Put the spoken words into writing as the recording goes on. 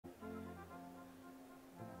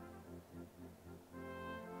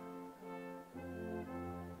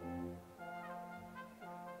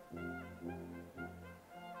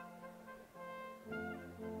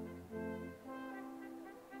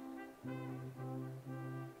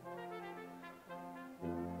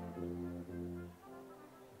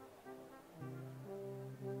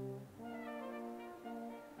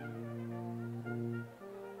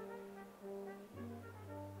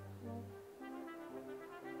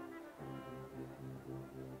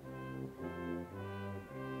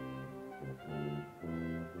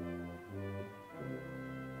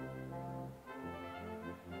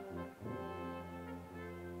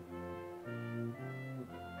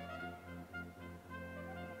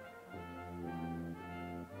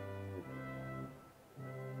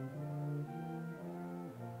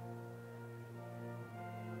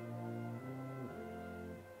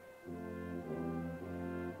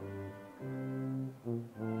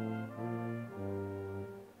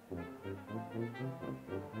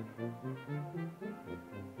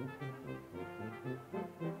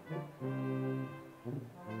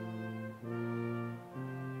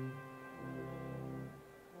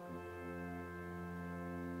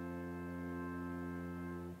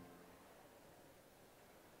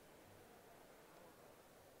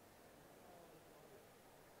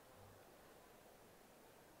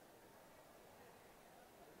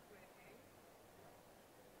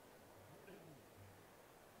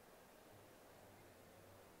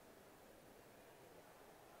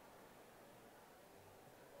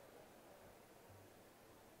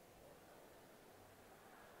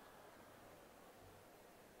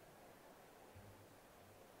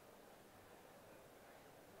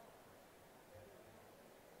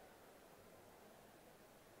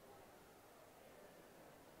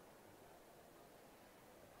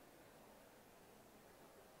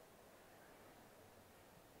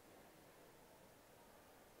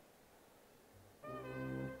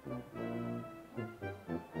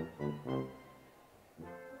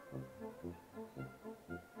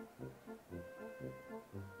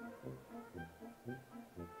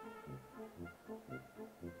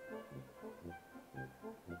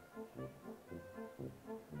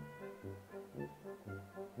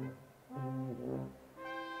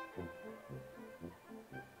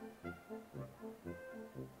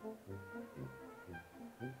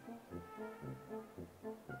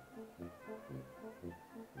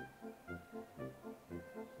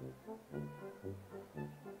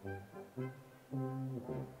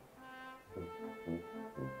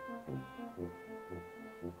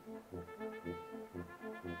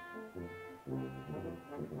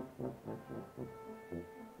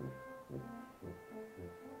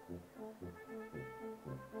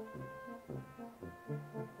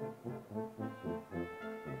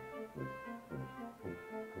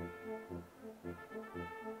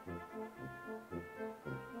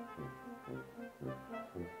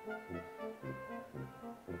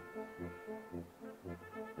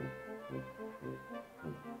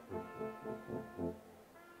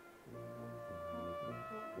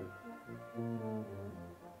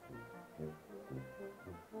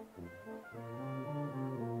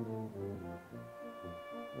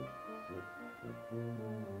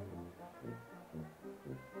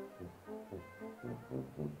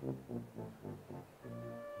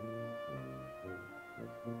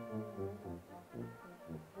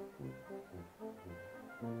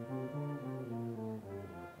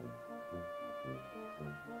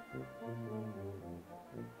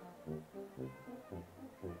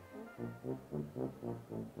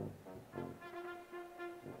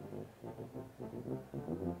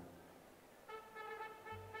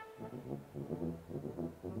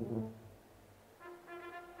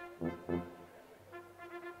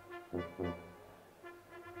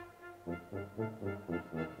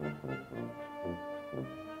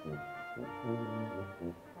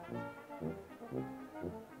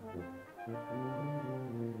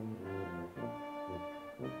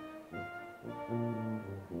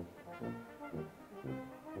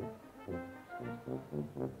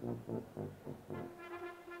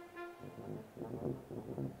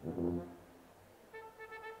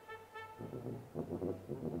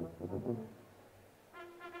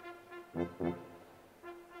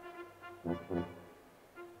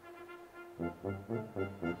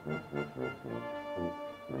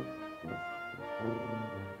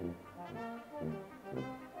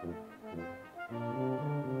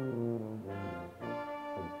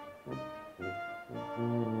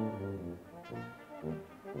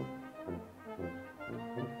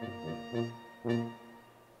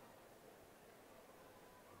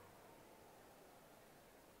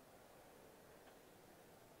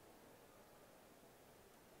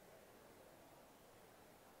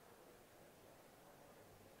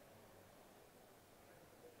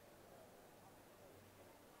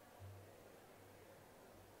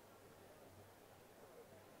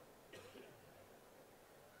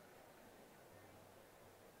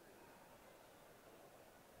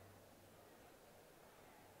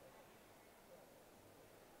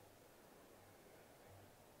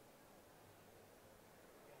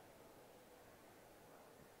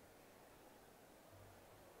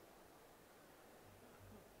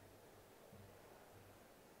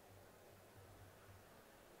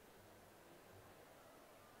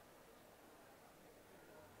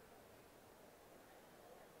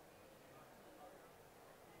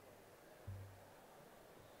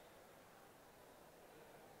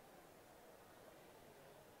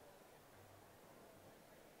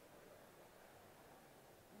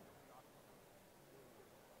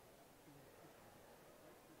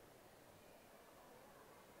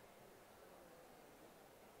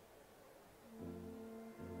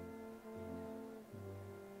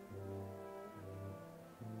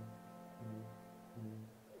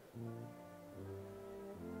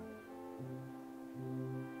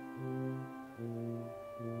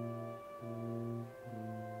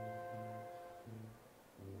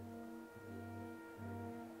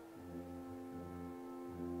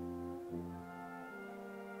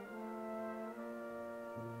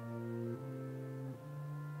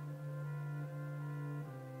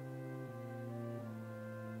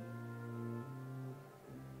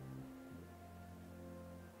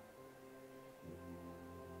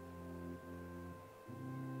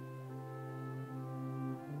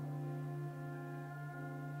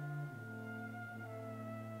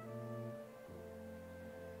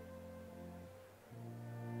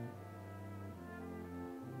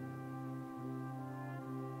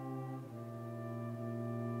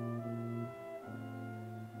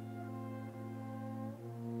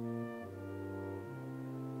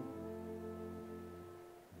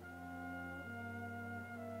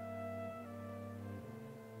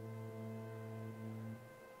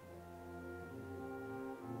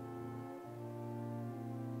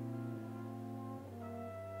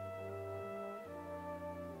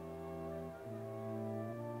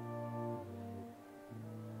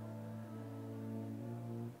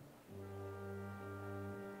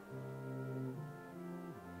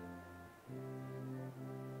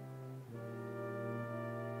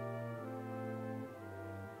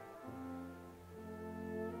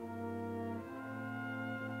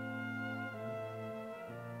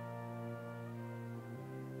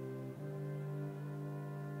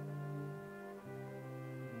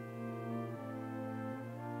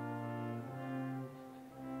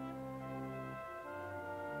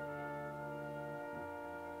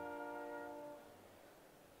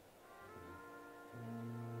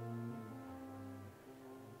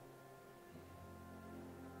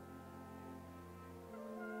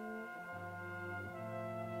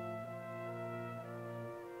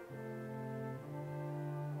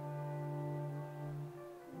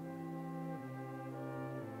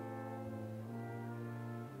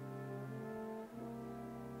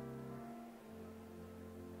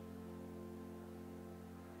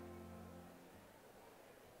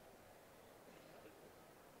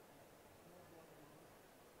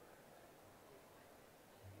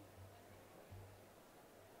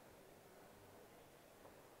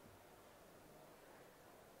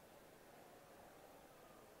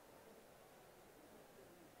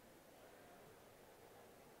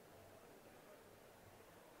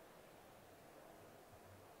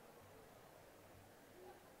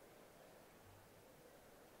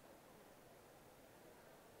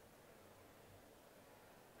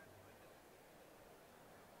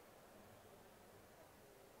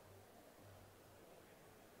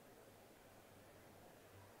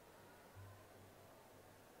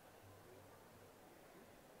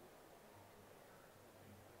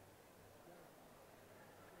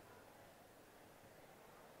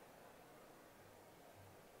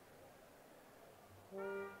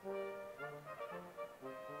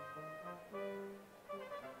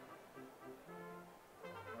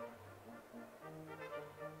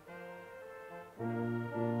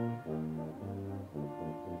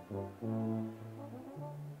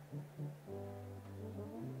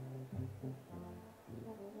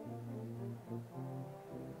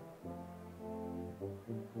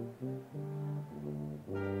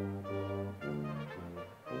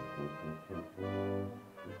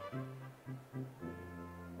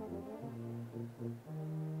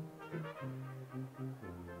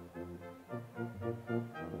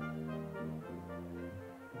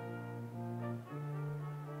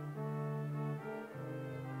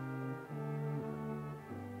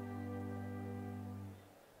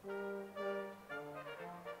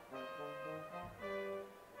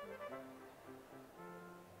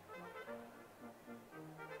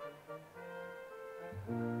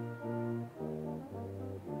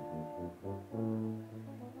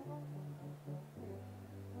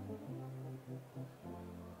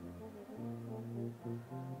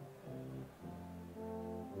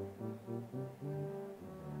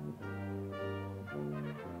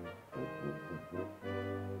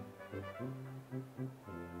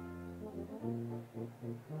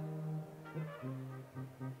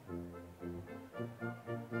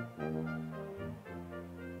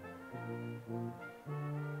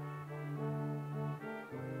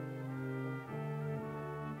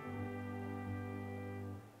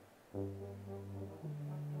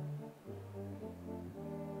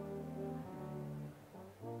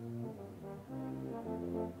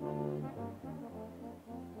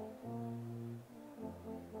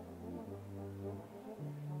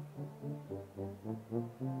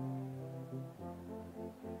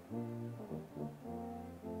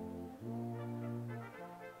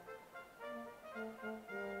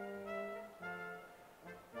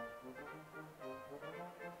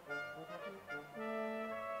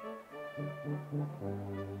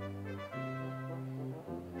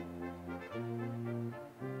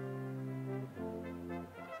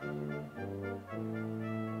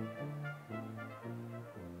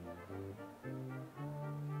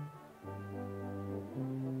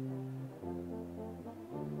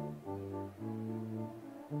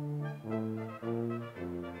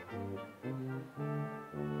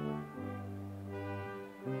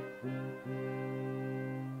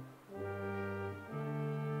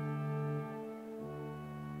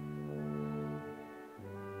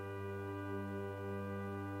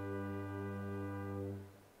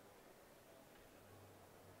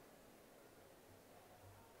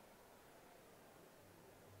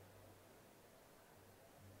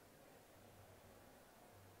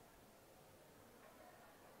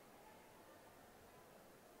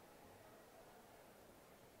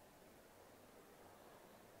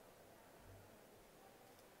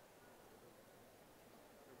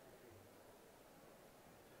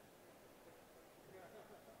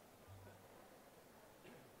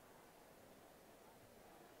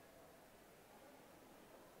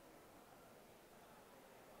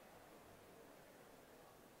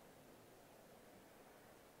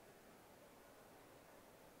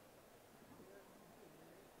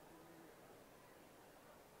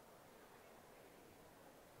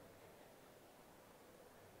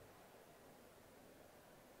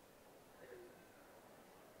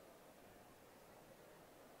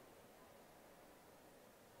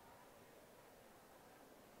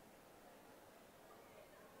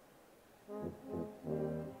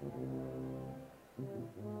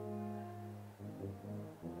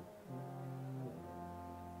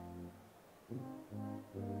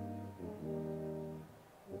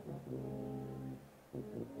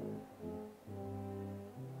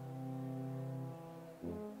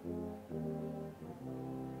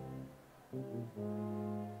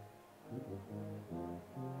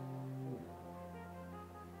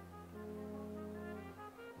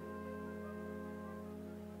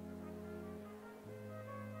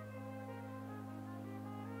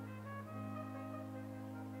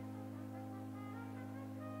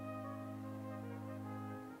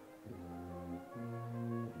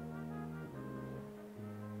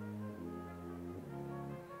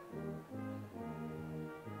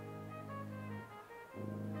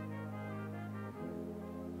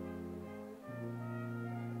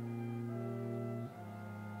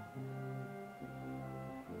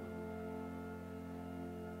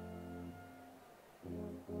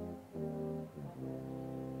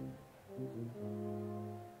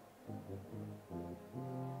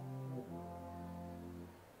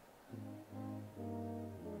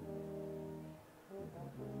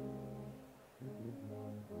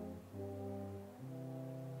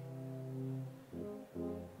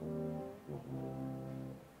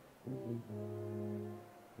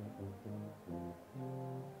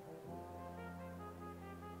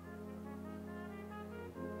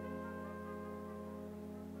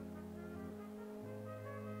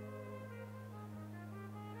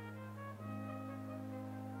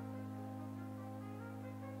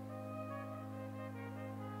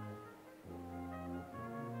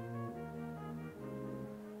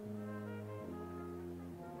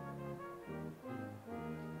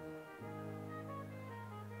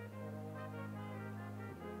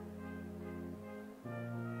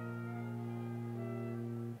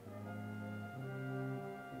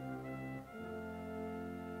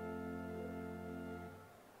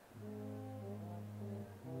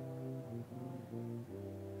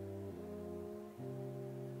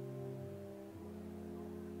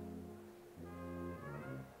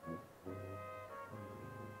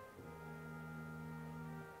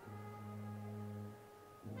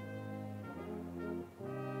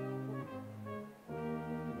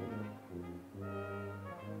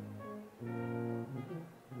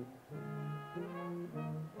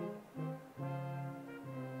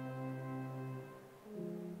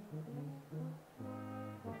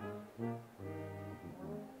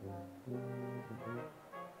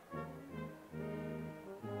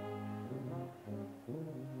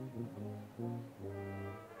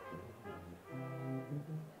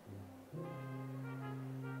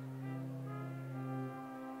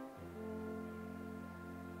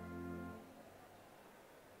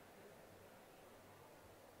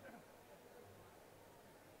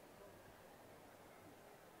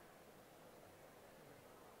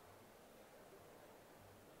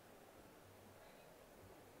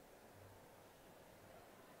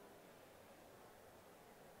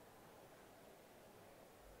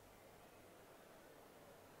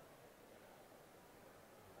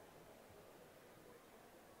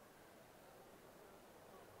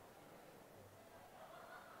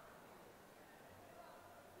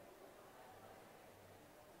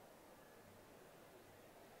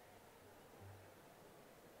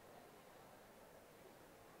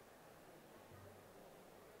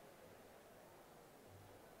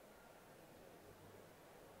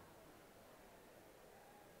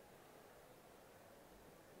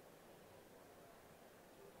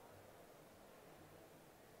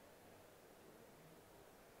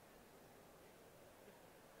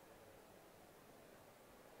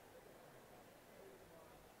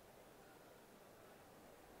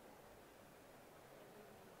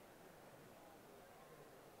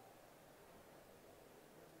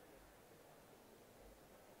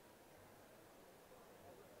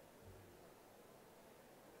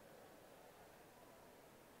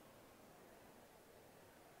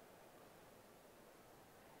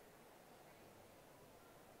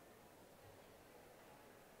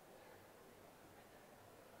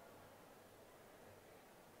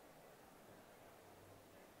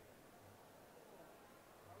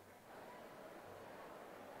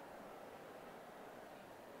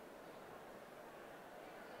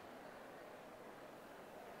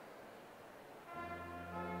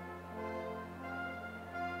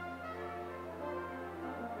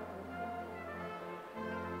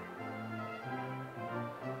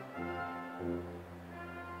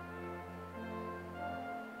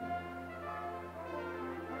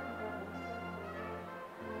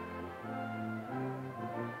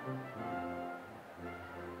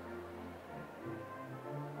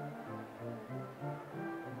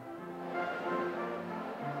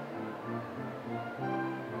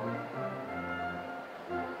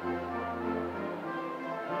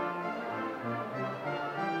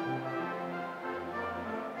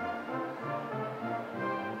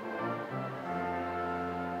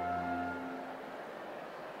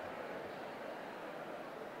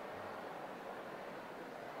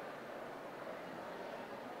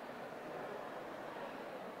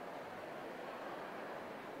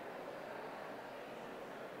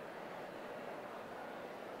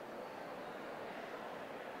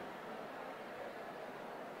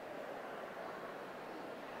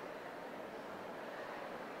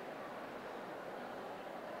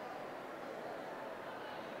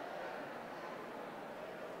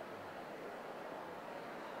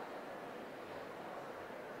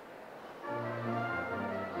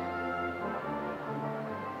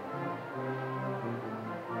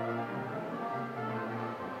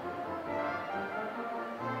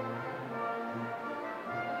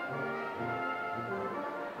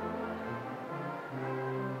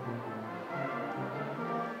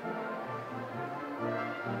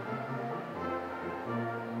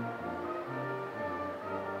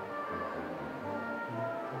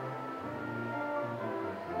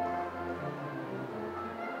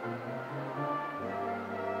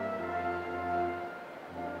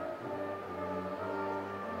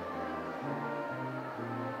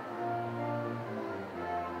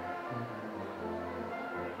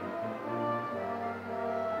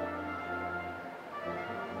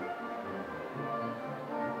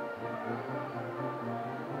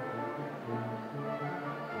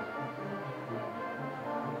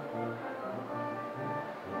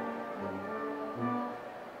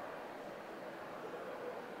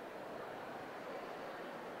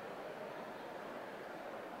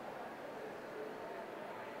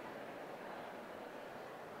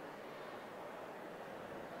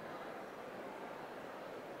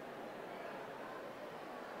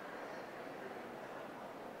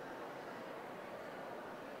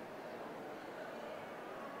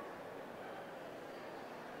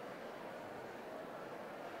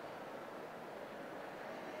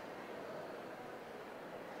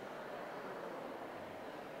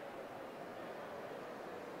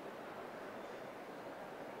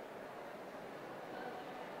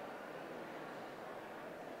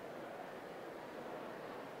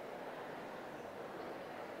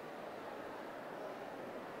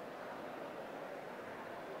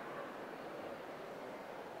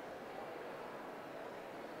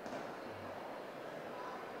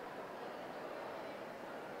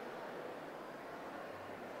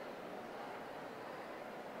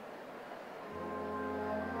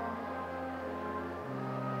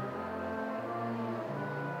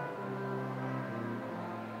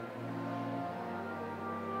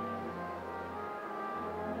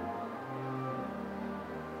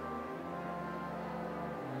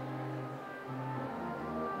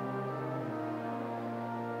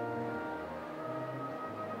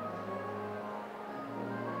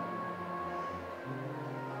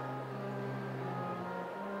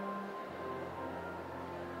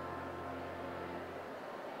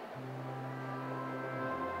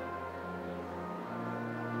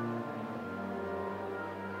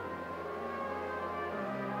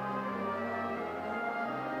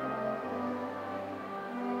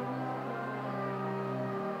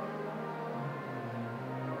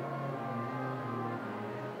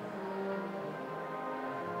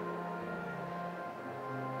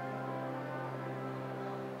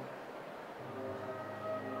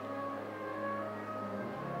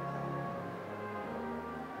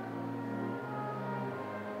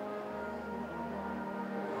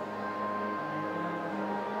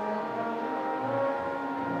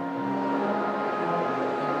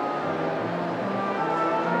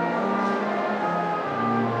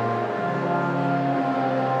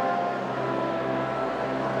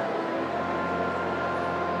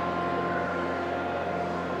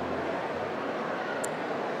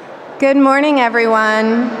Good morning,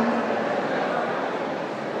 everyone.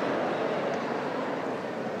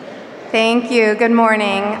 Thank you. Good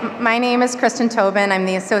morning. My name is Kristen Tobin. I'm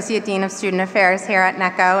the Associate Dean of Student Affairs here at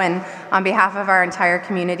NECO, and on behalf of our entire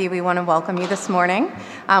community, we want to welcome you this morning.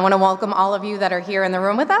 I want to welcome all of you that are here in the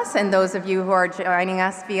room with us and those of you who are joining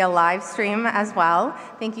us via live stream as well.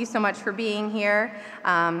 Thank you so much for being here.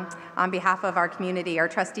 On behalf of our community, our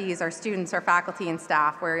trustees, our students, our faculty and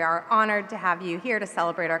staff, we are honored to have you here to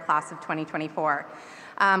celebrate our class of 2024.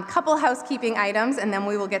 Couple housekeeping items and then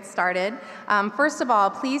we will get started. First of all,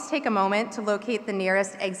 please take a moment to locate the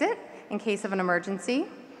nearest exit in case of an emergency.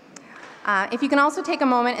 If you can also take a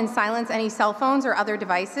moment and silence any cell phones or other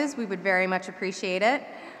devices, we would very much appreciate it.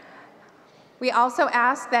 We also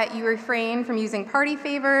ask that you refrain from using party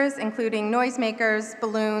favors, including noisemakers,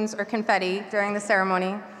 balloons, or confetti during the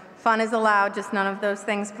ceremony. Fun is allowed, just none of those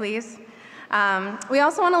things, please. We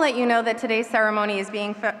also want to let you know that today's ceremony is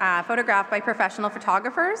being photographed by professional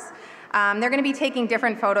photographers. They're going to be taking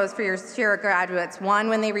different photos for your graduates, one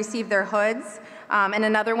when they receive their hoods, and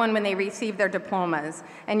another one when they receive their diplomas.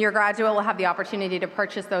 And your graduate will have the opportunity to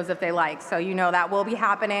purchase those if they like. So you know that will be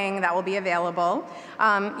happening, that will be available.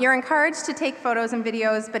 You're encouraged to take photos and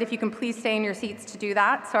videos, but if you can please stay in your seats to do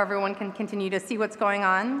that so everyone can continue to see what's going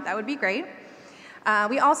on, that would be great.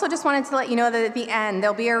 We also just wanted to let you know that at the end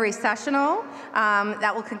there'll be a recessional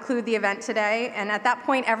that will conclude the event today, and at that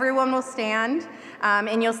point everyone will stand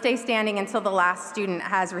and you'll stay standing until the last student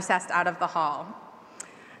has recessed out of the hall.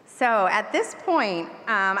 So at this point,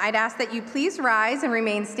 I'd ask that you please rise and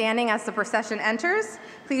remain standing as the procession enters.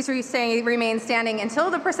 Please remain standing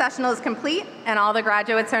until the processional is complete and all the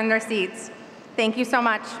graduates are in their seats. Thank you so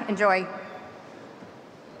much. Enjoy.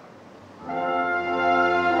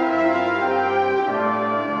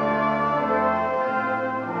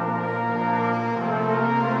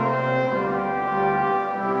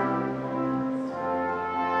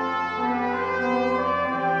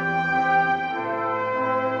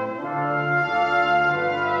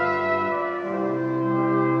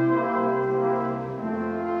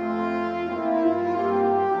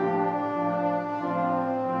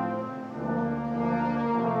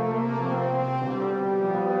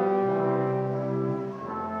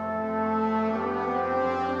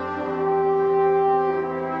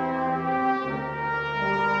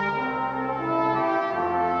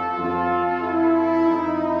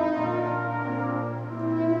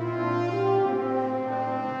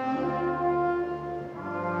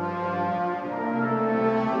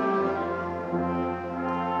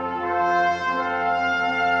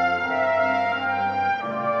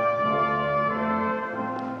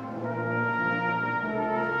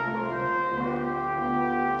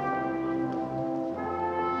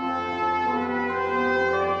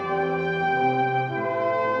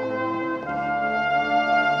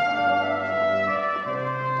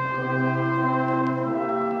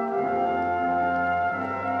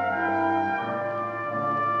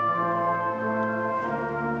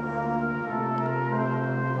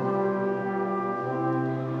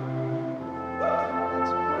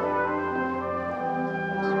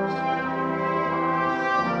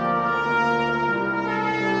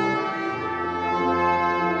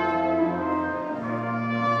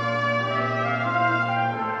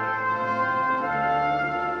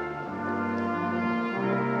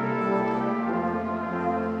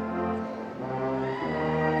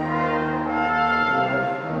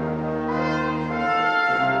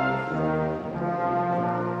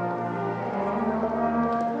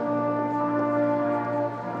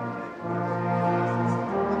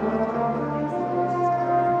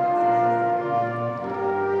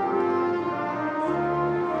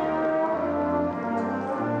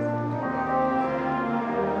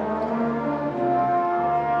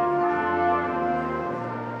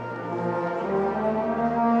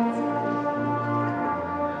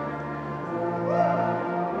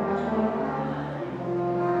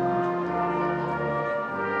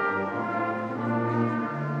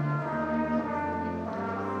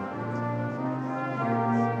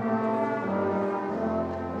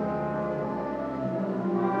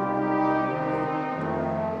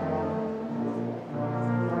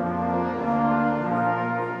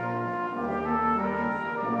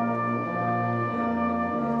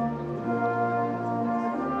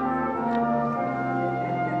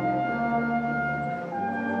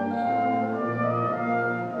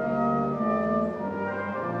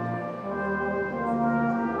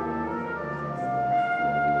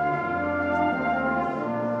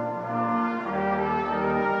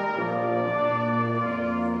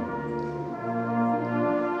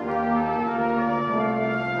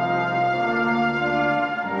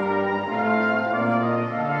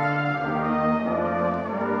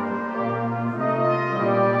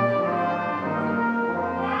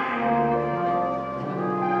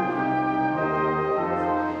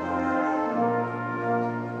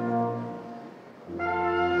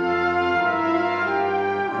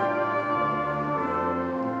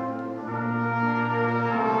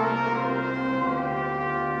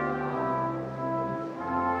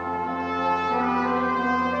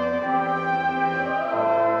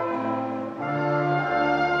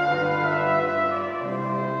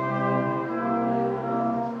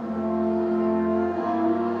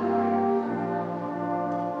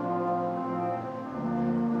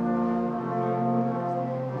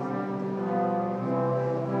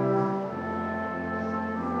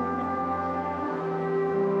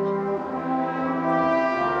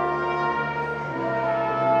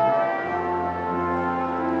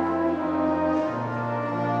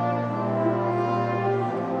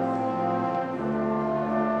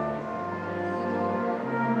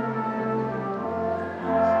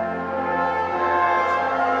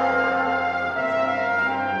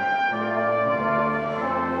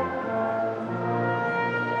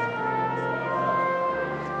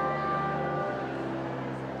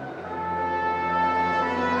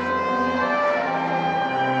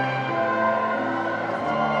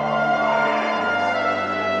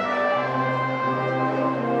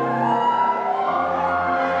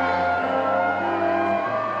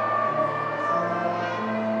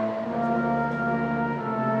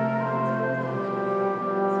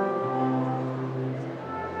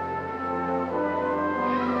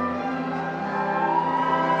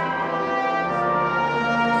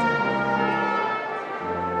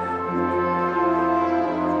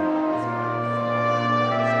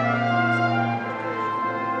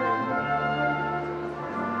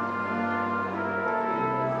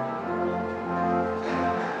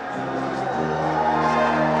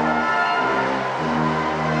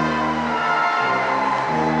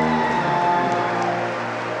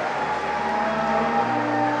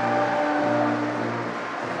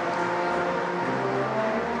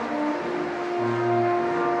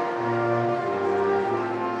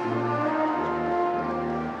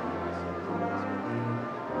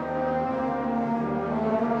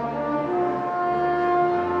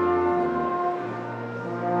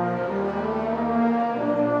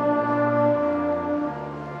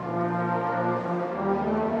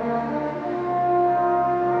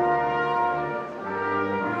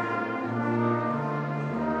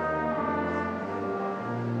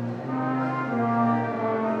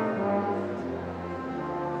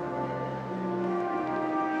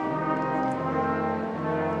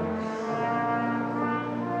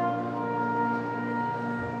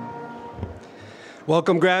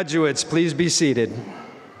 Welcome, graduates. Please be seated.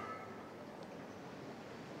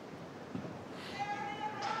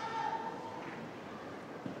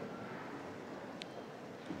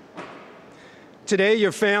 Today,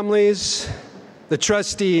 your families, the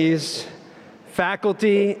trustees,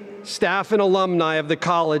 faculty, staff, and alumni of the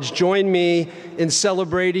college join me in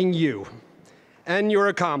celebrating you and your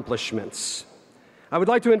accomplishments. I would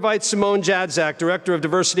like to invite Simone Jadzak, Director of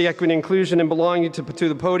Diversity, Equity, Inclusion, and Belonging, to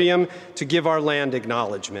the podium to give our land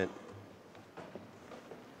acknowledgement.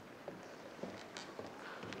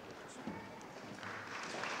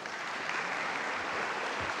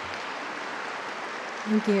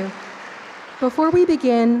 Thank you. Before we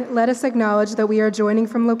begin, let us acknowledge that we are joining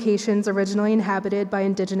from locations originally inhabited by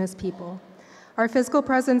Indigenous people. Our physical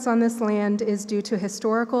presence on this land is due to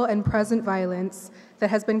historical and present violence that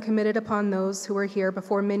has been committed upon those who were here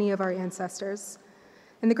before many of our ancestors.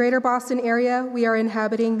 In the greater Boston area, we are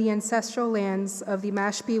inhabiting the ancestral lands of the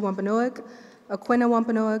Mashpee Wampanoag, Aquinnah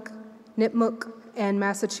Wampanoag, Nipmuc, and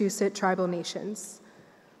Massachusetts tribal nations.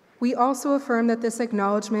 We also affirm that this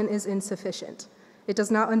acknowledgement is insufficient. It does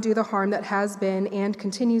not undo the harm that has been and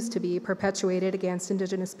continues to be perpetuated against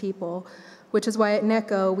Indigenous people, which is why at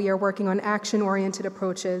NECO we are working on action-oriented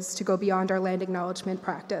approaches to go beyond our land acknowledgement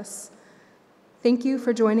practice. Thank you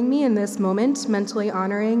for joining me in this moment, mentally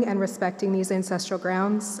honoring and respecting these ancestral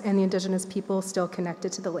grounds and the Indigenous people still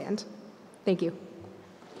connected to the land. Thank you.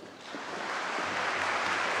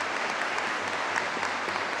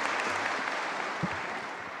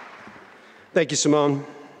 Thank you, Simone.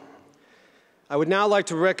 I would now like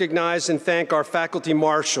to recognize and thank our faculty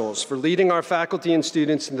marshals for leading our faculty and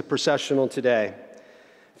students in the processional today.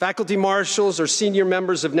 Faculty marshals are senior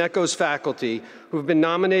members of NECO's faculty who have been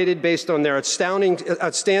nominated based on their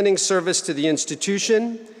outstanding service to the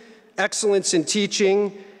institution, excellence in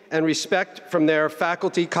teaching, and respect from their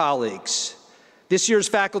faculty colleagues. This year's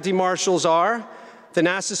faculty marshals are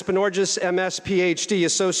Thanasis Panorgis, MS, PhD,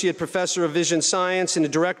 Associate Professor of Vision Science and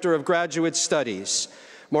Director of Graduate Studies.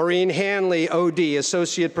 Maureen Hanley, OD,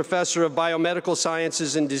 Associate Professor of Biomedical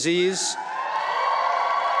Sciences and Disease.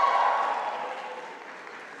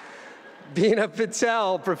 Beena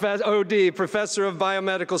Patel, OD, Professor of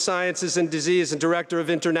Biomedical Sciences and Disease and Director of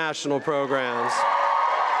International Programs.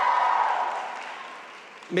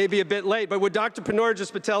 Maybe a bit late, but would Dr.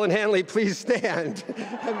 Panorgis, Patel, and Hanley please stand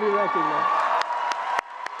and be recognized?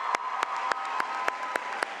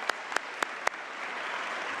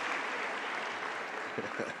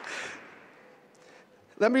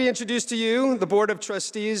 Let me introduce to you the Board of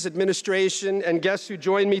Trustees, administration, and guests who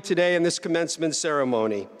join me today in this commencement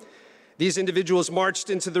ceremony. These individuals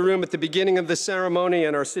marched into the room at the beginning of the ceremony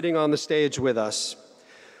and are sitting on the stage with us.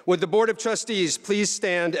 Would the Board of Trustees please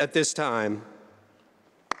stand at this time?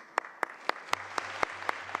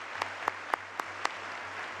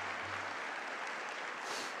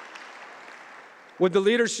 Would the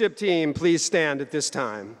leadership team please stand at this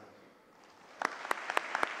time?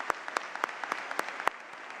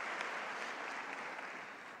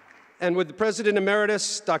 And would the President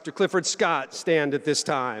Emeritus, Dr. Clifford Scott, stand at this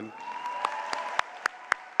time?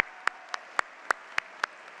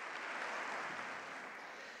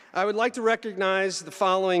 I would like to recognize the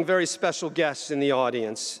following very special guests in the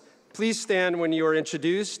audience. Please stand when you are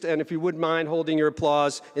introduced, and if you wouldn't mind holding your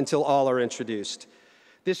applause until all are introduced.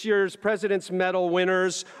 This year's President's Medal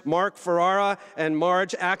winners, Mark Ferrara and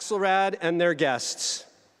Marge Axelrad, and their guests.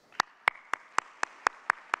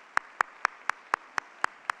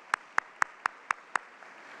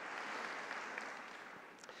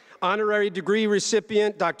 Honorary degree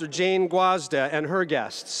recipient, Dr. Jane Guazda, and her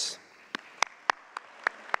guests.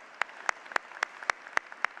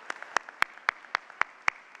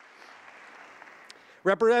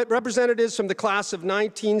 Representatives from the class of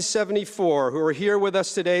 1974 who are here with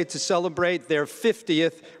us today to celebrate their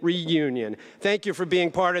 50th reunion. Thank you for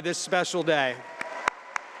being part of this special day.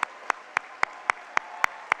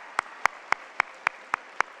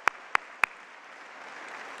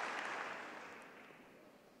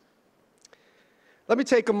 Let me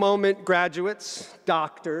take a moment, graduates,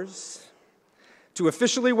 doctors, to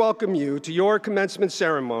officially welcome you to your commencement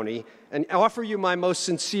ceremony and offer you my most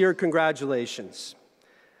sincere congratulations.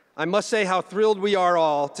 I must say how thrilled we are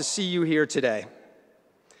all to see you here today.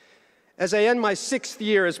 As I end my 6th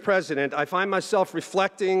year as president, I find myself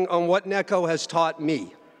reflecting on what NECO has taught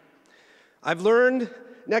me. I've learned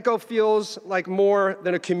NECO feels like more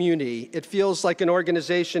than a community. It feels like an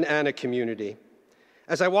organization and a community.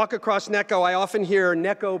 As I walk across NECO, I often hear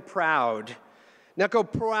NECO proud. NECO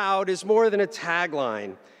proud is more than a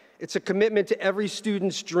tagline. It's a commitment to every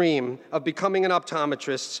student's dream of becoming an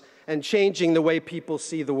optometrist and changing the way people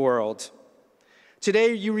see the world.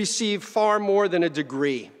 Today, you receive far more than a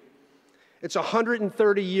degree. It's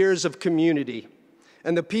 130 years of community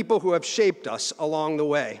and the people who have shaped us along the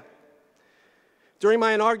way. During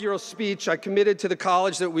my inaugural speech, I committed to the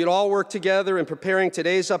college that we'd all work together in preparing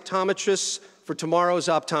today's optometrists for tomorrow's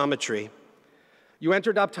optometry. You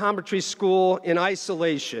entered optometry school in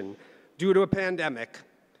isolation due to a pandemic,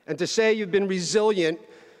 and to say you've been resilient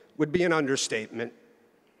would be an understatement.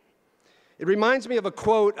 It reminds me of a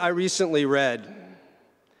quote I recently read.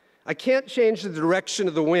 I can't change the direction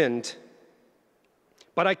of the wind,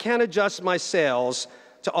 but I can adjust my sails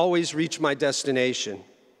to always reach my destination.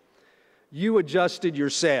 You adjusted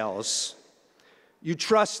your sails. You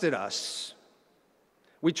trusted us.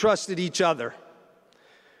 We trusted each other.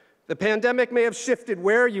 The pandemic may have shifted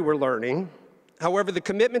where you were learning. However, the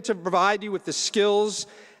commitment to provide you with the skills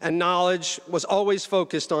and knowledge was always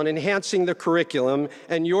focused on enhancing the curriculum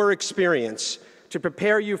and your experience to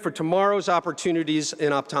prepare you for tomorrow's opportunities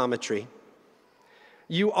in optometry.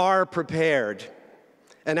 You are prepared.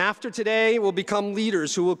 And after today, we'll become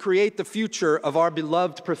leaders who will create the future of our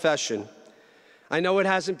beloved profession. I know it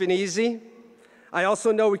hasn't been easy. I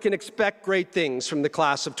also know we can expect great things from the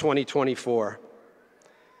class of 2024.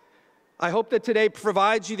 I hope that today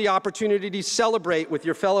provides you the opportunity to celebrate with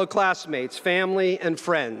your fellow classmates, family, and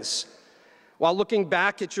friends while looking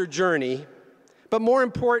back at your journey, but more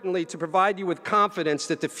importantly, to provide you with confidence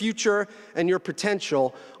that the future and your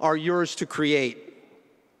potential are yours to create.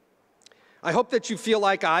 I hope that you feel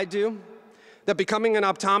like I do, that becoming an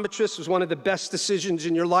optometrist was one of the best decisions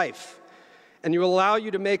in your life, and will allow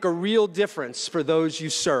you to make a real difference for those you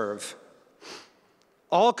serve.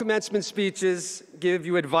 All commencement speeches give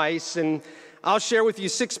you advice, and I'll share with you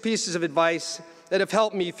 6 pieces of advice that have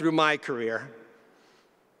helped me through my career.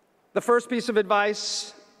 The first piece of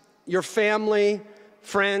advice, your family,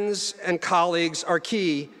 friends, and colleagues are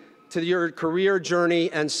key to your career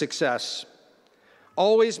journey and success.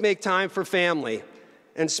 Always make time for family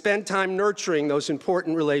and spend time nurturing those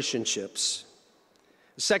important relationships.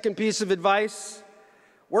 The second piece of advice,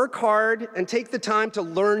 work hard and take the time to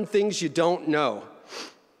learn things you don't know.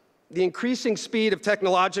 The increasing speed of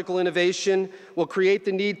technological innovation will create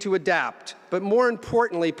the need to adapt, but more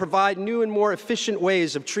importantly, provide new and more efficient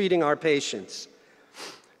ways of treating our patients.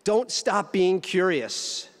 Don't stop being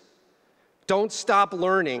curious. Don't stop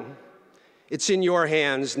learning. It's in your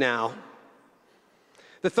hands now.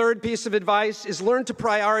 The third piece of advice is learn to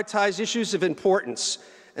prioritize issues of importance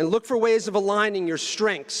and look for ways of aligning your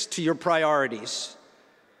strengths to your priorities.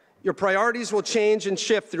 Your priorities will change and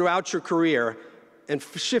shift throughout your career, and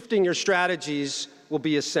shifting your strategies will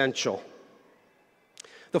be essential.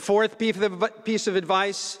 The fourth piece of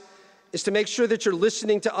advice is to make sure that you're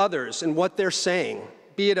listening to others and what they're saying,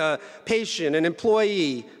 be it a patient, an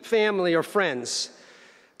employee, family, or friends.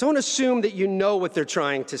 Don't assume that you know what they're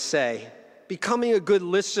trying to say. Becoming a good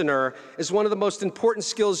listener is one of the most important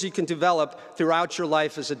skills you can develop throughout your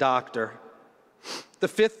life as a doctor. The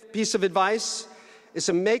fifth piece of advice is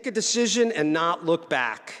to make a decision and not look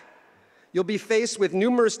back. You'll be faced with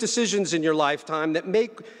numerous decisions in your lifetime that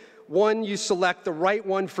make you select the right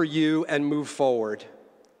one for you and move forward.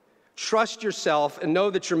 Trust yourself and know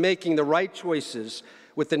that you're making the right choices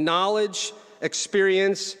with the knowledge,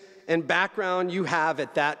 experience, and background you have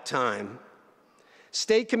at that time.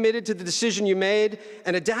 Stay committed to the decision you made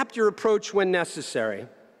and adapt your approach when necessary.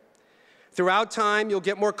 Throughout time, you'll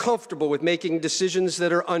get more comfortable with making decisions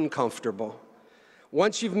that are uncomfortable.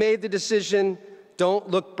 Once you've made the decision, don't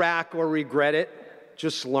look back or regret it,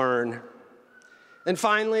 just learn. And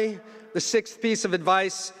finally, the sixth piece of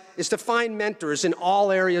advice is to find mentors in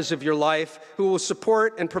all areas of your life who will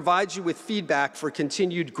support and provide you with feedback for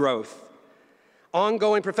continued growth.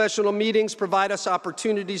 Ongoing professional meetings provide us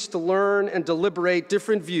opportunities to learn and deliberate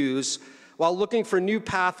different views while looking for new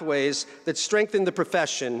pathways that strengthen the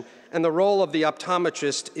profession and the role of the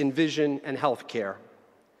optometrist in vision and healthcare.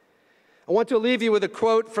 I want to leave you with a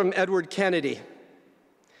quote from Edward Kennedy.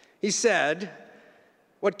 He said,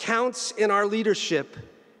 "What counts in our leadership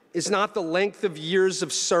is not the length of years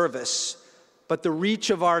of service, but the reach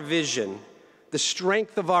of our vision, the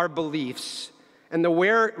strength of our beliefs, and the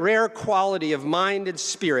rare quality of mind and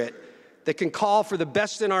spirit that can call for the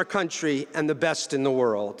best in our country and the best in the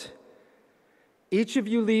world." Each of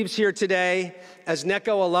you leaves here today as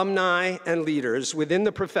NECO alumni and leaders within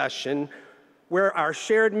the profession, where our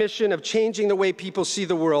shared mission of changing the way people see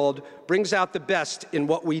the world brings out the best in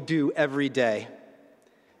what we do every day.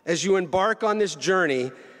 As you embark on this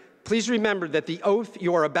journey, please remember that the oath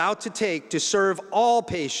you are about to take to serve all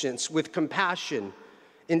patients with compassion,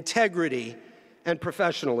 integrity, and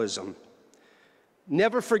professionalism.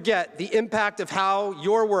 Never forget the impact of how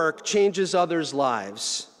your work changes others'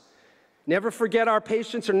 lives. Never forget our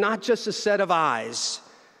patients are not just a set of eyes,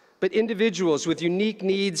 but individuals with unique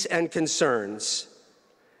needs and concerns.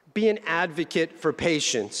 Be an advocate for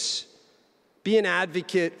patients. Be an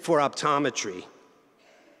advocate for optometry.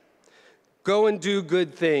 Go and do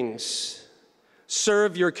good things.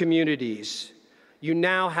 Serve your communities. You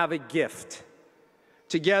now have a gift.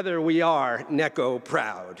 Together we are NECO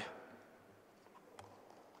proud.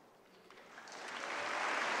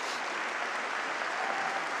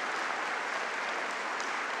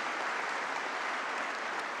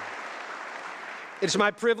 It's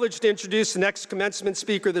my privilege to introduce the next commencement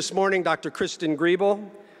speaker this morning, Dr. Kristen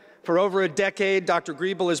Griebel. For over a decade, Dr.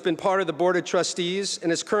 Griebel has been part of the Board of Trustees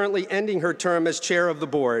and is currently ending her term as chair of the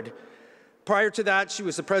board. Prior to that, she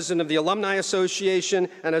was the president of the Alumni Association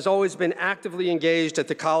and has always been actively engaged at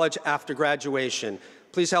the college after graduation.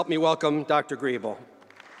 Please help me welcome Dr. Griebel.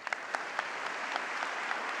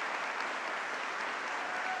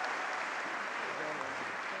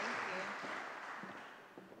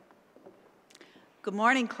 Good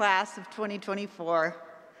morning, class of 2024.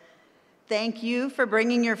 Thank you for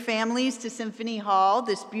bringing your families to Symphony Hall,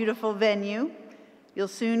 this beautiful venue. You'll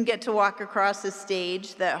soon get to walk across a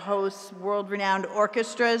stage that hosts world-renowned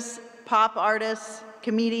orchestras, pop artists,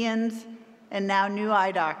 comedians, and now new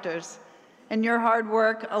eye doctors. And your hard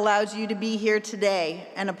work allows you to be here today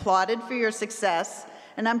and applauded for your success.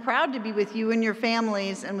 And I'm proud to be with you and your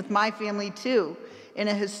families, and with my family too, in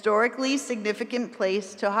a historically significant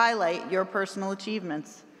place to highlight your personal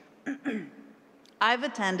achievements. I've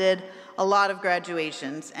attended a lot of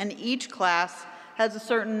graduations, and each class has a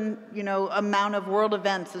certain, amount of world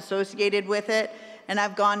events associated with it, and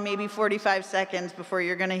I've gone maybe 45 seconds before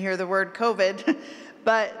you're gonna hear the word COVID,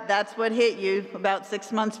 but that's what hit you about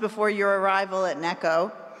 6 months before your arrival at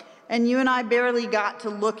NECO, and you and I barely got to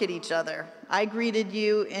look at each other. I greeted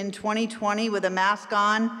you in 2020 with a mask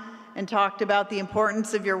on and talked about the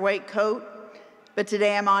importance of your white coat, but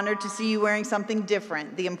today I'm honored to see you wearing something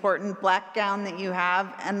different, the important black gown that you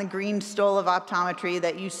have and the green stole of optometry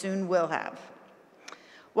that you soon will have.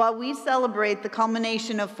 While we celebrate the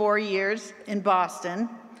culmination of 4 years in Boston,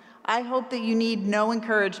 I hope that you need no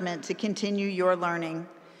encouragement to continue your learning.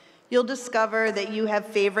 You'll discover that you have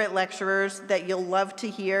favorite lecturers that you'll love to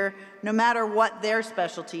hear, no matter what their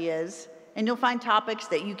specialty is, and you'll find topics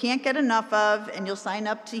that you can't get enough of, and you'll sign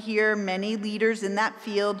up to hear many leaders in that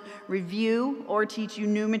field review or teach you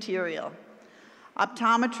new material.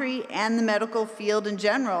 Optometry and the medical field in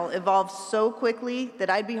general evolves so quickly that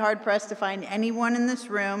I'd be hard-pressed to find anyone in this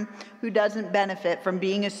room who doesn't benefit from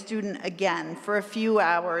being a student again for a few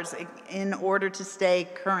hours in order to stay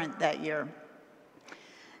current that year.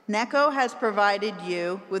 NECO has provided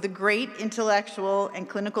you with a great intellectual and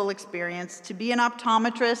clinical experience to be an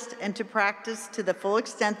optometrist and to practice to the full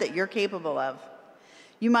extent that you're capable of.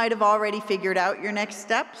 You might have already figured out your next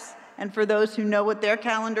steps, and for those who know what their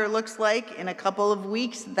calendar looks like in a couple of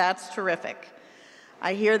weeks, that's terrific.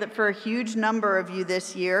 I hear that for a huge number of you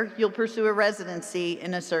this year, you'll pursue a residency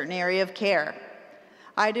in a certain area of care.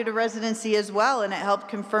 I did a residency as well, and it helped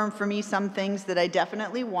confirm for me some things that I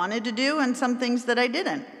definitely wanted to do and some things that I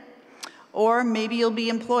didn't. Or maybe you'll be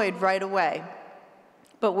employed right away.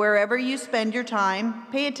 But wherever you spend your time,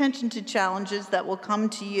 pay attention to challenges that will come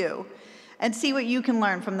to you and see what you can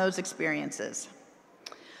learn from those experiences.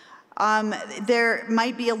 There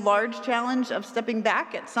might be a large challenge of stepping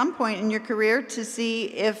back at some point in your career to see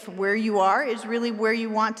if where you are is really where you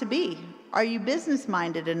want to be. Are you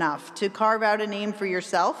business-minded enough to carve out a name for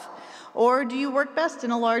yourself? Or do you work best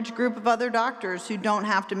in a large group of other doctors who don't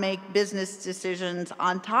have to make business decisions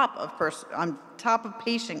on top of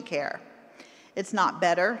patient care? It's not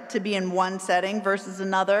better to be in one setting versus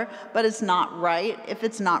another, but it's not right if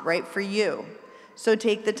it's not right for you. So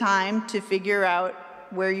take the time to figure out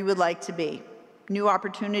where you would like to be. New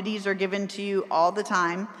opportunities are given to you all the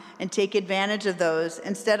time, and take advantage of those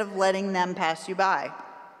instead of letting them pass you by.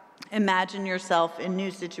 Imagine yourself in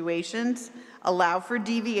new situations, allow for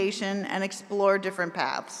deviation, and explore different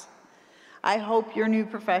paths. I hope your new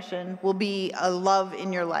profession will be a love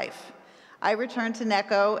in your life. I returned to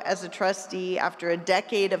NECO as a trustee after a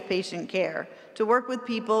decade of patient care to work with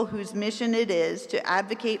people whose mission it is to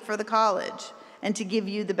advocate for the college and to give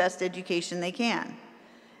you the best education they can.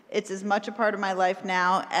 It's as much a part of my life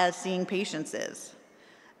now as seeing patients is.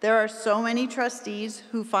 There are so many trustees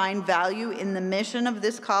who find value in the mission of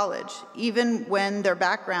this college, even when their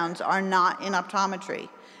backgrounds are not in optometry.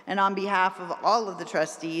 And on behalf of all of the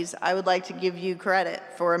trustees, I would like to give you credit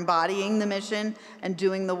for embodying the mission and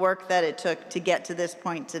doing the work that it took to get to this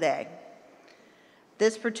point today.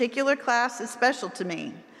 This particular class is special to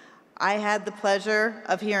me. I had the pleasure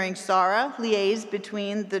of hearing Sarah liaise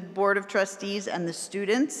between the Board of Trustees and the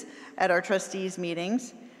students at our trustees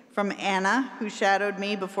meetings, from Anna, who shadowed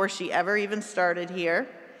me before she ever even started here,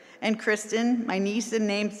 and Kristen, my niece and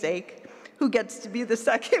namesake, who gets to be the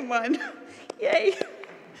second one, yay,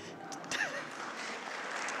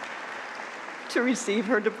 to receive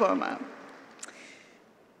her diploma.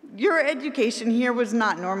 Your education here was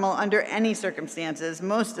not normal under any circumstances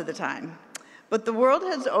most of the time, but the world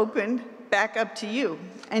has opened back up to you,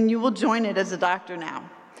 and you will join it as a doctor now.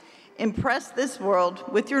 Impress this world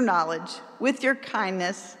with your knowledge, with your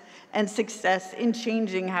kindness, and success in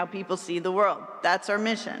changing how people see the world. That's our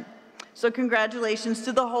mission. So congratulations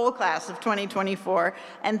to the whole class of 2024,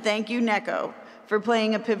 and thank you, NECO, for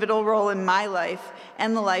playing a pivotal role in my life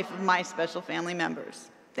and the life of my special family members.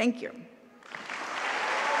 Thank you.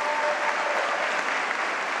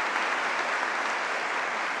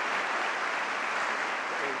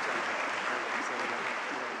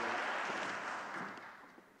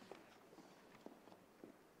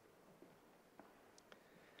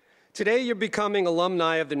 Today, you're becoming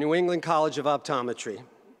alumni of the New England College of Optometry.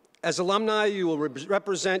 As alumni, you will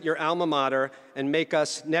represent your alma mater and make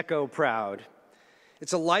us NECO proud.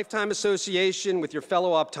 It's a lifetime association with your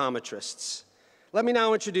fellow optometrists. Let me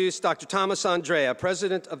now introduce Dr. Thomas Andrea,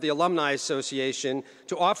 President of the Alumni Association,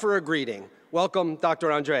 to offer a greeting. Welcome,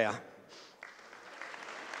 Dr. Andrea.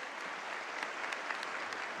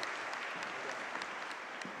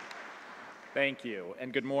 Thank you,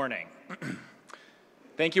 and good morning.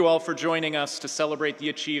 Thank you all for joining us to celebrate the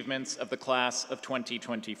achievements of the class of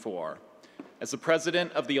 2024. As the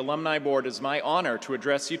president of the Alumni Board, it is my honor to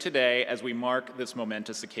address you today as we mark this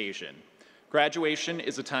momentous occasion. Graduation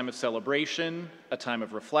is a time of celebration, a time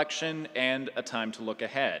of reflection, and a time to look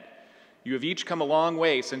ahead. You have each come a long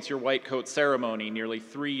way since your white coat ceremony nearly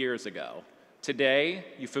 3 years ago. Today,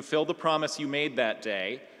 you fulfill the promise you made that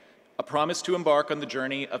day, a promise to embark on the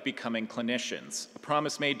journey of becoming clinicians, a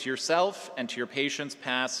promise made to yourself and to your patients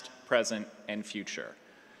past, present, and future.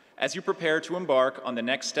 As you prepare to embark on the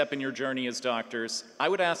next step in your journey as doctors, I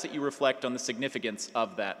would ask that you reflect on the significance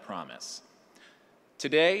of that promise.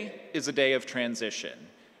 Today is a day of transition,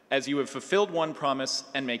 as you have fulfilled one promise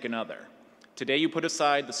and make another. Today you put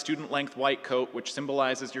aside the student-length white coat, which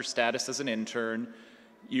symbolizes your status as an intern.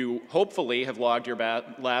 You hopefully have logged your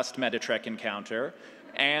last Meditrek encounter,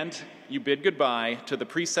 and you bid goodbye to the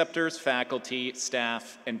preceptors, faculty,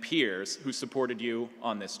 staff, and peers who supported you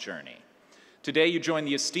on this journey. Today, you join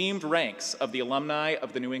the esteemed ranks of the alumni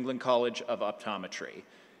of the New England College of Optometry.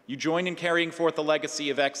 You join in carrying forth a legacy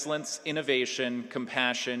of excellence, innovation,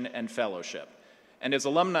 compassion, and fellowship. And as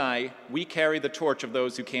alumni, we carry the torch of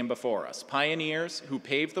those who came before us, pioneers who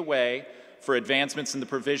paved the way for advancements in the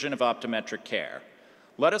provision of optometric care.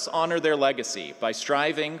 Let us honor their legacy by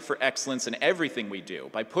striving for excellence in everything we do,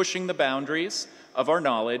 by pushing the boundaries of our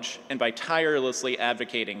knowledge, and by tirelessly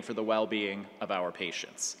advocating for the well-being of our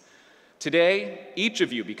patients. Today, each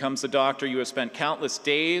of you becomes a doctor you have spent countless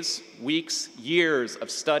days, weeks, years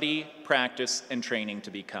of study, practice, and training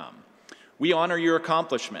to become. We honor your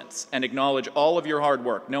accomplishments and acknowledge all of your hard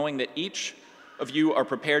work, knowing that each of you are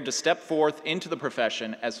prepared to step forth into the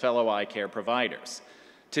profession as fellow eye care providers.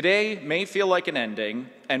 Today may feel like an ending,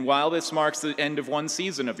 and while this marks the end of one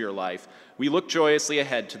season of your life, we look joyously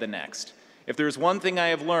ahead to the next. If there is one thing I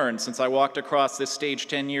have learned since I walked across this stage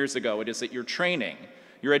 10 years ago, it is that your training,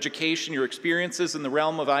 your education, your experiences in the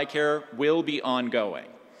realm of eye care will be ongoing.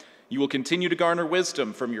 You will continue to garner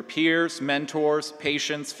wisdom from your peers, mentors,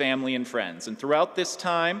 patients, family, and friends. And throughout this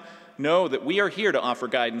time, know that we are here to offer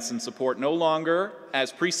guidance and support no longer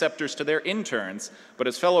as preceptors to their interns, but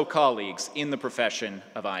as fellow colleagues in the profession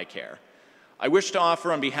of eye care. I wish to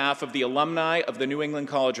offer on behalf of the alumni of the New England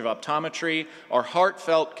College of Optometry our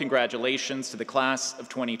heartfelt congratulations to the class of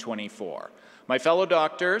 2024. My fellow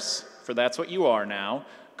doctors, for that's what you are now,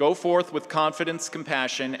 go forth with confidence,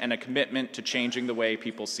 compassion, and a commitment to changing the way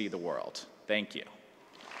people see the world. Thank you.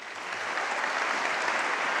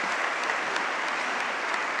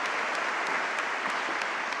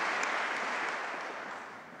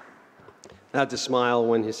 I had to smile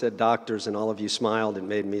when he said doctors, and all of you smiled. It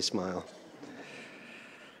made me smile.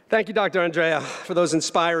 Thank you, Dr. Andrea, for those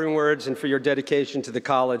inspiring words and for your dedication to the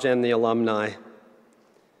college and the alumni.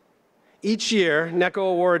 Each year, NECO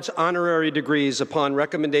awards honorary degrees upon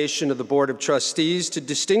recommendation of the Board of Trustees to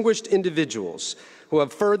distinguished individuals who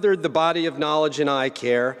have furthered the body of knowledge in eye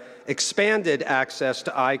care, expanded access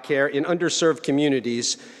to eye care in underserved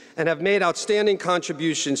communities, and have made outstanding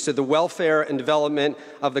contributions to the welfare and development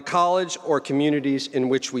of the college or communities in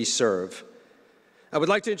which we serve. I would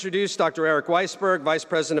like to introduce Dr. Eric Weisberg, Vice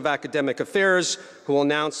President of Academic Affairs, who will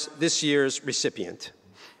announce this year's recipient.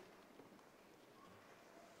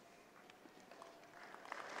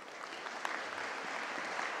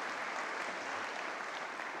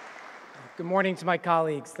 Good morning to my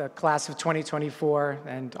colleagues, the class of 2024,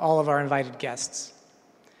 and all of our invited guests.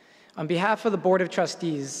 On behalf of the Board of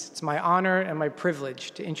Trustees, it's my honor and my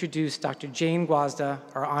privilege to introduce Dr. Jane Gwazda,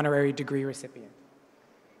 our honorary degree recipient.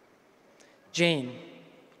 Jane,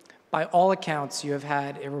 by all accounts, you have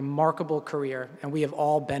had a remarkable career, and we have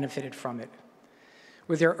all benefited from it.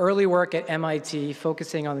 With your early work at MIT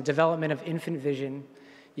focusing on the development of infant vision,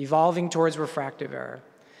 evolving towards refractive error,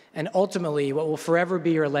 and ultimately what will forever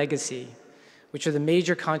be your legacy, which are the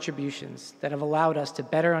major contributions that have allowed us to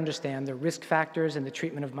better understand the risk factors in the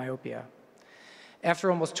treatment of myopia.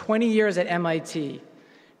 After almost 20 years at MIT,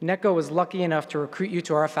 NECO was lucky enough to recruit you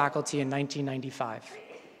to our faculty in 1995.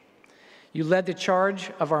 You led the charge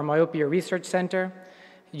of our Myopia Research Center.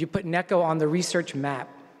 You put NECO on the research map,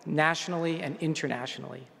 nationally and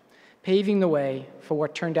internationally, paving the way for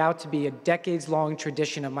what turned out to be a decades-long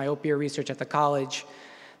tradition of myopia research at the college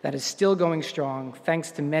that is still going strong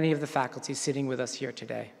thanks to many of the faculty sitting with us here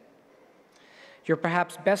today. You're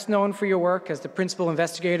perhaps best known for your work as the principal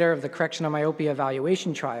investigator of the correction of myopia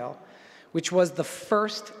evaluation trial, which was the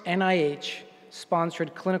first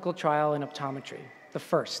NIH-sponsored clinical trial in optometry, the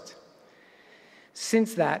first.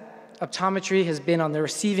 Since that, optometry has been on the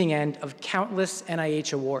receiving end of countless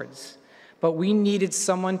NIH awards, but we needed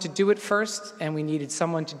someone to do it first, and we needed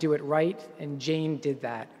someone to do it right, and Jane did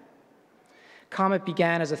that. COMET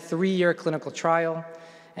began as a 3-year clinical trial,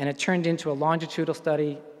 and it turned into a longitudinal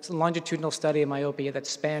study of myopia that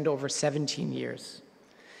spanned over 17 years.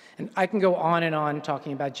 And I can go on and on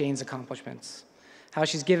talking about Jane's accomplishments, how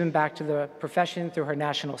she's given back to the profession through her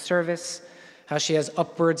national service, how she has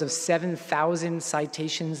upwards of 7,000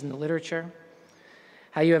 citations in the literature,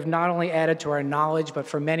 how you have not only added to our knowledge, but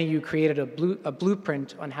for many you created a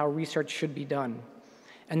blueprint on how research should be done.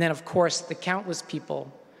 And then, of course, the countless people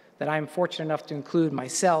that I am fortunate enough to include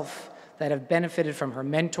myself that have benefited from her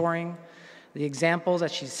mentoring, the examples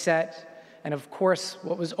that she set, and of course,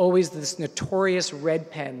 what was always this notorious red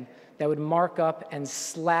pen that would mark up and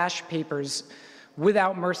slash papers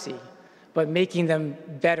without mercy, but making them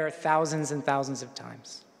better thousands and thousands of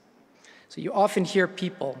times. So you often hear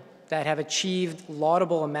people that have achieved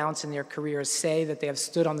laudable amounts in their careers say that they have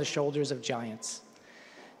stood on the shoulders of giants.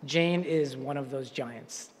 Jane is one of those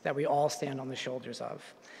giants that we all stand on the shoulders of.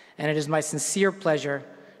 And it is my sincere pleasure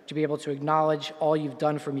to be able to acknowledge all you've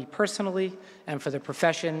done for me personally and for the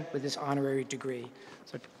profession with this honorary degree.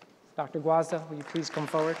 So, Dr. Gwazda, will you please come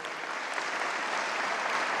forward?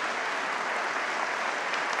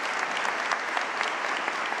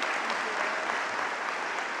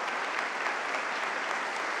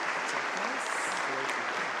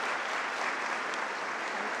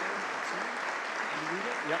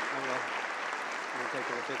 Yep, I will. I'm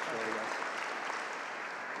taking a picture of you.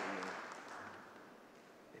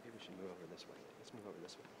 Maybe we should move over this way. Let's move over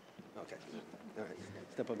this way. Okay. All right.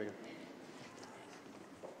 Step over here.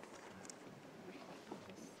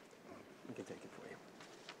 I can take it for you.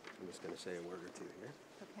 I'm just going to say a word or two here.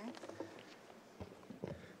 Okay.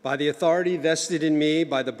 By the authority vested in me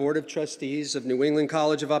by the Board of Trustees of New England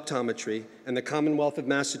College of Optometry and the Commonwealth of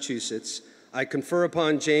Massachusetts, I confer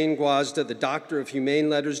upon Jane Gwazda the Doctor of Humane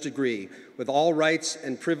Letters degree with all rights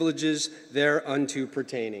and privileges thereunto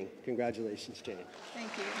pertaining. Congratulations, Jane. Thank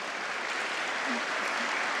you.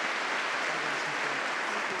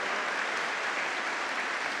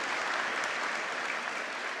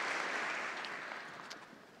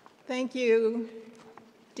 Thank you,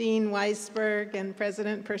 Dean Weisberg and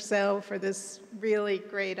President Purcell, for this really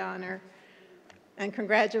great honor. And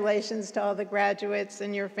congratulations to all the graduates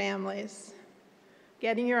and your families.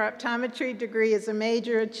 Getting your optometry degree is a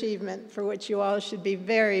major achievement for which you all should be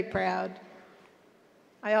very proud.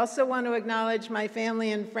 I also want to acknowledge my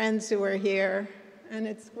family and friends who are here, and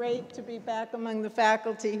it's great to be back among the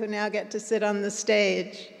faculty who now get to sit on the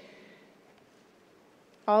stage.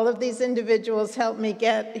 All of these individuals helped me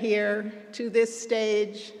get here to this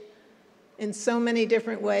stage in so many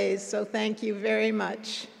different ways, so thank you very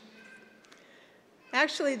much.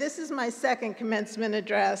 Actually, this is my second commencement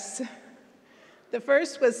address. The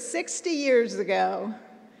first was 60 years ago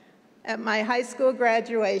at my high school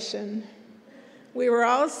graduation. We were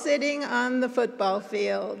all sitting on the football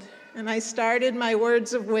field, and I started my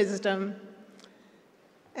words of wisdom.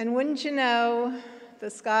 And wouldn't you know, the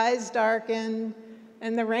skies darkened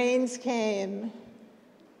and the rains came,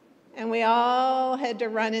 and we all had to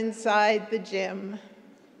run inside the gym.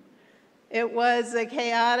 It was a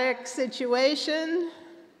chaotic situation.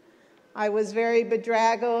 I was very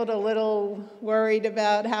bedraggled, a little worried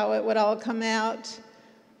about how it would all come out.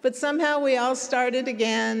 But somehow we all started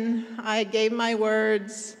again. I gave my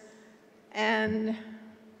words, and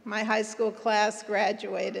my high school class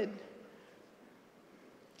graduated.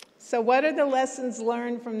 So what are the lessons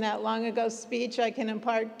learned from that long ago speech I can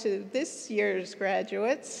impart to this year's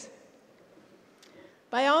graduates?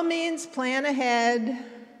 By all means, plan ahead,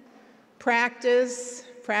 practice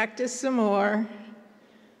some more,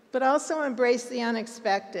 but also embrace the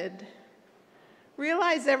unexpected.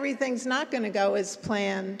 Realize everything's not going to go as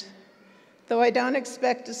planned, though I don't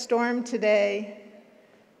expect a storm today,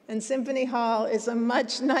 and Symphony Hall is a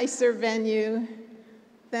much nicer venue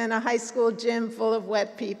than a high school gym full of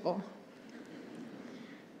wet people.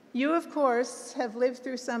 You, of course, have lived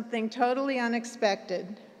through something totally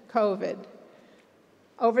unexpected, COVID.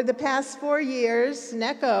 Over the past 4 years,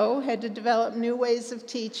 NECO had to develop new ways of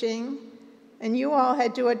teaching, and you all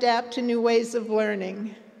had to adapt to new ways of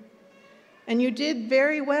learning. And you did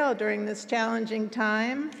very well during this challenging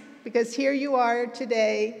time, because here you are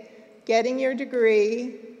today, getting your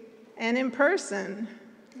degree, and in person,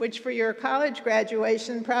 which for your college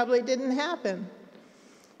graduation probably didn't happen.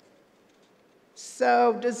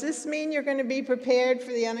 So does this mean you're going to be prepared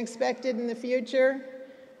for the unexpected in the future?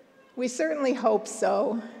 We certainly hope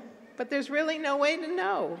so, but there's really no way to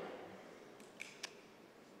know.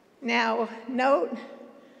 Now, note,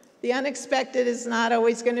 the unexpected is not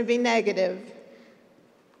always going to be negative,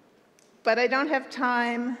 but I don't have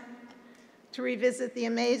time to revisit the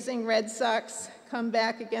amazing Red Sox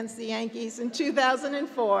comeback against the Yankees in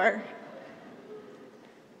 2004.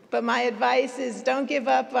 But my advice is don't give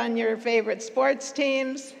up on your favorite sports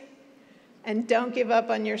teams, and don't give up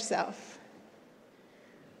on yourself.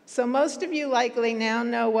 So most of you likely now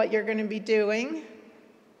know what you're going to be doing,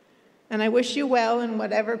 and I wish you well in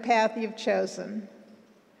whatever path you've chosen.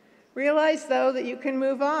 Realize, though, that you can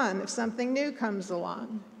move on if something new comes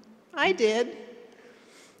along. I did.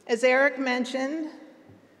 As Eric mentioned,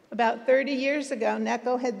 about 30 years ago,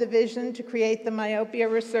 NECO had the vision to create the Myopia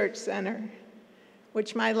Research Center,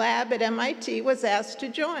 which my lab at MIT was asked to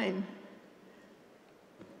join.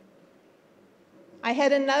 I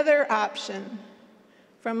had another option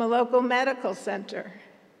from a local medical center,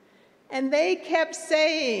 and they kept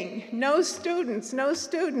saying, no students, no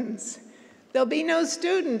students. There'll be no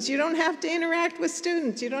students. You don't have to interact with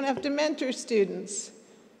students. You don't have to mentor students.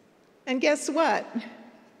 And guess what?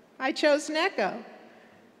 I chose NECO.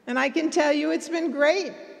 And I can tell you it's been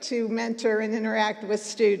great to mentor and interact with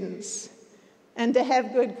students and to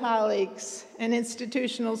have good colleagues and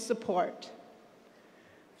institutional support.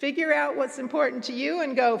 Figure out what's important to you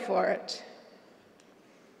and go for it.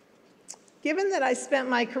 Given that I spent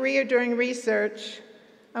my career doing research,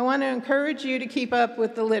 I want to encourage you to keep up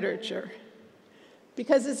with the literature,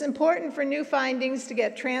 because it's important for new findings to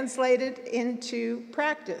get translated into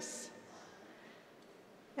practice.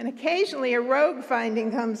 And occasionally a rogue finding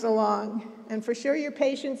comes along, and for sure your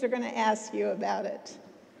patients are going to ask you about it.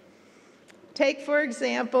 Take, for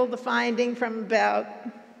example, the finding from about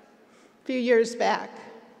a few years back.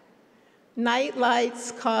 Night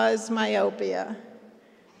lights cause myopia.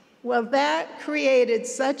 Well, that created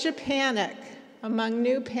such a panic among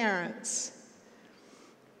new parents.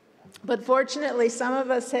 But fortunately, some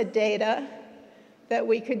of us had data that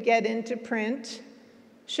we could get into print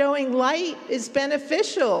showing light is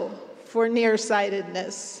beneficial for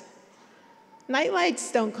nearsightedness.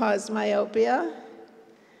 Nightlights don't cause myopia.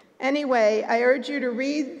 Anyway, I urge you to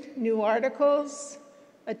read new articles,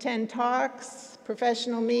 attend talks,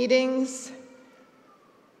 professional meetings,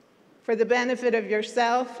 for the benefit of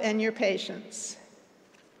yourself and your patients.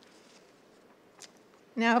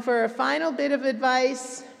 Now, for a final bit of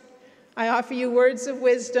advice, I offer you words of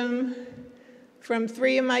wisdom from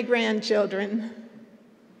 3 of my grandchildren.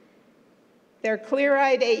 They're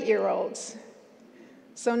clear-eyed 8-year-olds.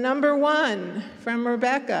 So number 1, from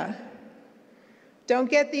Rebecca, don't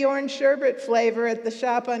get the orange sherbet flavor at the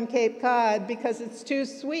shop on Cape Cod because it's too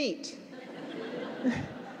sweet.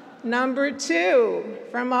 Number 2,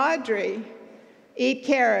 from Audrey, eat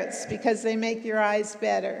carrots because they make your eyes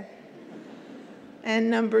better.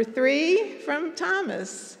 And number 3, from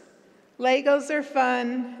Thomas, Legos are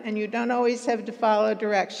fun and you don't always have to follow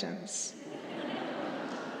directions.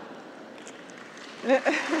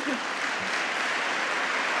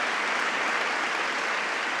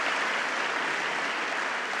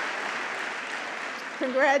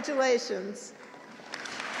 Congratulations.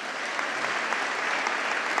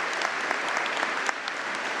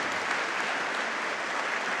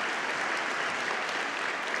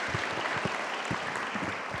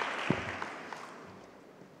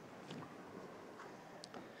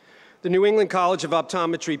 The New England College of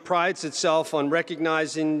Optometry prides itself on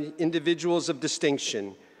recognizing individuals of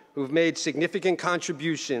distinction who've made significant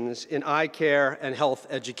contributions in eye care and health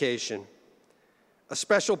education. A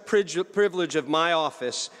special privilege of my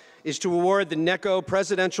office is to award the NECO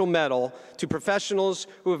Presidential Medal to professionals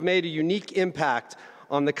who have made a unique impact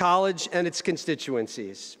on the college and its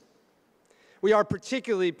constituencies. We are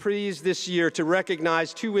particularly pleased this year to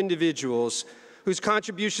recognize two individuals whose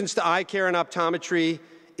contributions to eye care and optometry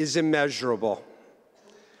is immeasurable.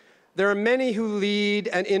 There are many who lead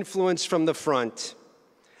and influence from the front,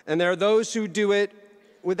 and there are those who do it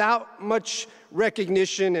without much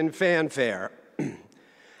recognition and fanfare.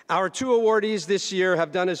 Our two awardees this year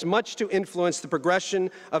have done as much to influence the progression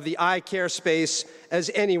of the eye care space as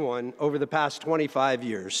anyone over the past 25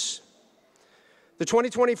 years. The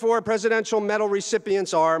 2024 Presidential Medal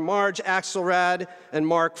recipients are Marge Axelrad and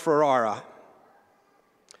Mark Ferrara.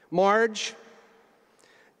 Marge,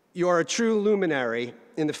 you are a true luminary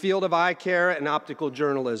in the field of eye care and optical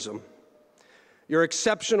journalism. Your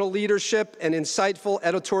exceptional leadership and insightful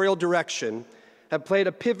editorial direction have played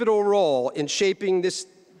a pivotal role in shaping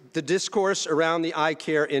the discourse around the eye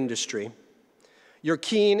care industry. Your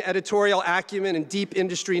keen editorial acumen and deep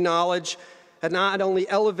industry knowledge have not only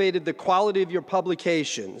elevated the quality of your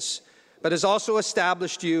publications, but has also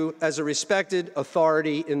established you as a respected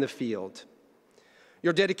authority in the field.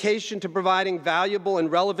 Your dedication to providing valuable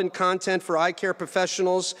and relevant content for eye care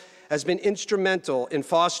professionals has been instrumental in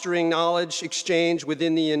fostering knowledge exchange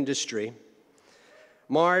within the industry.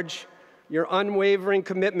 Marge, your unwavering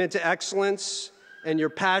commitment to excellence and your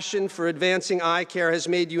passion for advancing eye care has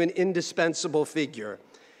made you an indispensable figure,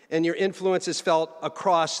 and your influence is felt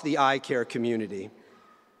across the eye care community.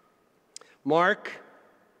 Mark,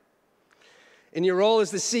 in your role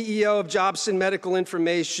as the CEO of Jobson Medical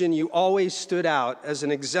Information, you always stood out as an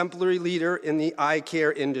exemplary leader in the eye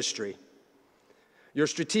care industry. Your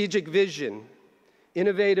strategic vision,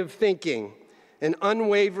 innovative thinking, and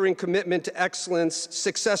unwavering commitment to excellence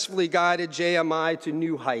successfully guided JMI to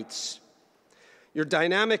new heights. Your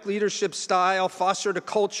dynamic leadership style fostered a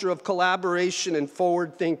culture of collaboration and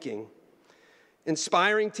forward thinking,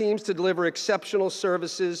 inspiring teams to deliver exceptional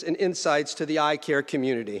services and insights to the eye care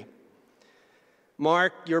community.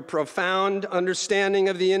 Mark, your profound understanding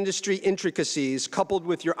of the industry intricacies, coupled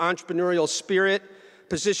with your entrepreneurial spirit,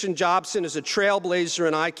 positioned Jobson as a trailblazer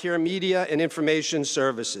in eye care media and information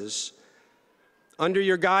services. Under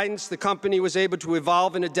your guidance, the company was able to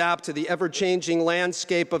evolve and adapt to the ever-changing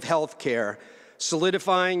landscape of healthcare,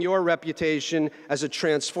 solidifying your reputation as a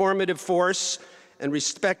transformative force and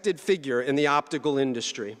respected figure in the optical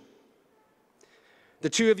industry. The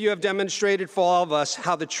two of you have demonstrated for all of us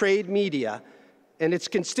how the trade media and its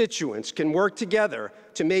constituents can work together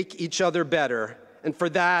to make each other better, and for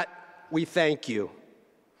that, we thank you.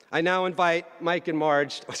 I now invite Mark and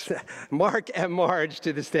Marge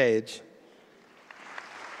to the stage.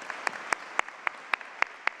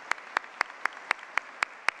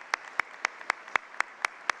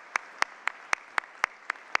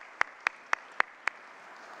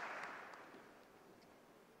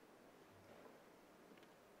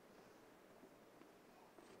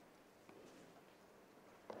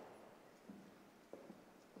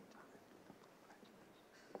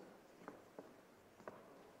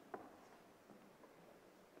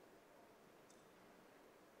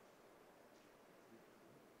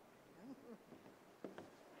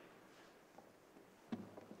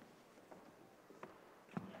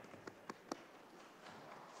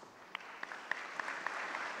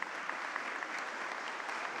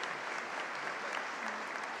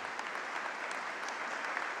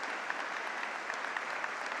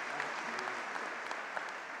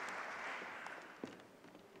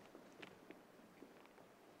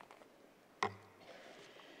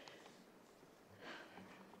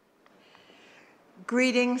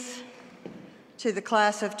 Greetings to the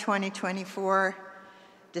class of 2024,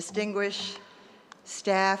 distinguished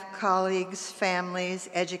staff, colleagues, families,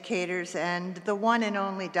 educators, and the one and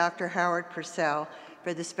only Dr. Howard Purcell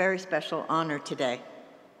for this very special honor today.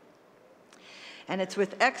 And it's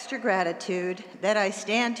with extra gratitude that I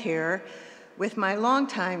stand here with my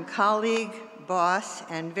longtime colleague, boss,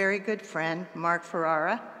 and very good friend, Mark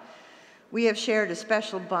Ferrara. We have shared a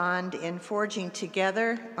special bond in forging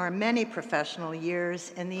together our many professional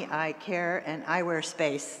years in the eye care and eyewear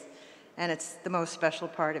space, and it's the most special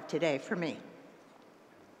part of today for me.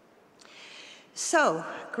 So,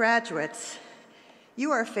 graduates,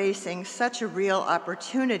 you are facing such a real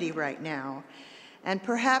opportunity right now, and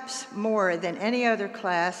perhaps more than any other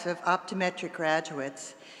class of optometric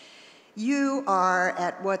graduates, You are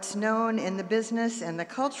at what's known in the business and the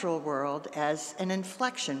cultural world as an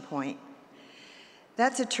inflection point.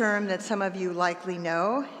 That's a term that some of you likely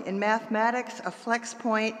know. In mathematics, a flex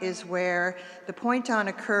point is where the point on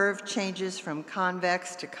a curve changes from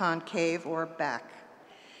convex to concave or back.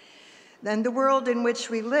 Then the world in which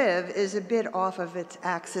we live is a bit off of its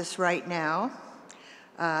axis right now.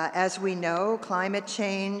 As we know, climate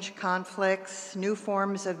change, conflicts, new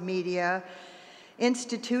forms of media,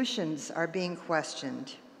 institutions are being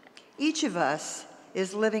questioned. Each of us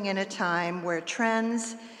is living in a time where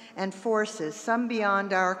trends and forces, some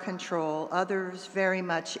beyond our control, others very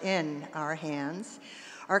much in our hands,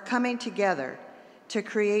 are coming together to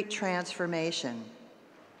create transformation.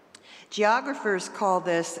 Geographers call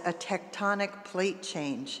this a tectonic plate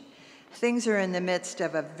change. Things are in the midst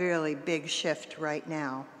of a really big shift right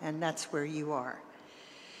now, and that's where you are.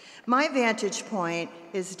 My vantage point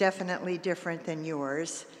is definitely different than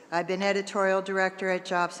yours. I've been editorial director at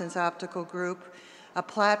Jobson's Optical Group, a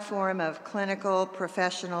platform of clinical,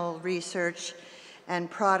 professional research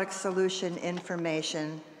and product solution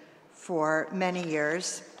information for many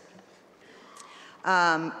years.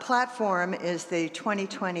 Platform is the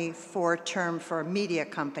 2024 term for media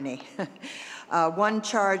company, one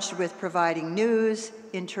charged with providing news,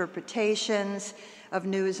 interpretations of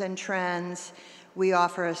news and trends. We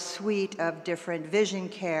offer a suite of different vision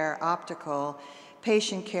care, optical,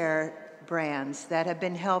 patient care brands that have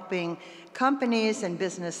been helping companies and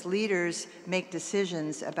business leaders make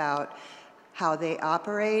decisions about how they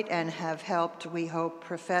operate and have helped, we hope,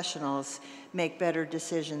 professionals make better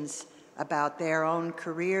decisions about their own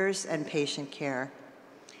careers and patient care.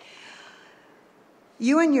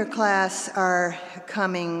 You and your class are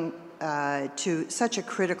coming to such a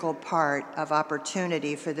critical part of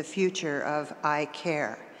opportunity for the future of eye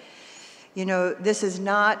care. You know, this is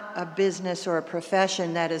not a business or a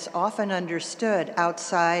profession that is often understood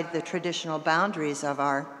outside the traditional boundaries of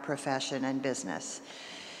our profession and business.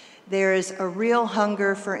 There is a real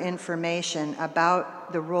hunger for information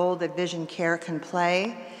about the role that vision care can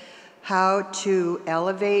play, how to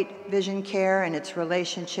elevate vision care and its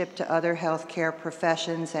relationship to other healthcare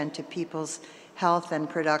professions and to people's health and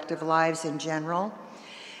productive lives in general.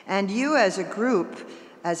 And you as a group,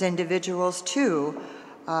 as individuals too,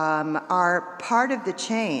 are part of the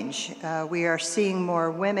change. We are seeing more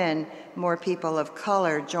women, more people of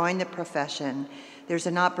color join the profession. There's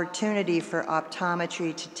an opportunity for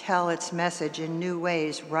optometry to tell its message in new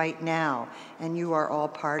ways right now, and you are all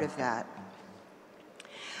part of that.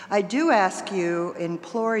 I do ask you,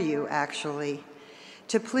 implore you actually,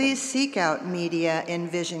 to please seek out media in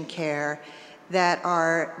vision care that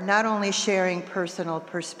are not only sharing personal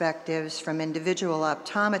perspectives from individual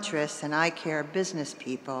optometrists and eye care business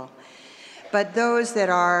people, but those that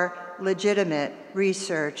are legitimate,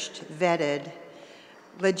 researched, vetted,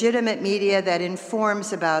 legitimate media that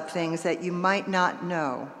informs about things that you might not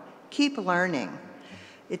know. Keep learning.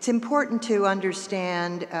 It's important to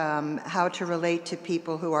understand how to relate to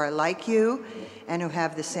people who are like you and who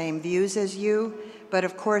have the same views as you, but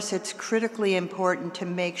of course it's critically important to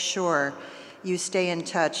make sure you stay in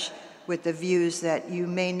touch with the views that you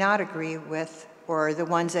may not agree with or the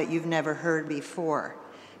ones that you've never heard before,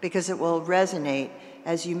 because it will resonate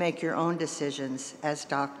as you make your own decisions as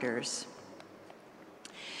doctors.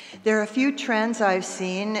 There are a few trends I've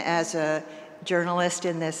seen as a journalist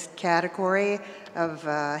in this category of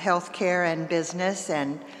healthcare and business,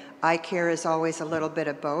 and eye care is always a little bit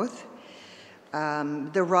of both.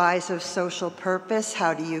 The rise of social purpose,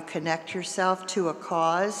 how do you connect yourself to a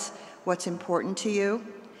cause? What's important to you?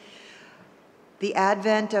 The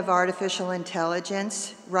advent of artificial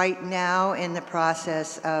intelligence, right now in the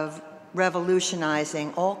process of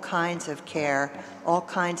revolutionizing all kinds of care, all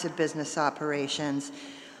kinds of business operations.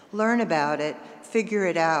 Learn about it, figure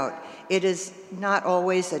it out. It is not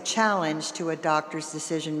always a challenge to a doctor's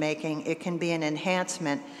decision-making. It can be an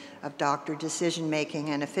enhancement of doctor decision-making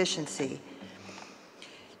and efficiency.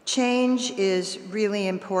 Change is really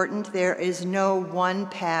important. There is no one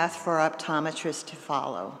path for optometrists to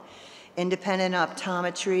follow. Independent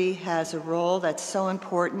optometry has a role that's so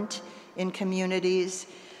important in communities.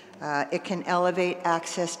 It can elevate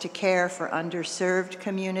access to care for underserved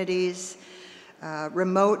communities.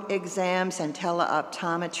 Remote exams and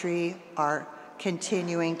teleoptometry are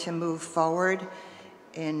continuing to move forward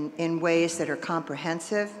in ways that are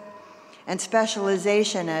comprehensive. And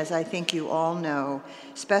specialization, as I think you all know,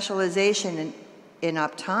 specialization in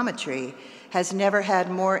optometry has never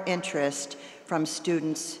had more interest from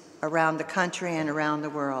students around the country and around the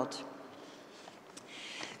world.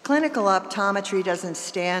 Clinical optometry doesn't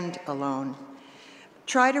stand alone.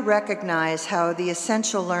 Try to recognize how the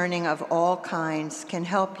essential learning of all kinds can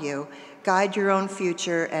help you guide your own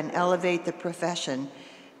future and elevate the profession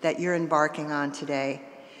that you're embarking on today.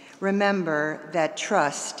 Remember that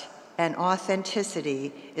trust and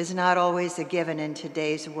authenticity is not always a given in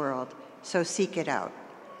today's world, so seek it out.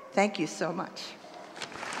 Thank you so much.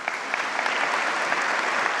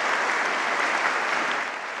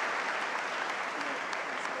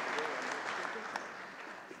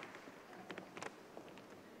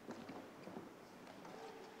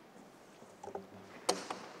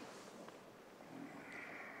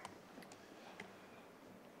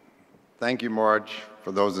 Thank you, Marge,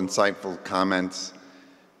 for those insightful comments.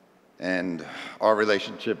 And our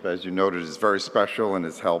relationship, as you noted, is very special and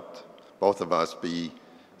has helped both of us be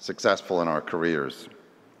successful in our careers.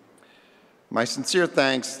 My sincere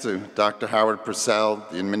thanks to Dr. Howard Purcell,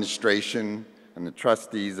 the administration, and the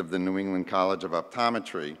trustees of the New England College of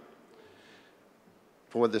Optometry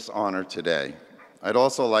for this honor today. I'd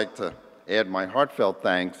also like to add my heartfelt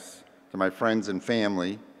thanks to my friends and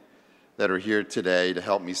family that are here today to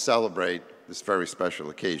help me celebrate this very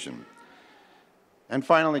special occasion. And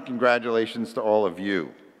finally, congratulations to all of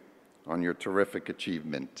you on your terrific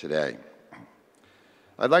achievement today.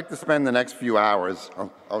 I'd like to spend the next few hours,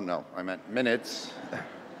 oh no, I meant minutes.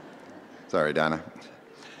 Sorry, Donna.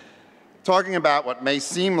 Talking about what may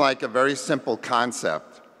seem like a very simple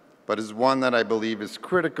concept, but is one that I believe is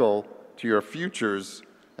critical to your futures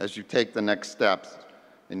as you take the next steps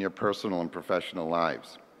in your personal and professional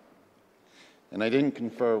lives. And I didn't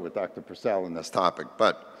confer with Dr. Purcell on this topic,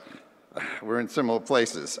 but we're in similar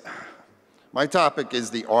places. My topic is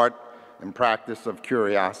the art and practice of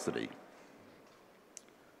curiosity.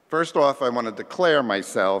 First off, I want to declare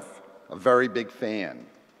myself a very big fan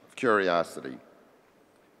of curiosity.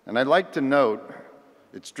 And I'd like to note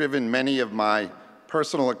it's driven many of my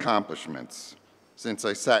personal accomplishments since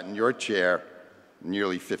I sat in your chair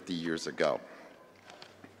nearly 50 years ago.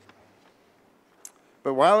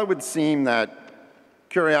 But while it would seem that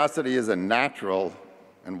curiosity is a natural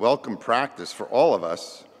and welcome practice for all of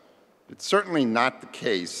us, it's certainly not the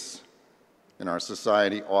case in our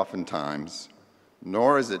society oftentimes,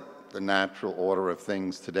 nor is it the natural order of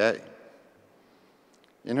things today.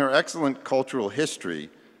 In her excellent cultural history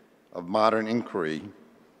of modern inquiry,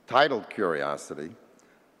 titled Curiosity,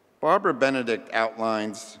 Barbara Benedict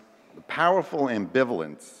outlines the powerful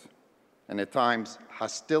ambivalence and at times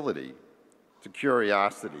hostility to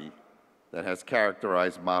curiosity that has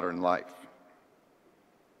characterized modern life.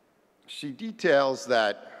 She details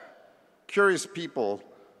that curious people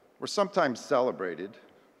were sometimes celebrated,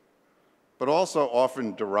 but also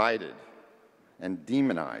often derided and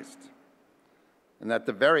demonized, and that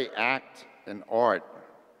the very act and art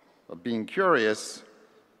of being curious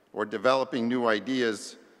or developing new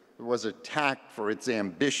ideas was attacked for its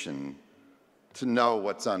ambition to know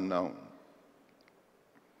what's unknown.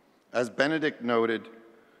 As Benedict noted,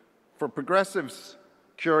 for progressives,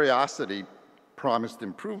 curiosity promised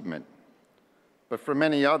improvement, but for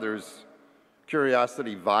many others,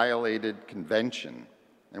 curiosity violated convention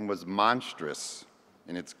and was monstrous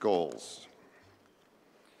in its goals.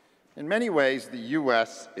 In many ways, the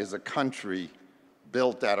U.S. is a country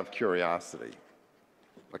built out of curiosity,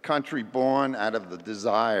 a country born out of the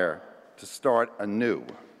desire to start anew,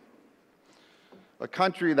 a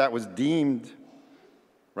country that was deemed,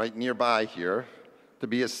 right nearby here, to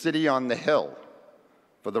be a city on the hill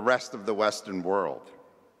for the rest of the Western world.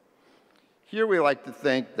 Here we like to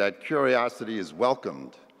think that curiosity is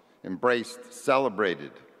welcomed, embraced,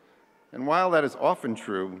 celebrated, and while that is often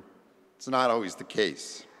true, it's not always the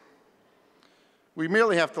case. We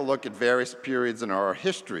merely have to look at various periods in our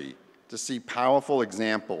history to see powerful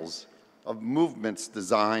examples of movements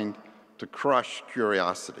designed to crush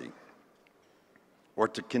curiosity or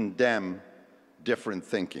to condemn different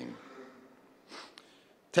thinking.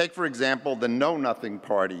 Take, for example, the Know-Nothing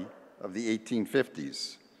Party of the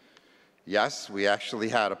 1850s. Yes, we actually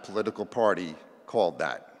had a political party called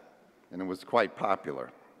that, and it was quite popular.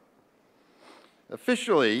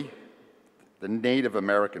 Officially, the Native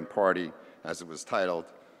American Party, as it was titled,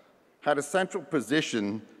 had a central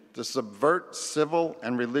position to subvert civil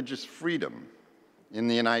and religious freedom in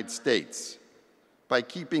the United States by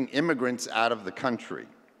keeping immigrants out of the country,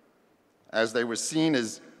 as they were seen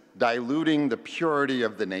as diluting the purity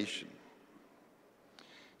of the nation.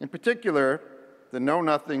 In particular, the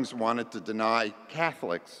Know-Nothings wanted to deny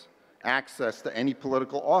Catholics access to any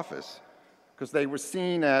political office because they were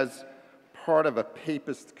seen as part of a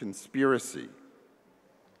papist conspiracy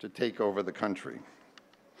to take over the country.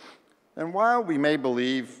 And while we may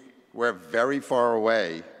believe we're very far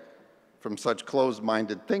away from such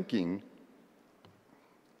closed-minded thinking,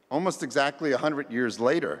 almost exactly 100 years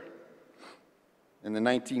later, in the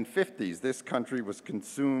 1950s, this country was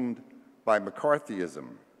consumed by McCarthyism,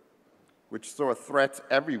 which saw threats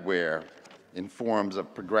everywhere in forms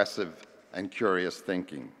of progressive and curious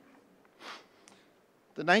thinking.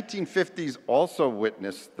 The 1950s also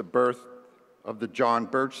witnessed the birth of the John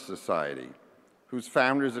Birch Society, whose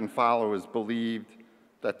founders and followers believed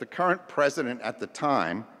that the current president at the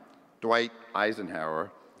time, Dwight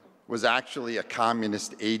Eisenhower, was actually a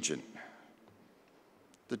communist agent.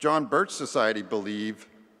 The John Birch Society believed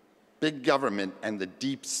big government and the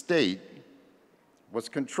deep state was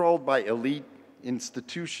controlled by elite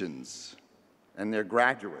institutions and their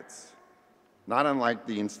graduates, not unlike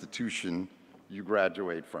the institution you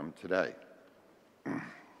graduate from today.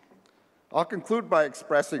 I'll conclude by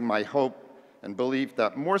expressing my hope and belief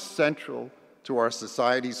that more central to our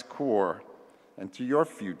society's core and to your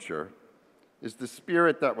future is the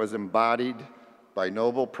spirit that was embodied by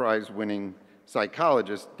Nobel Prize-winning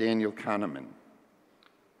psychologist Daniel Kahneman,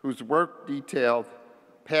 whose work detailed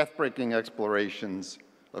path-breaking explorations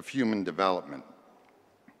of human development.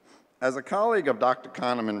 As a colleague of Dr.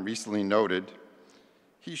 Kahneman recently noted,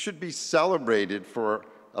 he should be celebrated for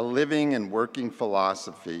a living and working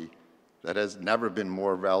philosophy that has never been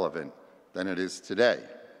more relevant than it is today,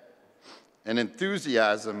 an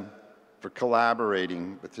enthusiasm for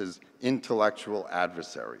collaborating with his intellectual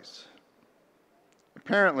adversaries.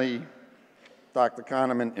 Apparently, Dr.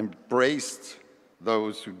 Kahneman embraced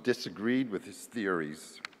those who disagreed with his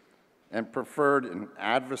theories and preferred an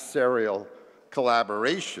adversarial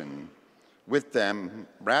collaboration with them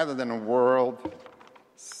rather than a world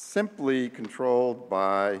simply controlled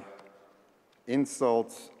by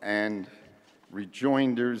insults and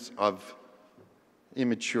rejoinders of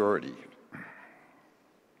immaturity.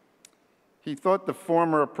 He thought the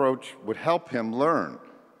former approach would help him learn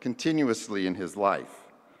continuously in his life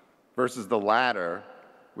versus the latter,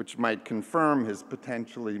 which might confirm his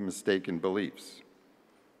potentially mistaken beliefs.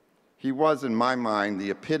 He was, in my mind, the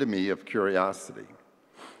epitome of curiosity.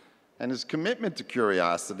 And his commitment to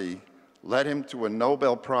curiosity led him to a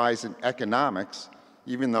Nobel Prize in economics,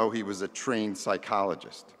 even though he was a trained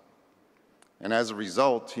psychologist. And as a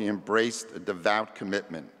result, he embraced a devout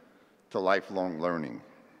commitment to lifelong learning.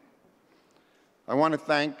 I want to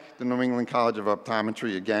thank the New England College of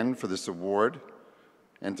Optometry again for this award,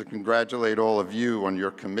 and to congratulate all of you on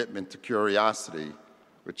your commitment to curiosity,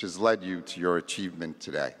 which has led you to your achievement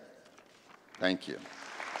today. Thank you.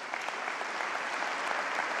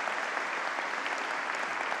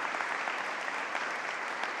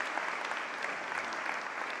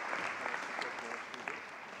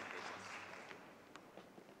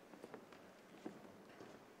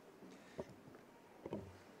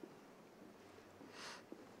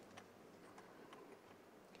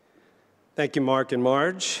 Thank you, Mark and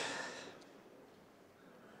Marge.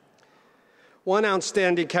 One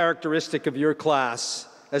outstanding characteristic of your class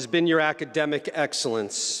has been your academic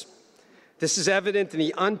excellence. This is evident in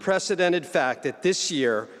the unprecedented fact that this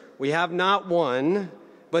year we have not one,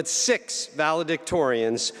 but 6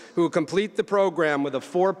 valedictorians who complete the program with a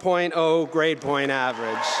 4.0 grade point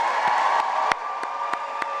average.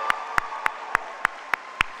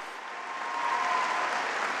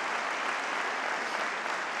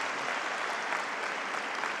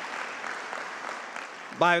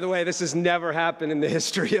 By the way, this has never happened in the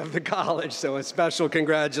history of the college, so a special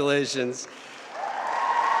congratulations.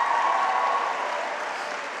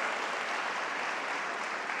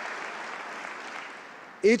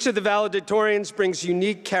 Each of the valedictorians brings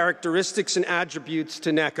unique characteristics and attributes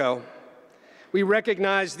to NECO. We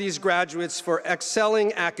recognize these graduates for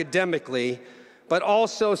excelling academically, but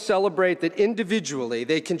also celebrate that individually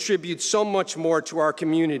they contribute so much more to our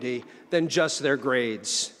community than just their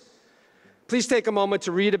grades. Please take a moment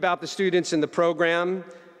to read about the students in the program,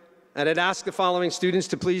 and I'd ask the following students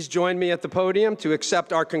to please join me at the podium to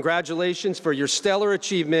accept our congratulations for your stellar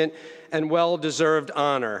achievement and well-deserved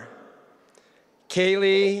honor.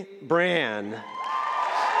 Kaylee Brand.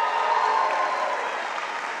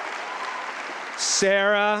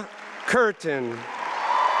 Sarah Curtin.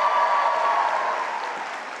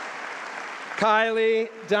 Kylie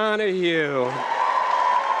Donahue.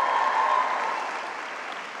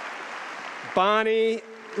 Bonnie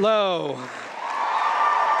Lowe.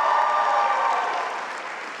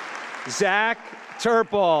 Zach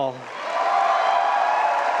Turple.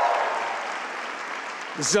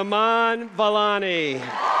 Zaman Valani.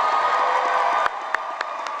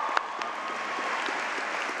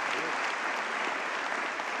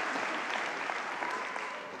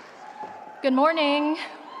 Good morning,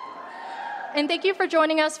 and thank you for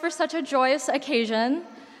joining us for such a joyous occasion.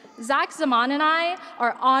 Zach, Zaman, and I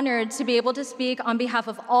are honored to be able to speak on behalf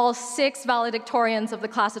of all 6 valedictorians of the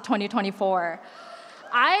class of 2024.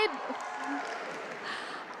 I'd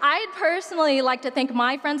personally like to thank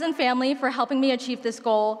my friends and family for helping me achieve this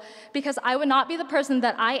goal, because I would not be the person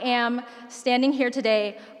that I am standing here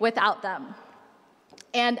today without them.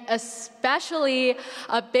 And especially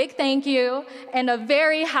a big thank you and a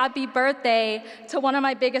very happy birthday to one of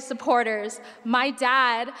my biggest supporters, my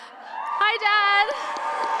dad. Hi, Dad.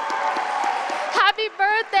 Happy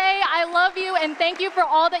birthday. I love you, and thank you for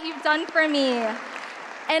all that you've done for me.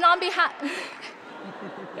 And on behalf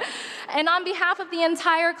of the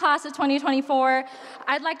entire class of 2024,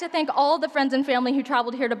 I'd like to thank all the friends and family who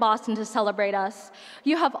traveled here to Boston to celebrate us.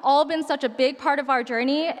 You have all been such a big part of our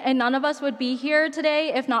journey, and none of us would be here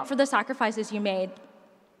today if not for the sacrifices you made.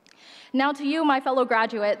 Now to you, my fellow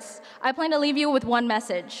graduates, I plan to leave you with one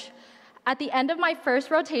message. At the end of my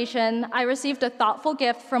first rotation, I received a thoughtful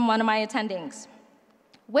gift from one of my attendings.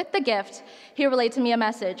 With the gift, he relayed to me a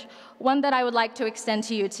message, one that I would like to extend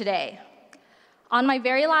to you today. On my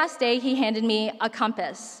very last day, he handed me a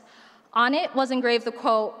compass. On it was engraved the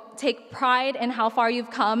quote, "Take pride in how far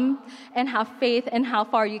you've come and have faith in how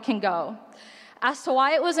far you can go." As to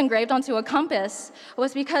why it was engraved onto a compass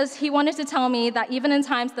was because he wanted to tell me that even in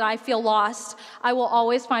times that I feel lost, I will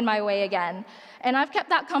always find my way again. And I've kept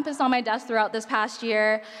that compass on my desk throughout this past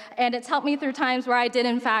year, and it's helped me through times where I did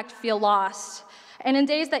in fact feel lost. And in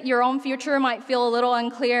days that your own future might feel a little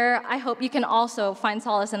unclear, I hope you can also find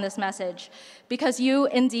solace in this message, because you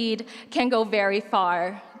indeed can go very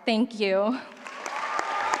far. Thank you.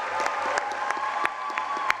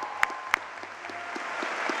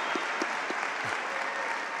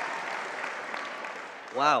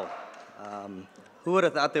 Wow. Who would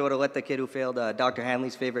have thought they would have let the kid who failed Dr.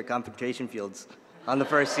 Hanley's favorite concentration fields on the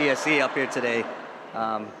first CSE up here today?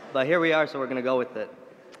 But here we are, so we're going to go with it.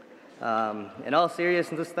 In all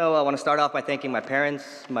seriousness, though, I want to start off by thanking my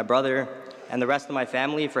parents, my brother, and the rest of my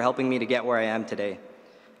family for helping me to get where I am today.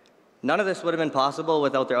 None of this would have been possible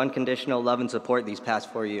without their unconditional love and support these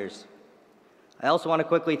past 4 years. I also want to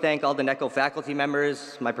quickly thank all the NECO faculty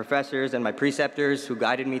members, my professors, and my preceptors who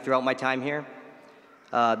guided me throughout my time here.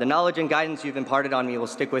 The knowledge and guidance you've imparted on me will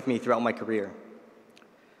stick with me throughout my career.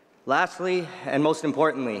 Lastly, and most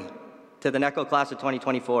importantly, to the NECO class of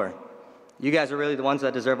 2024, you guys are really the ones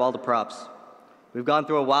that deserve all the props. We've gone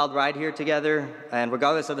through a wild ride here together, and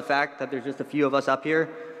regardless of the fact that there's just a few of us up here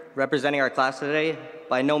representing our class today,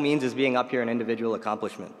 by no means is being up here an individual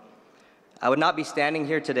accomplishment. I would not be standing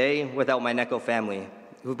here today without my NECO family,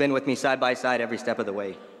 who've been with me side by side every step of the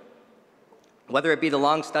way. Whether it be the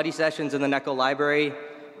long study sessions in the NECO library,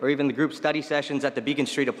 or even the group study sessions at the Beacon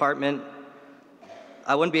Street apartment,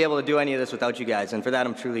 I wouldn't be able to do any of this without you guys, and for that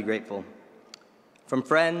I'm truly grateful. From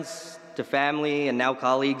friends to family and now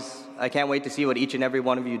colleagues, I can't wait to see what each and every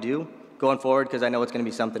one of you do going forward, because I know it's going to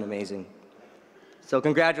be something amazing. So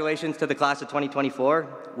congratulations to the class of 2024.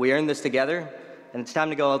 We earned this together, and it's time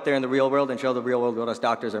to go out there in the real world and show the real world what us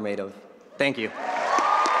doctors are made of. Thank you.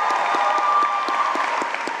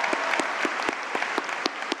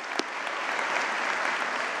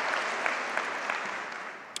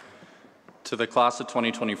 To the class of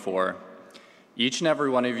 2024, each and every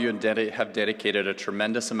one of you have dedicated a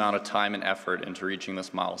tremendous amount of time and effort into reaching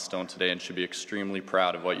this milestone today and should be extremely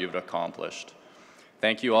proud of what you've accomplished.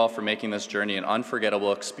 Thank you all for making this journey an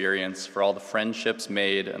unforgettable experience, for all the friendships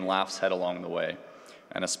made and laughs had along the way.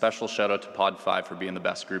 And a special shout out to Pod 5 for being the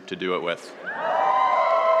best group to do it with.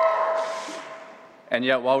 And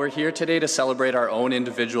yet, while we're here today to celebrate our own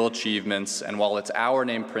individual achievements, and while it's our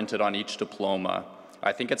name printed on each diploma,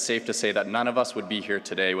 I think it's safe to say that none of us would be here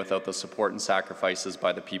today without the support and sacrifices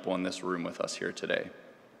by the people in this room with us here today.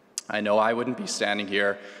 I know I wouldn't be standing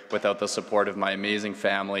here without the support of my amazing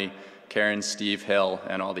family, Karen, Steve, Hill,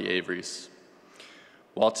 and all the Averys.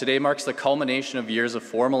 While today marks the culmination of years of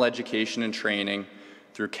formal education and training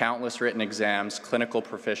through countless written exams, clinical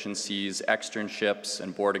proficiencies, externships,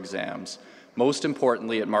 and board exams, most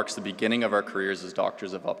importantly, it marks the beginning of our careers as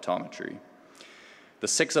doctors of optometry. The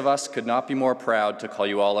 6 of us could not be more proud to call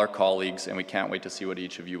you all our colleagues, and we can't wait to see what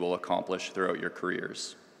each of you will accomplish throughout your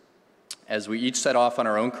careers. As we each set off on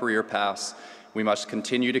our own career paths, we must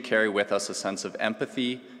continue to carry with us a sense of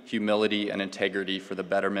empathy, humility, and integrity for the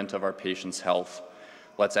betterment of our patients' health.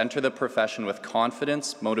 Let's enter the profession with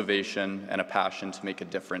confidence, motivation, and a passion to make a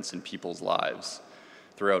difference in people's lives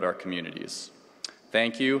throughout our communities.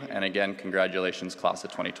 Thank you, and again, congratulations, class of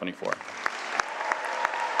 2024.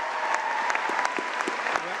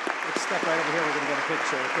 Let's step right over here. We're going to get a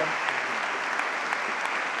picture. Okay?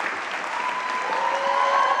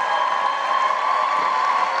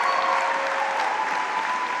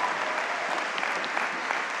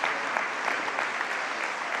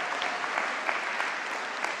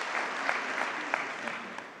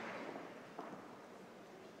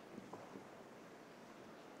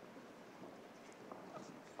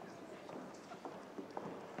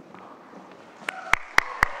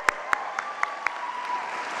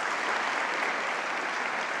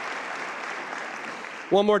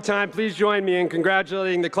 One more time, please join me in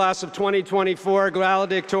congratulating the class of 2024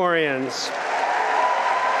 valedictorians.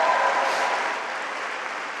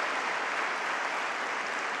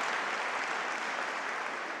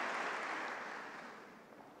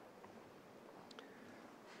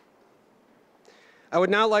 I would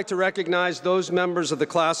now like to recognize those members of the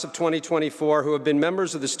class of 2024 who have been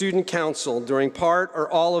members of the Student Council during part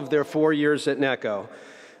or all of their 4 years at NECO.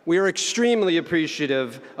 We are extremely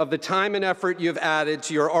appreciative of the time and effort you have added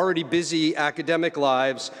to your already busy academic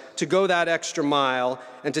lives to go that extra mile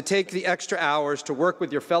and to take the extra hours to work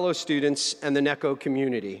with your fellow students and the NECO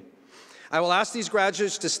community. I will ask these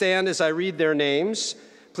graduates to stand as I read their names.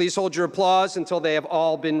 Please hold your applause until they have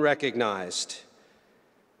all been recognized.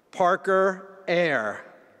 Parker Air,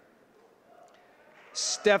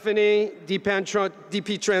 Stephanie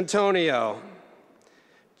DiPietrantonio,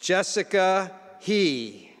 Jessica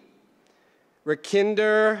He,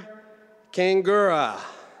 Rakinder Kangura,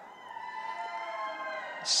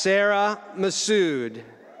 Sarah Masood,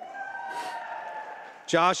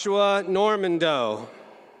 Joshua Normando,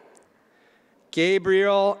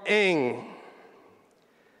 Gabriel Eng,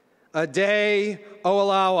 Ade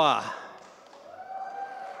Oalawa,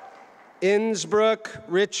 Innsbruck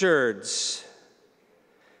Richards,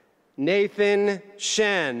 Nathan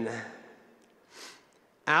Shen,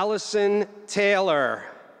 Allison Taylor,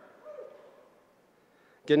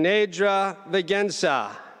 Ganedra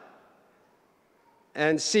Vigensa,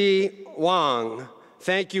 and C. Wang.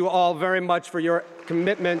 Thank you all very much for your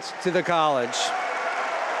commitment to the college.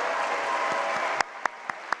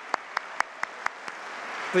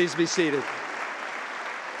 Please be seated.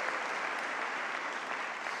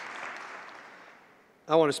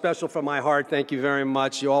 I want a special from my heart, thank you very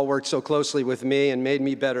much. You all worked so closely with me and made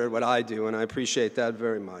me better at what I do, and I appreciate that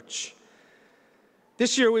very much.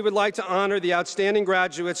 This year, we would like to honor the outstanding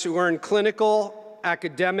graduates who earned clinical,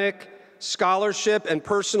 academic, scholarship, and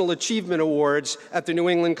personal achievement awards at the New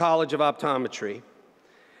England College of Optometry.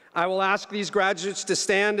 I will ask these graduates to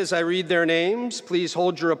stand as I read their names. Please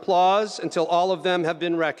hold your applause until all of them have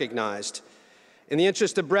been recognized. In the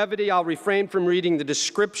interest of brevity, I'll refrain from reading the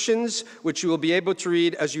descriptions, which you will be able to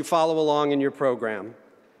read as you follow along in your program.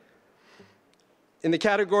 In the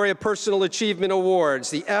category of Personal Achievement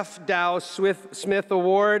Awards, the F. Dow Smith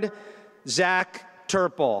Award, Zach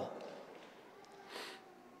Turple.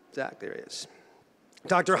 Zach, there he is.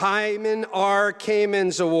 Dr. Hyman R.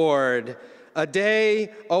 Kamens Award,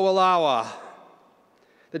 Ade Oalawa.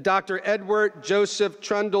 The Dr. Edward Joseph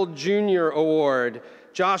Trundle Jr. Award,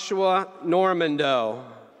 Joshua Normando.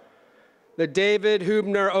 The David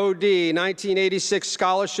Hubner O.D. 1986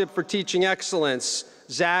 Scholarship for Teaching Excellence,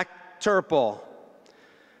 Zach Turple.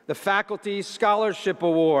 The Faculty Scholarship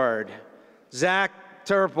Award, Zach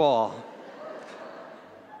Turple.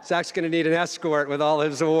 Zach's going to need an escort with all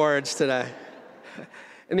his awards today.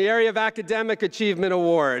 In the area of Academic Achievement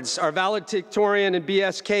Awards, our valedictorian and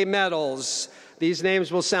BSK medals, these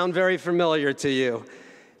names will sound very familiar to you.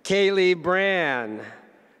 Kaylee Brand,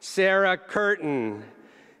 Sarah Curtin,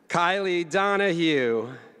 Kylie Donahue,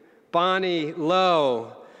 Bonnie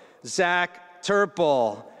Lowe, Zach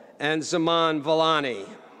Turple, and Zaman Villani.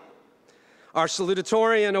 Our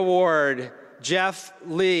salutatorian award, Jeff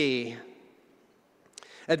Lee.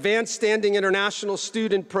 Advanced Standing International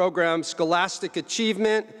Student Program Scholastic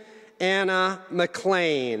Achievement, Anna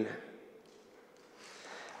McLean.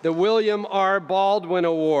 The William R. Baldwin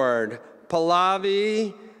Award,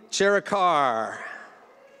 Pallavi Cherakar.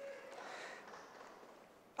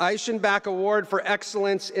 Eichenbach Award for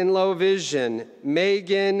Excellence in Low Vision,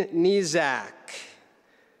 Megan Nizak.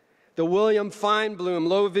 The William Feinblum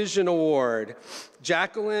Low Vision Award,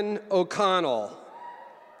 Jacqueline O'Connell.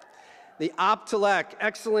 The Optelec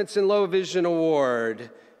Excellence in Low Vision Award,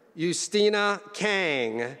 Justina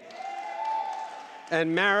Kang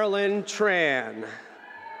and Marilyn Tran.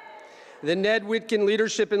 The Ned Whitkin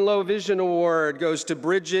Leadership in Low Vision Award goes to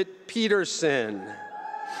Bridget Peterson.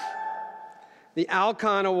 The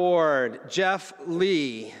Alcon Award, Jeff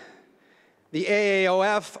Lee. The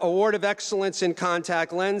AAOF Award of Excellence in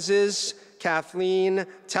Contact Lenses, Kathleen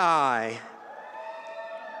Tai.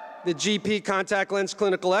 The GP Contact Lens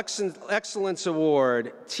Clinical Excellence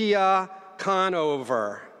Award, Tia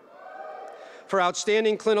Conover. For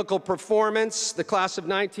outstanding clinical performance, the Class of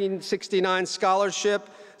 1969 Scholarship,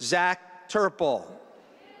 Zach Turple.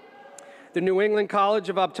 The New England College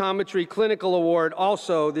of Optometry Clinical Award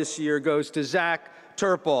also this year goes to Zach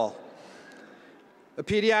Turple. A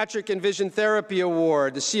Pediatric and Vision Therapy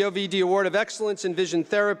Award, the COVD Award of Excellence in Vision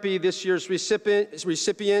Therapy. This year's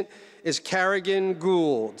recipient is Carrigan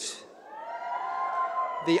Gould.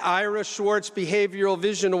 The Ira Schwartz Behavioral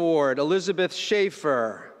Vision Award, Elizabeth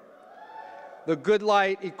Schaefer. The Good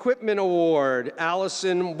Light Equipment Award,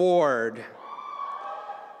 Allison Ward.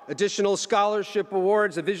 Additional scholarship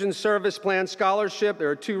awards, the Vision Service Plan Scholarship.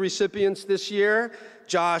 There are 2 recipients this year,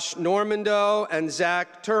 Josh Normando and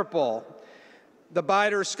Zach Turple. The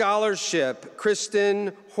Bider Scholarship,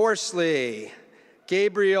 Kristen Horsley,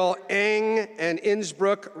 Gabriel Eng, and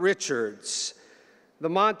Innsbruck Richards. The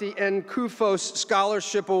Monty N. Kufos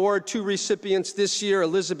Scholarship Award, 2 recipients this year,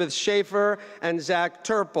 Elizabeth Schaefer and Zach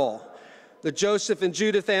Turple. The Joseph and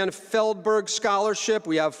Judith Ann Feldberg Scholarship,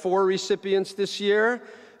 we have 4 recipients this year,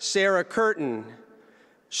 Sarah Curtin,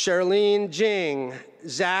 Charlene Jing,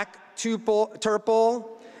 Zach Turple,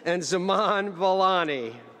 and Zaman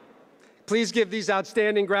Valani. Please give these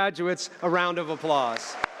outstanding graduates a round of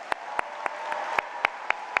applause.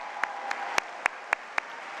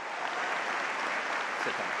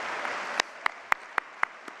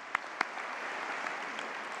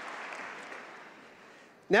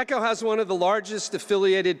 NECO has one of the largest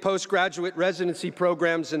affiliated postgraduate residency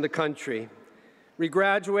programs in the country. We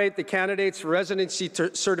congratulate the candidates for residency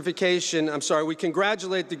certification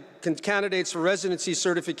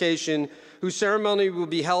whose ceremony will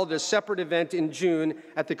be held as a separate event in June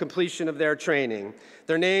at the completion of their training.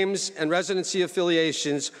 Their names and residency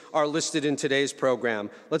affiliations are listed in today's program.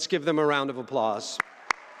 Let's give them a round of applause.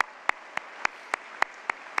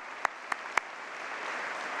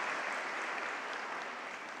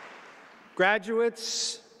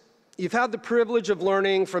 Graduates, you've had the privilege of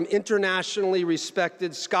learning from internationally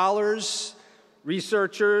respected scholars,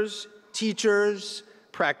 researchers, teachers,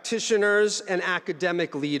 practitioners, and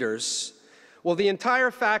academic leaders. Will the entire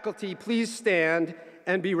faculty please stand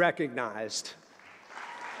and be recognized?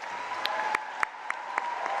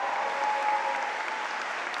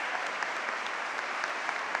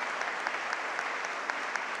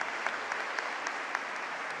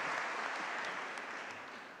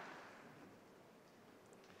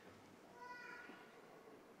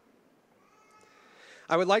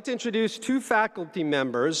 I would like to introduce 2 faculty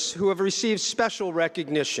members who have received special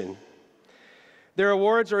recognition. Their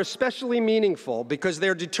awards are especially meaningful because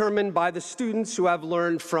they're determined by the students who have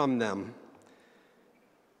learned from them.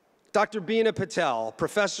 Dr. Beena Patel,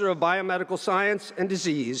 Professor of Biomedical Science and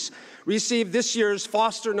Disease, received this year's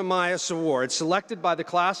Foster Namias Award, selected by the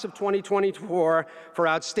class of 2024 for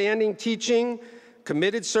outstanding teaching,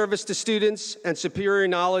 committed service to students, and superior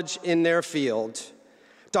knowledge in their field.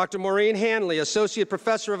 Dr. Maureen Hanley, Associate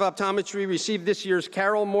Professor of Optometry, received this year's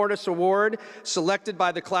Carol Mortis Award, selected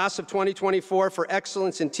by the class of 2024 for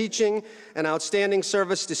excellence in teaching and outstanding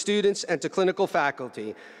service to students and to clinical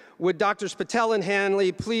faculty. Would Drs. Patel and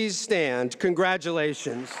Hanley please stand?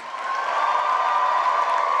 Congratulations.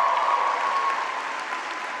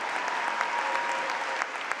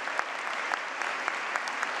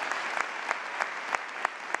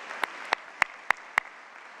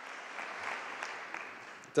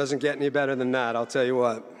 Doesn't get any better than that, I'll tell you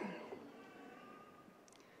what.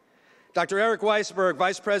 Dr. Eric Weisberg,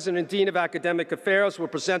 Vice President and Dean of Academic Affairs, will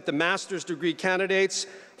present the master's degree candidates,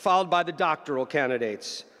 followed by the doctoral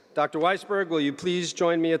candidates. Dr. Weisberg, will you please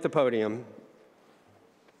join me at the podium?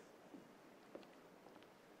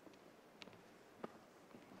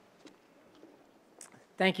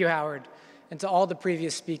 Thank you, Howard. And to all the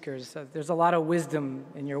previous speakers, there's a lot of wisdom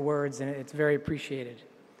in your words, and it's very appreciated.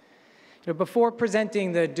 Before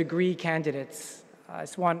presenting the degree candidates, I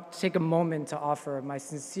just want to take a moment to offer my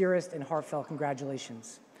sincerest and heartfelt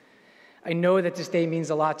congratulations. I know that this day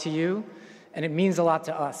means a lot to you, and it means a lot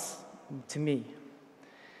to us, to me.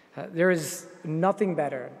 There is nothing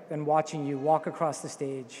better than watching you walk across the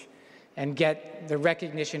stage and get the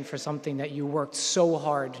recognition for something that you worked so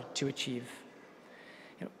hard to achieve.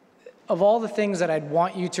 Of all the things that I'd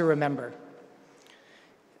want you to remember,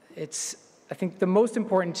 I think the most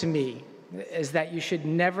important to me is that you should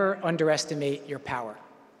never underestimate your power,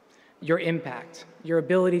 your impact, your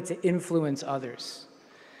ability to influence others.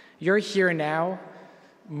 You're here now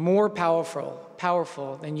more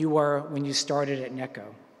powerful than you were when you started at NECO.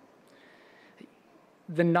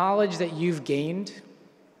 The knowledge that you've gained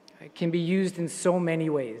can be used in so many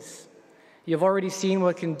ways. You've already seen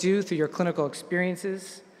what it can do through your clinical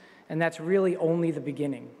experiences, and that's really only the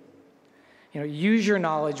beginning. Use your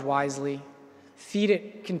knowledge wisely, feed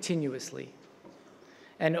it continuously,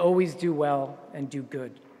 and always do well and do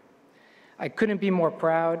good. I couldn't be more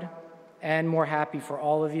proud and more happy for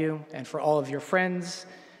all of you and for all of your friends,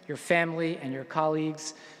 your family, and your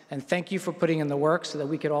colleagues. And thank you for putting in the work so that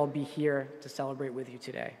we could all be here to celebrate with you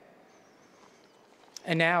today.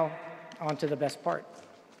 And now, on to the best part.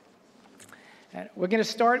 And we're going to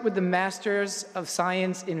start with the Masters of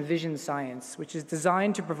Science in Vision Science, which is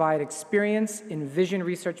designed to provide experience in vision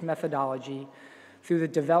research methodology through the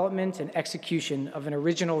development and execution of an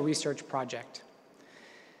original research project.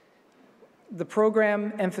 The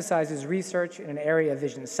program emphasizes research in an area of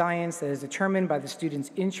vision science that is determined by the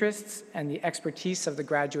students' interests and the expertise of the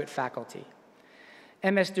graduate faculty.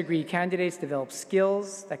 MS degree candidates develop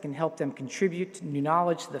skills that can help them contribute new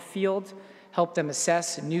knowledge to the field, help them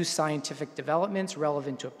assess new scientific developments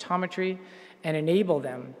relevant to optometry, and enable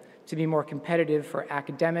them to be more competitive for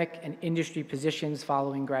academic and industry positions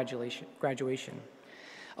following graduation.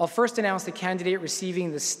 I'll first announce the candidate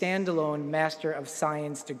receiving the standalone Master of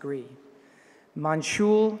Science degree,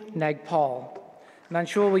 Manshul Nagpal.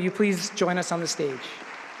 Manshul, will you please join us on the stage?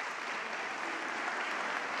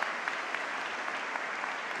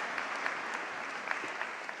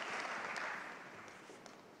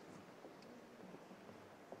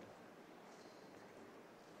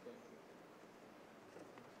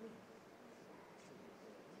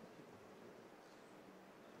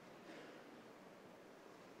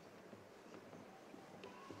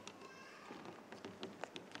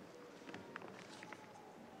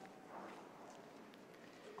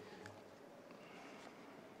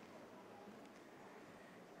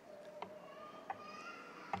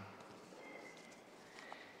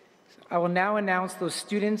 I will now announce those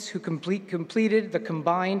students who completed the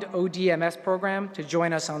combined ODMS program to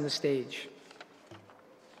join us on the stage.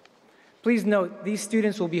 Please note, these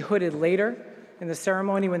students will be hooded later in the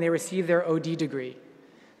ceremony when they receive their OD degree.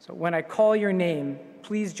 So when I call your name,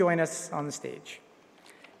 please join us on the stage.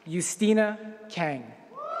 Justina Kang.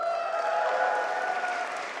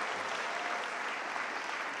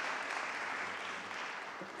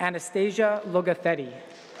 Anastasia Logathetti.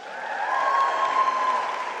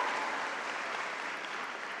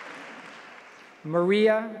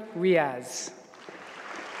 Maria Riaz.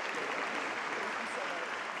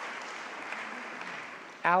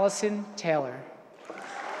 Allison Taylor.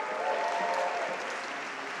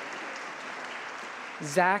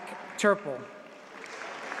 Zach Turple.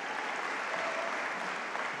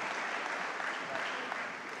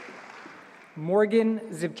 Morgan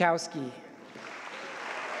Zibkowski.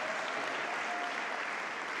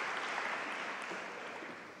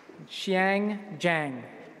 Xiang Zhang.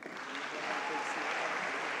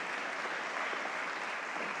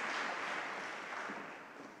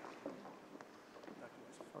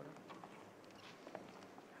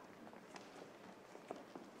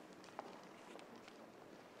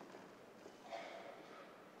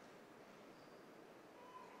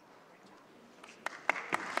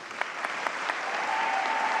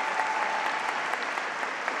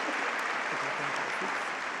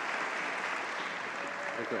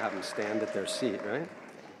 We'll have them stand at their seat, right?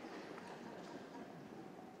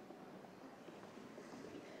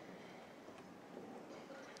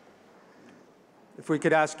 If we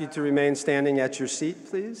could ask you to remain standing at your seat,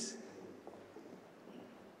 please.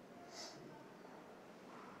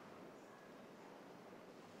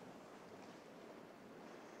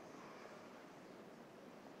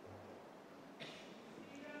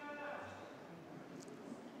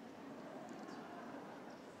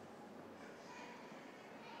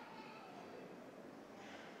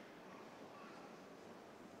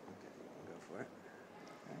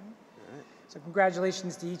 So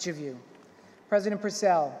congratulations to each of you. President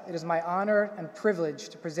Purcell, it is my honor and privilege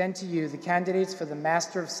to present to you the candidates for the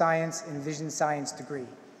Master of Science in Vision Science degree.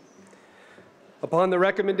 Upon the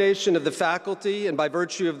recommendation of the faculty and by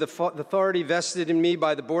virtue of the authority vested in me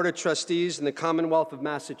by the Board of Trustees in the Commonwealth of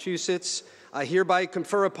Massachusetts, I hereby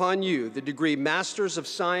confer upon you the degree Masters of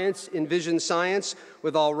Science in Vision Science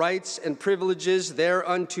with all rights and privileges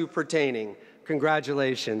thereunto pertaining.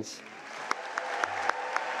 Congratulations.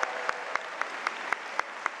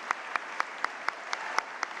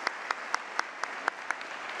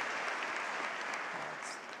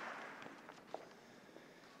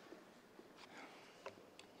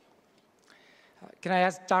 Can I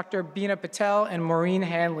ask Dr. Beena Patel and Maureen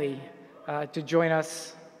Hanley to join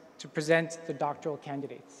us to present the doctoral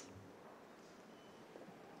candidates?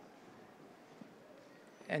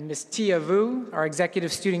 And Ms. Tia Vu, our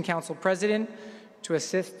Executive Student Council President, to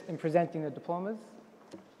assist in presenting the diplomas.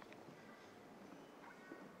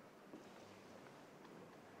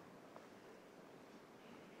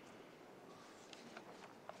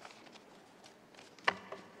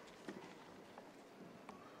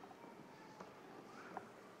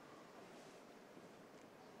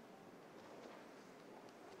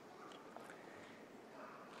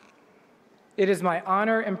 It is my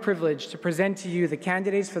honor and privilege to present to you the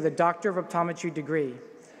candidates for the Doctor of Optometry degree.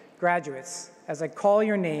 Graduates, as I call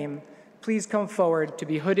your name, please come forward to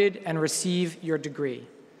be hooded and receive your degree.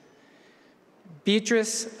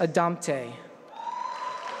 Beatrice Adamte.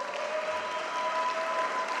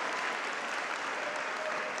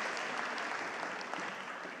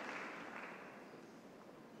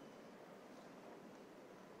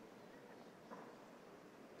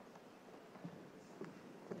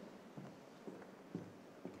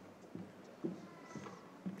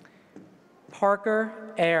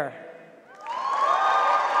 Parker Ayer.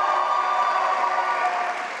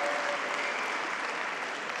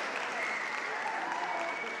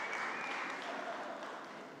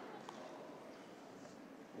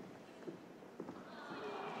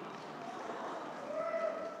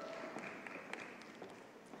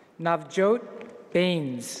 Navjot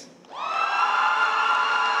Baines.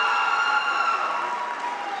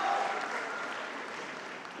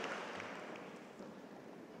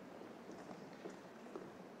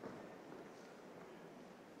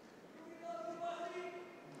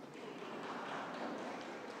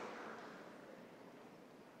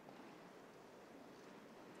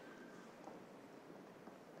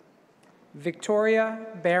 Victoria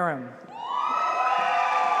Barham.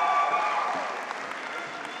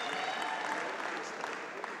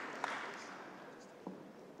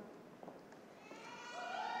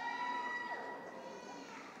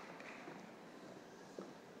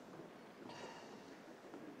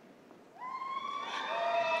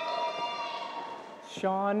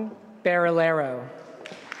 Sean Barilaro.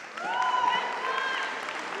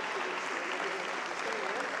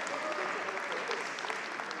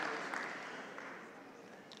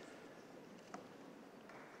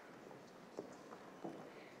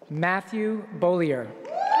 Matthew Bollier.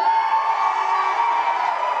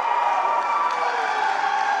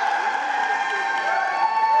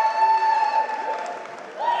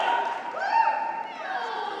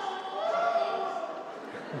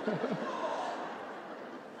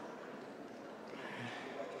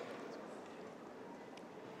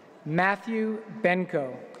 Matthew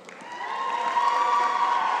Benko.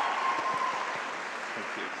 Thank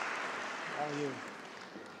you. All you.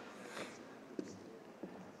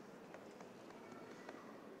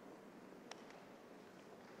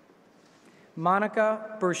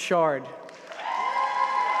 Monica Burchard.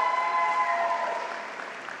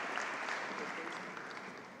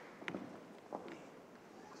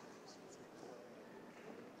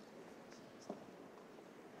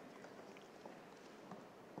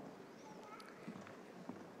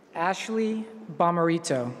 Ashley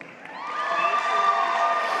Bomarito.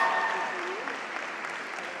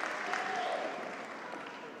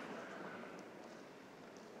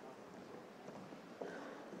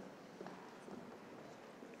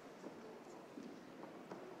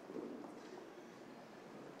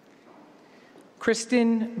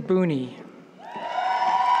 Kristen Booney.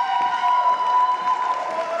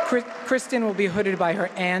 Kristen will be hooded by her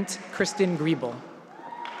aunt, Kristen Griebel.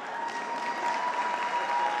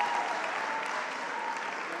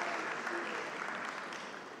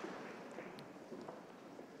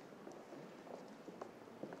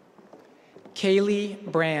 Kaylee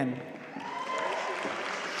Brand.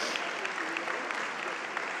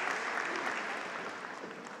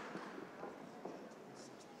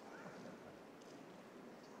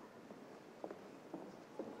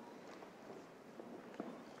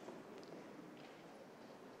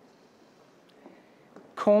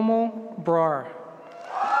 Komal Brar.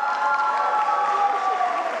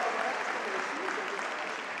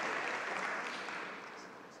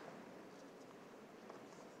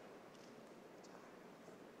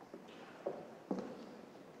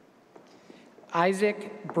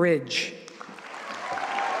 Isaac Bridge.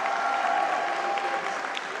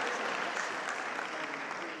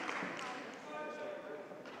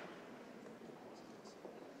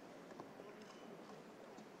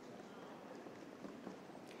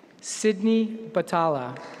 Sydney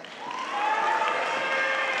Batala.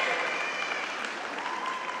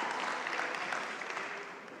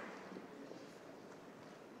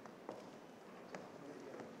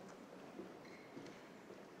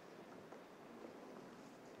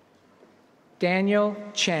 Daniel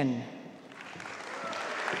Chen.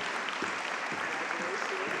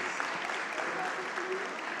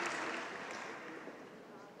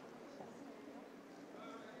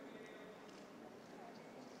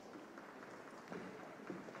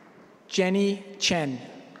 Jenny Chen.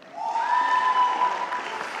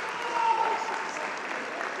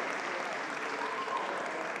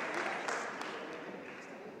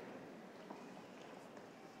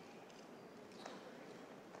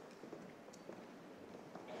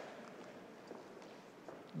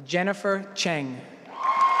 Jennifer Cheng.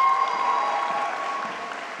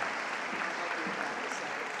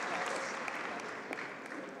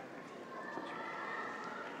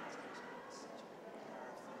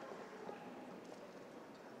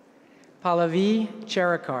 Pallavi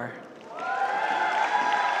Cherakar.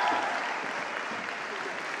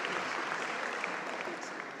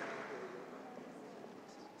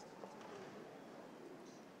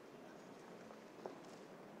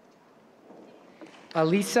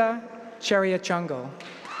 Alisa Cheriachungal.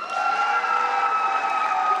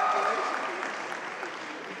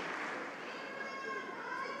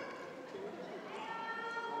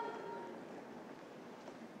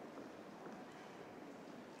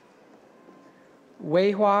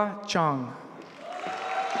 Weihua Chong.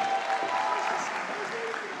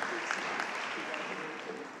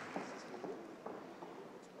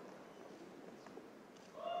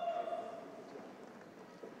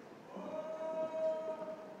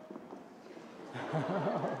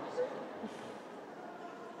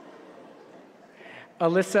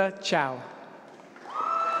 Alyssa Chow.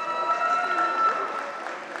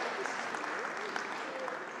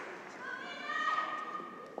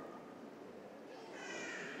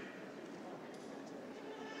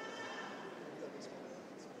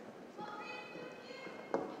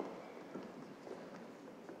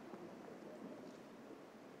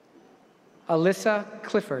 Alyssa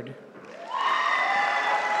Clifford.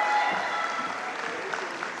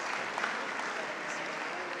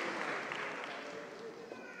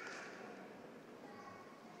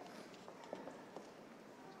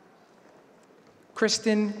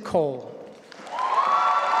 Kristen Cole.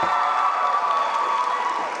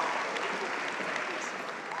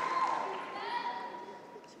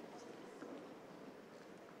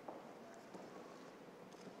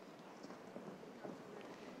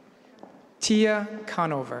 Tia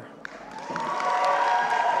Conover.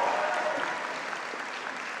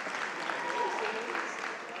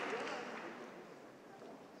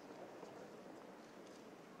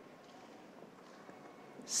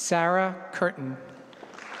 Sarah Curtin.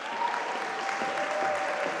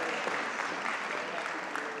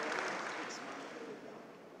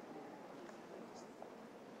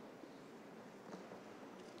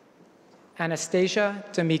 Anastasia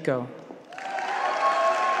D'Amico.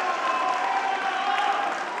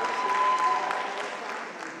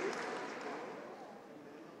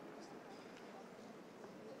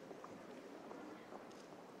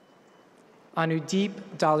 Anudeep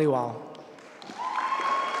Dhaliwal.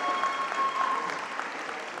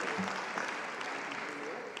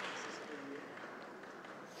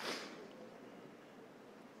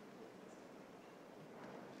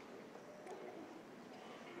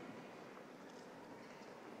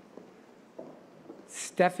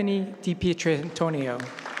 Stephanie DiPietrantonio.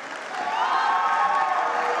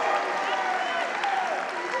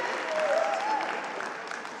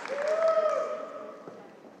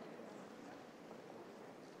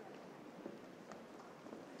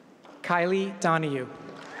 Kylie Donahue.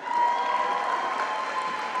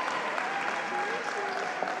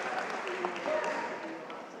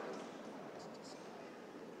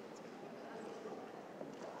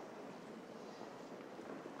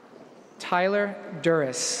 Tyler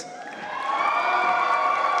Duras.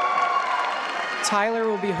 Tyler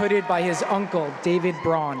will be hooded by his uncle, David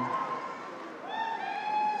Braun.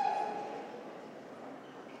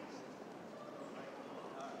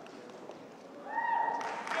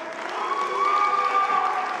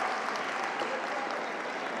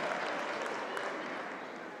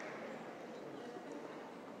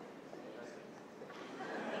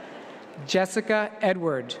 Jessica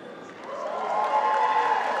Edward.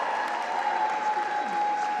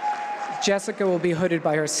 Jessica will be hooded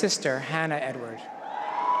by her sister, Hannah Edward.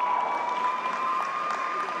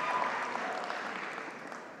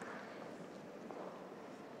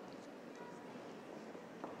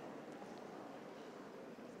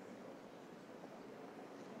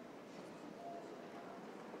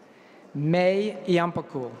 May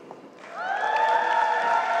Iampakul.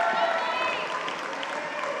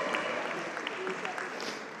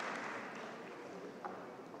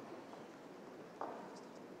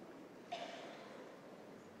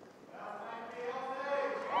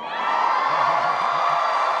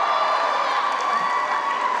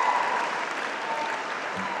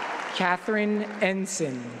 Catherine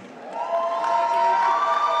Ensign.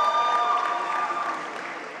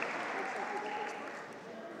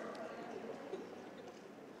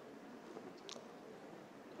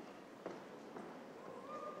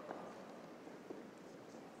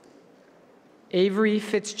 Avery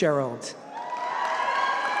Fitzgerald.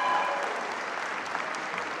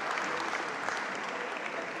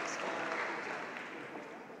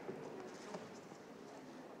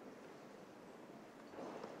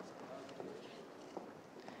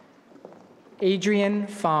 Adrian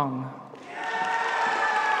Fong.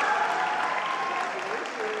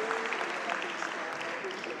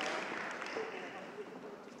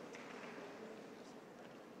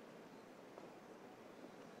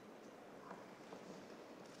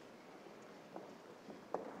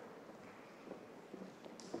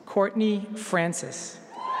 Courtney Francis.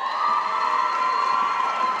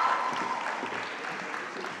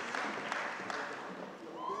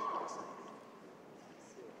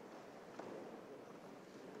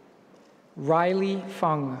 Riley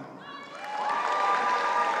Fung.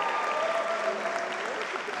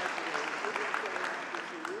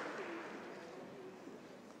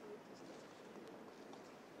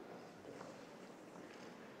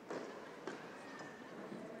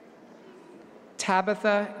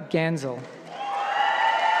 Tabitha Gansel.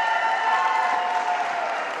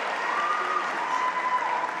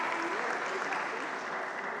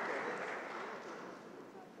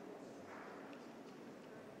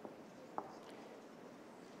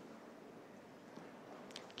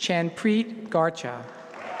 Chanpreet Garcha.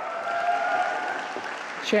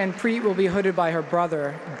 Chanpreet will be hooded by her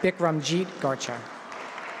brother, Bikramjeet Garcha.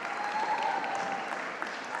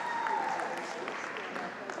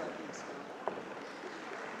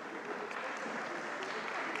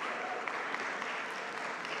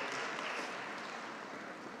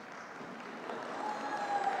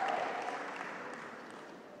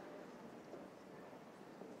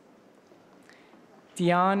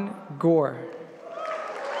 Dion Gore.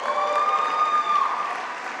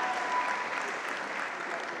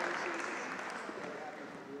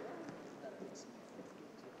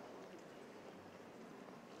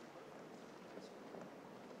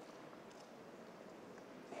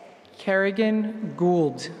 Kerrigan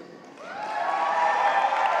Gould.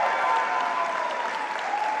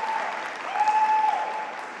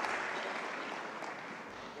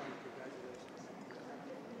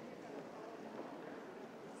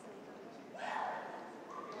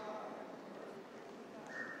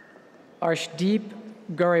 Arshdeep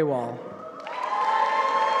Guriwal.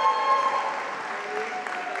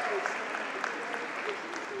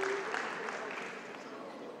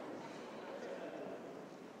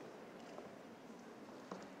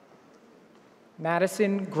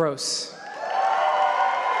 Madison Gross.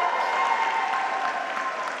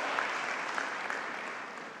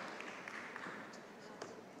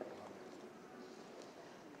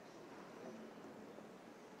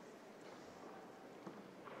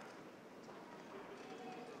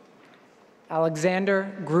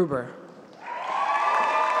 Alexander Gruber.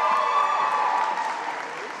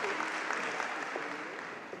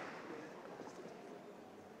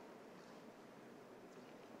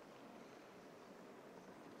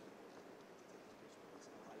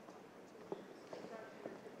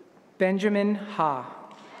 Benjamin Ha.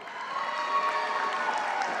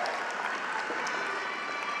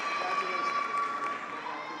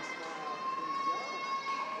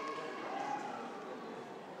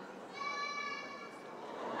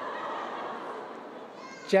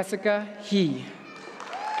 Jessica He.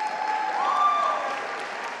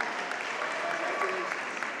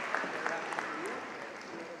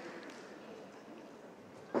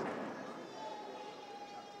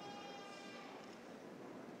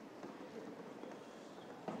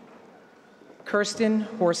 Kirsten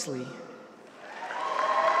Horsley.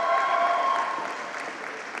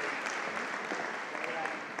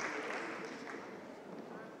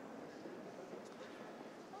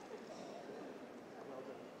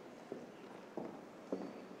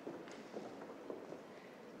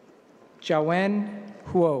 Jiawen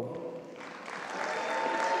Huo.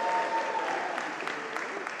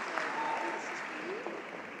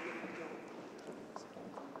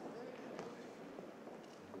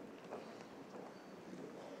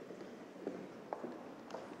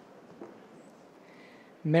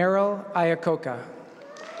 Meryl Ayakoka.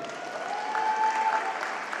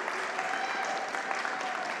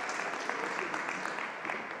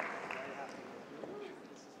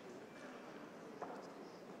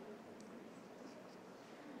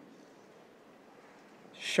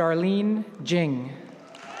 Charlene Jing.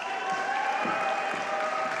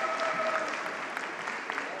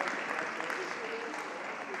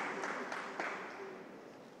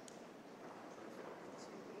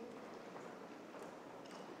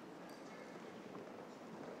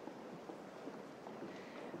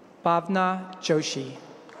 Bhavna Joshi.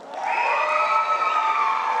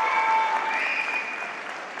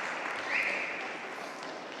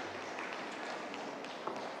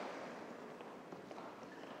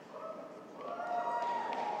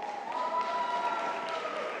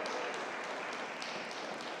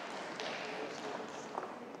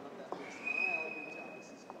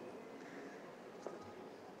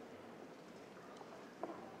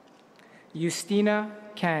 Justina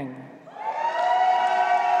Kang.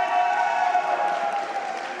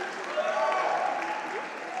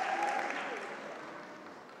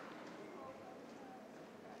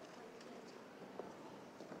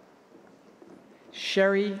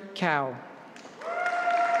 Sherry Cow.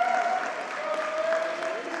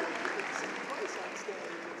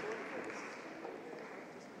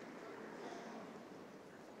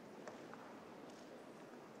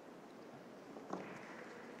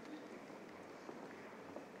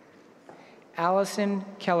 Allison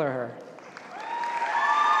Kelleher.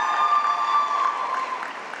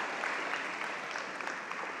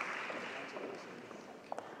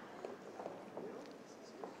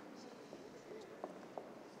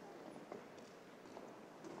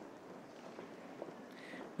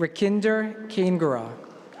 Rakinder Kangura.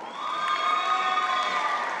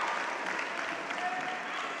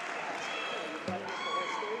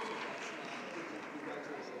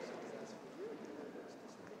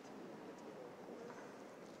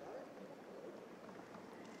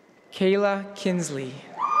 Kayla Kinsley.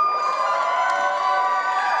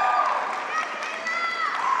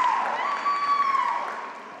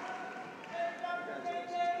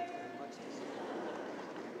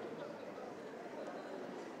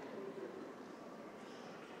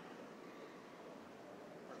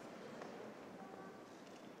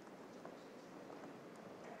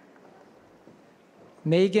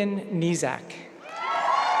 Megan Nizak.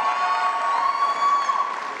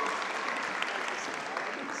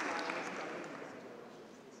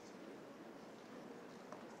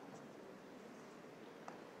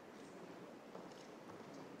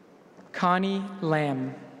 Connie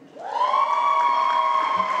Lamb.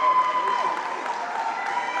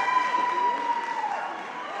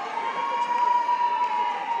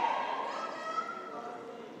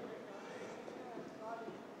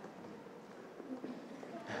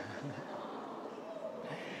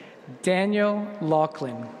 Daniel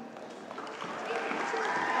Laughlin.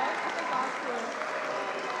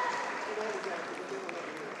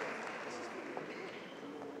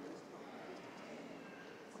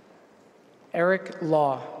 Eric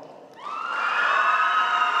Law.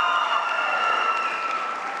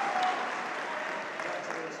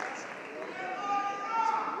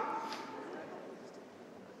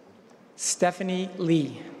 Stephanie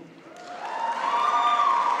Lee.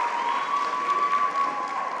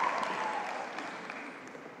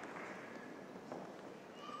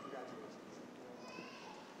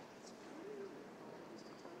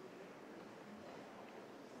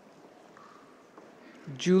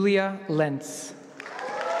 Julia Lentz.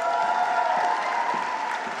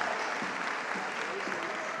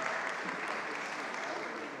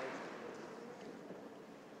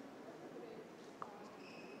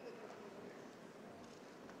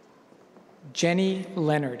 Jenny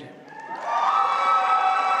Leonard.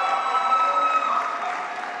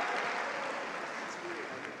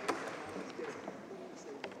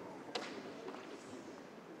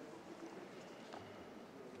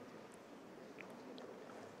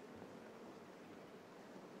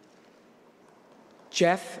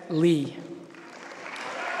 Jeff Lee.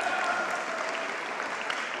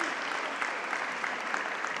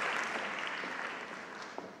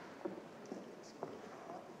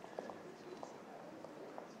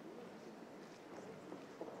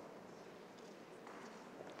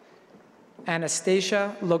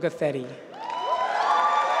 Anastasia Logothetti.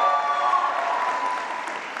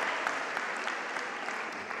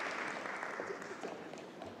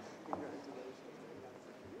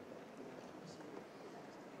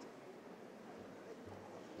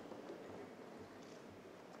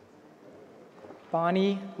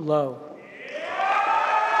 Bonnie Lowe.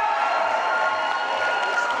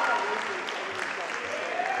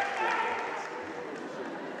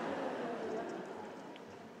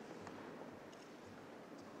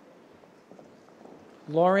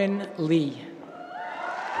 Lauren Lee.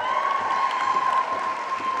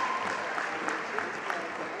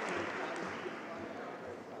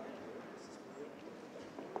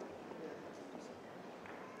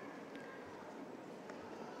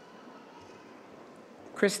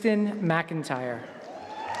 Kristen McIntyre.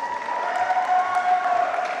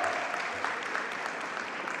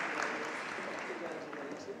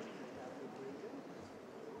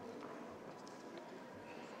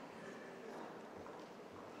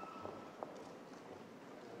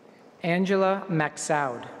 Angela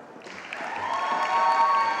Maxoud.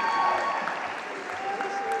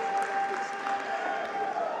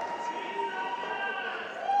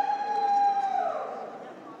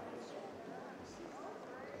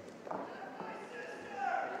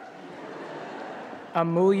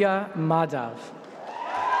 Amulya Madhav.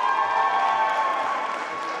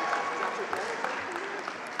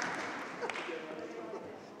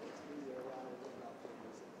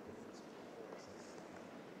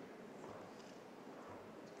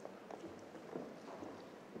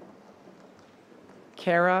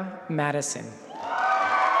 Kara Madison.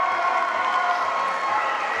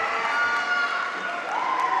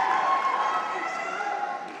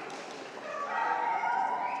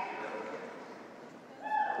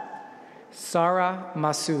 Sarah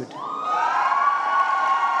Masood.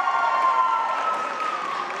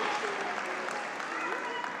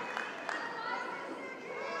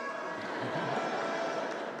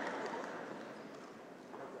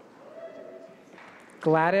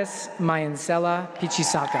 Gladys Mayancela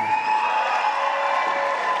Pichisaka.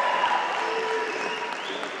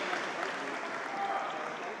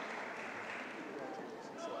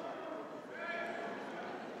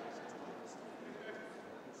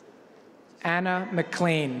 Anna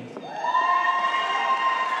McLean.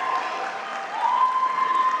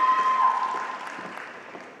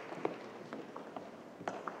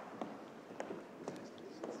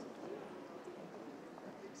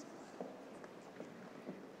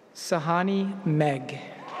 Sahani Meg.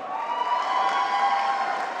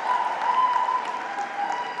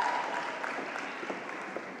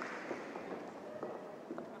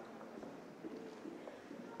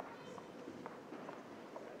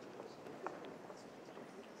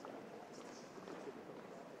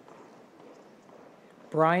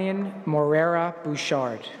 Brian Morera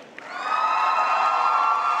Bouchard.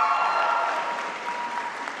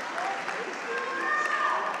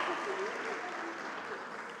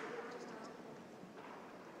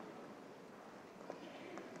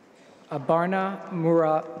 Abarna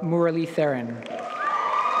Muralitharan.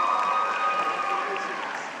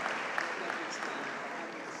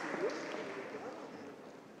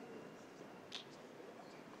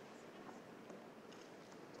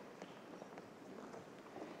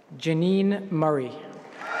 Janine Murray.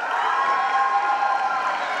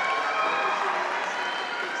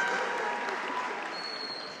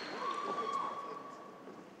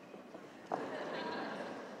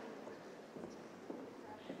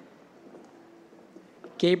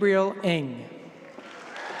 Gabriel Ng.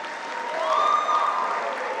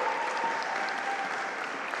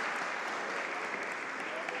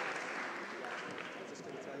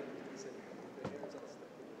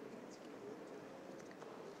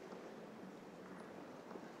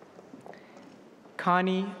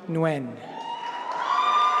 Connie Nguyen.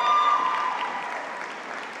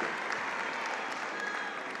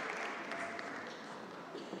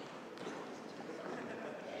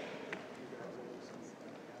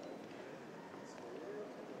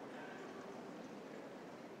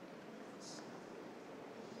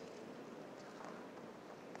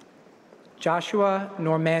 Joshua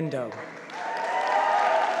Normando.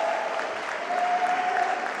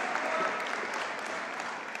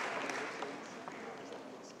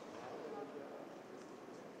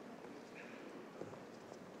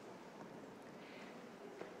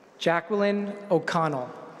 Jacqueline O'Connell.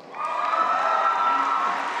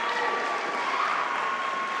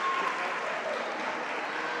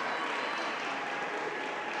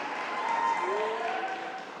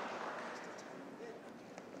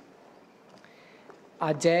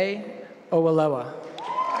 Ade Owaloa.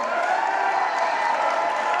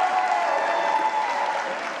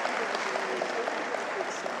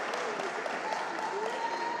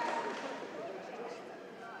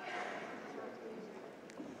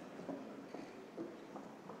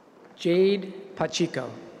 Jade Pacheco.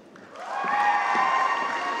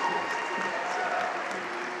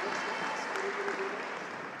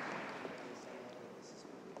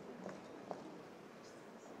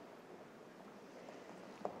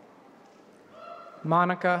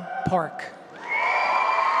 Monica Park.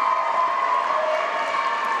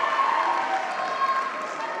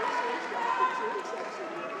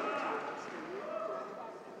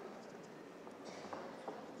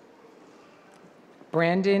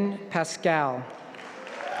 Brandon Pascal.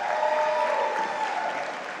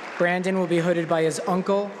 Brandon will be hooded by his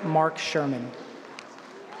uncle, Mark Sherman.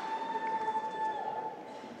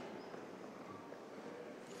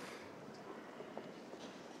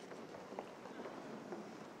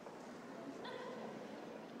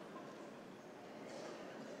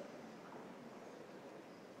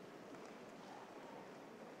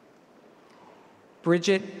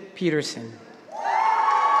 Bridget Peterson.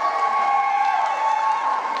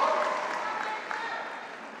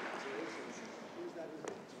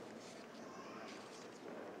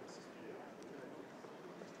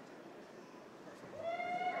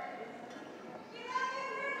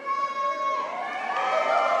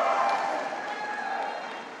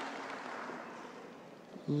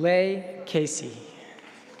 Leigh Casey.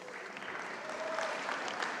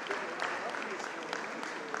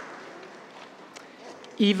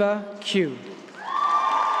 Eva Q.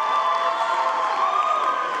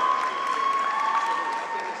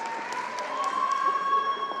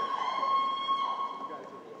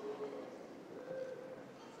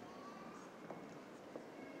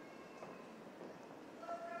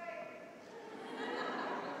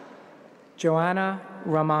 Joanna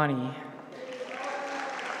Ramani.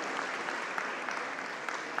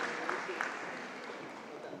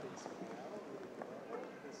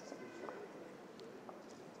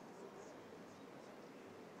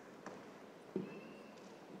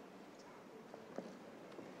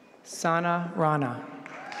 Sana Rana.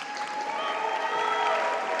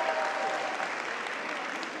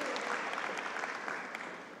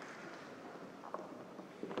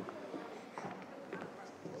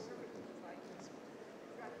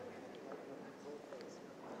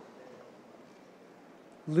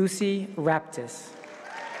 Lucy Raptis.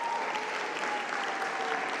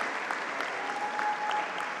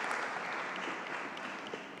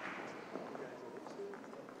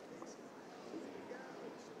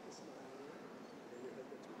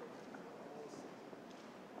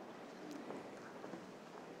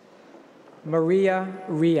 Maria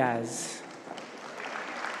Riaz.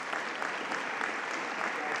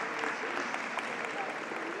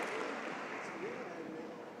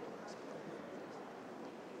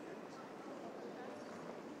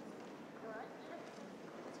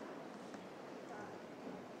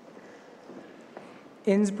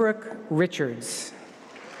 Innsbruck Richards.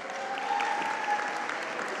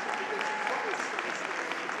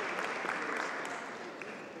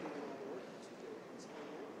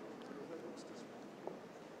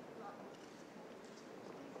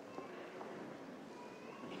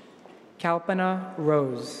 Kalpana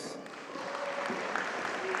Rose.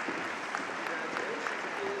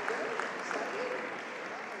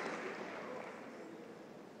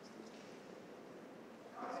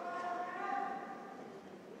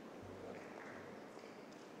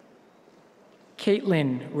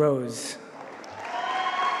 Caitlin Rose.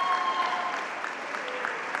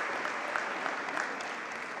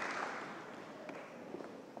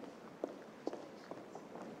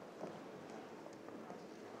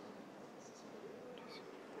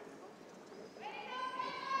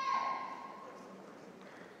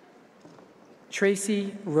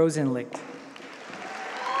 Tracy Rosenlicht.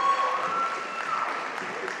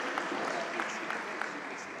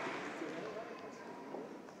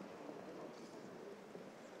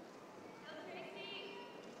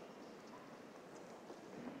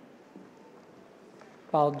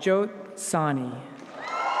 Baljot Sani.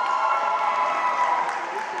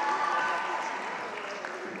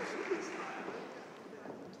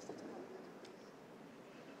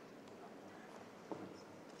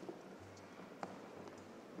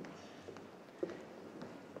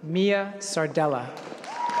 Mia Sardella.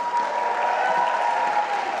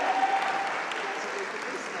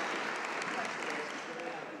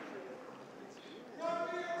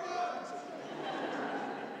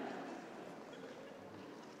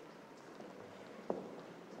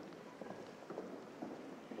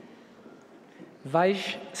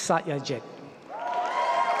 Vaish Satyajit.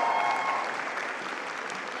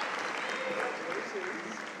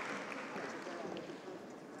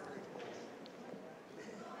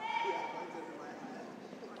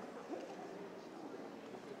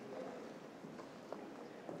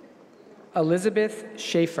 Elizabeth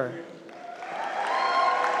Schaefer.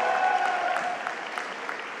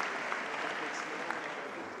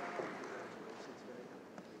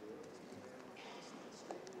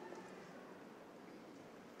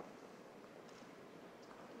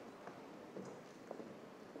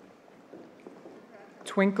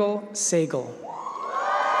 Twinkle Sagal.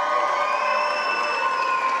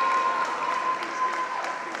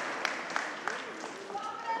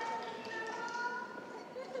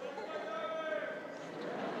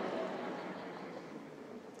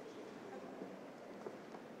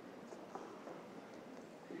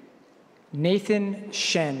 Nathan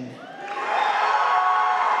Shen.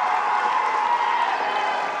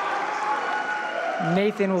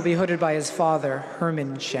 Nathan will be hooded by his father,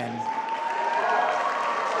 Herman Shen.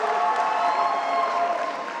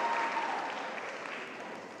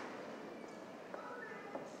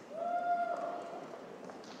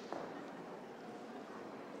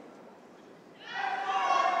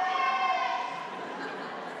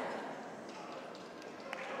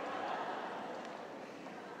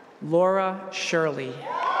 Laura Shirley.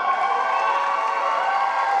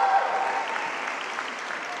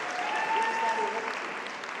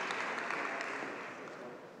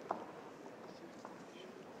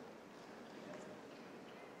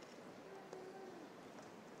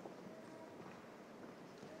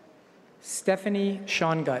 Stephanie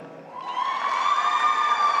Shongut.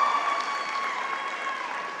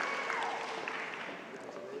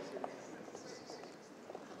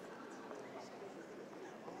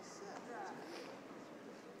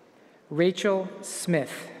 Rachel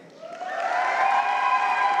Smith.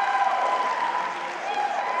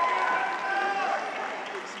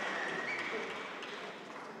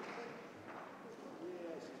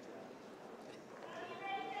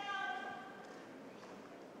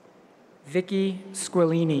 Vicky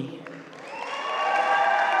Squillini.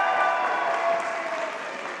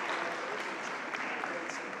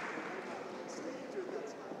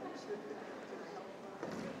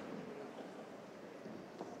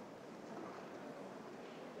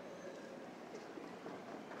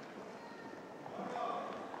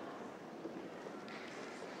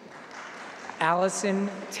 Allison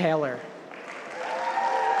Taylor.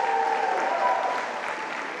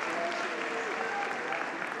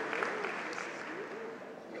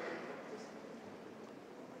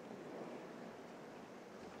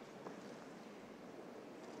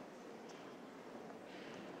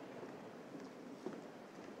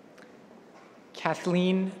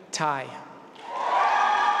 Kathleen Tai.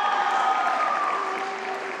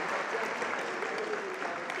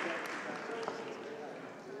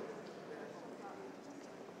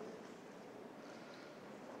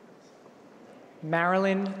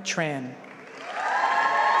 Marilyn Tran.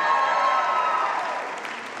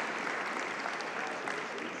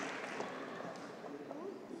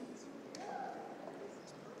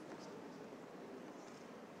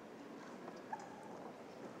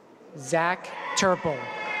 Zach Turple.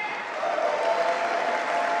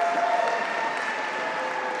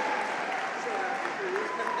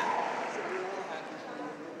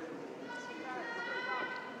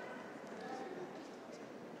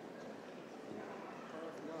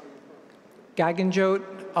 Gaganjot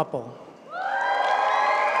Uppal.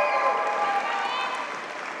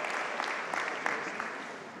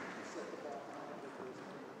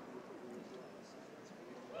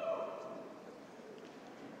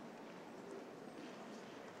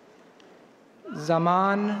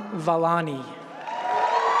 Zaman Valani.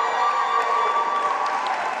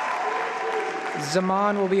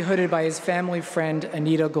 Zaman will be hooded by his family friend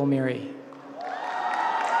Anita Golmiri.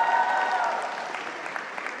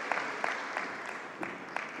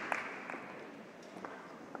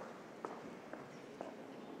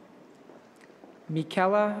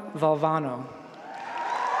 Michela Valvano.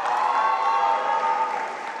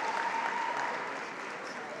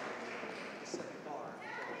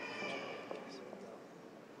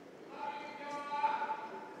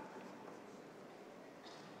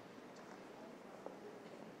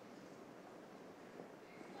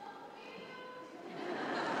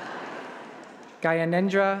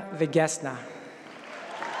 Gayanendra Vigesna.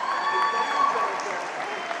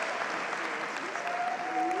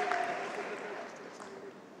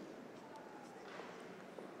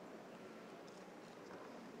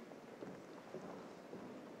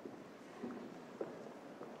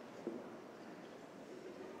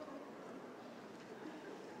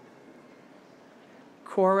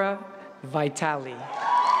 Cora Vitali.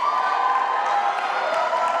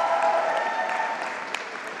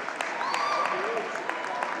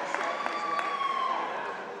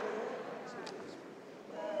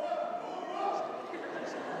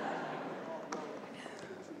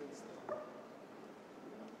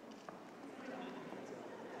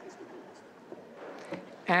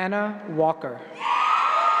 Anna Walker.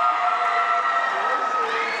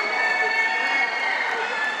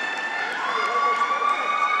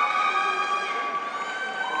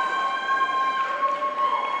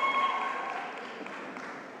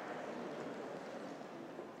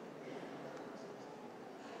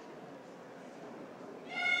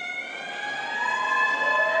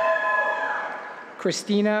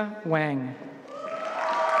 Christina Wang.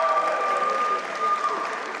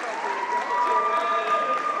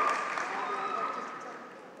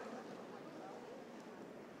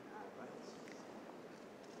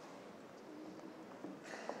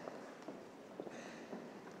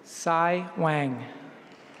 Sai Wang.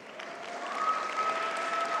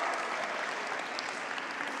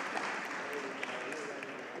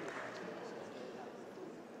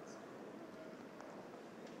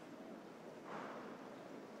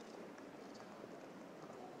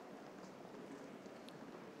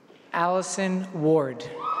 Allison Ward.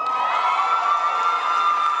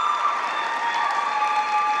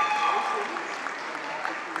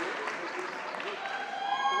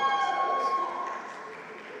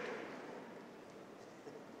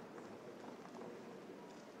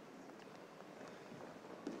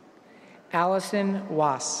 Allison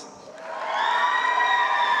Was.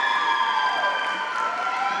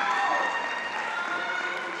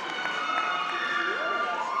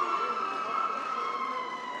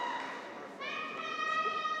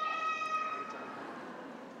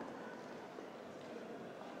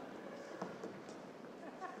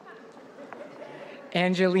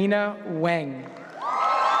 Angelina Weng.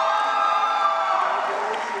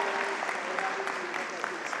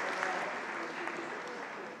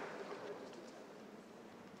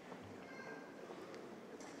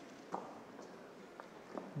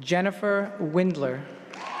 Jennifer Windler.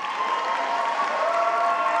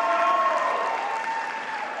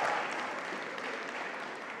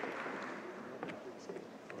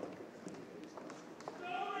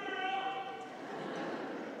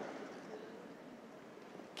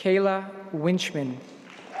 Kayla Winchman.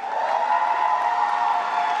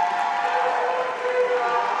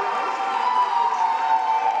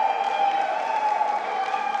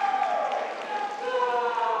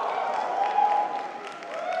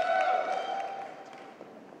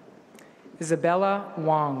 Isabella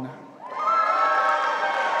Wong.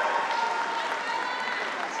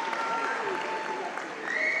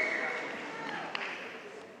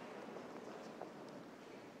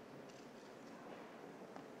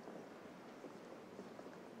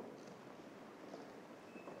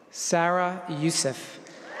 Sarah Youssef.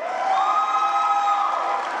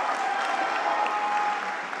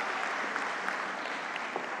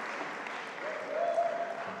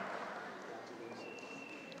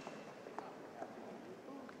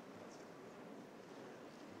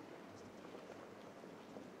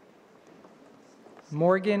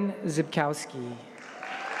 Morgan Zibkowski.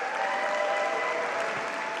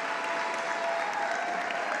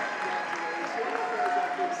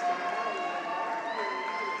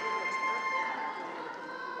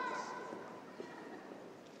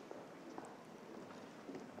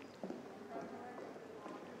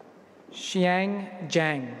 Xiang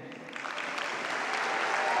Zhang.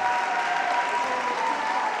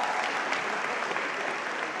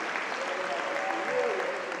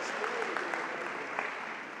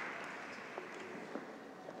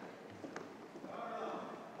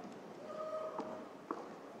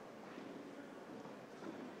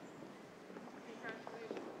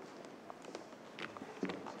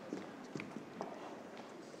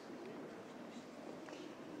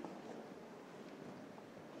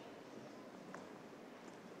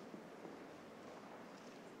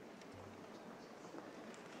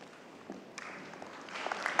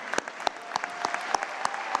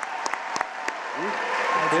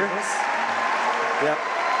 Here? Yep.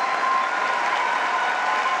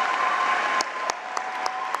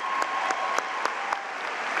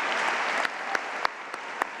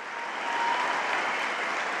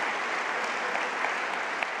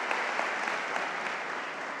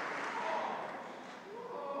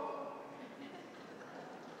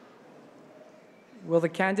 Will the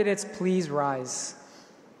candidates please rise?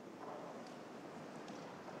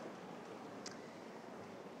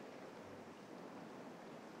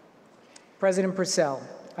 President Purcell,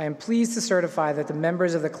 I am pleased to certify that the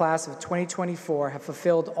members of the class of 2024 have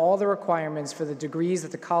fulfilled all the requirements for the degrees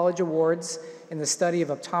that the college awards in the study of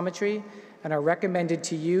optometry and are recommended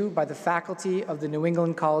to you by the faculty of the New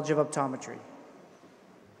England College of Optometry.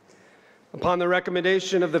 Upon the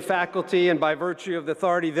recommendation of the faculty and by virtue of the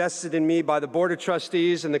authority vested in me by the Board of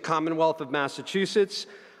Trustees and the Commonwealth of Massachusetts,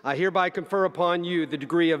 I hereby confer upon you the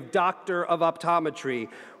degree of Doctor of Optometry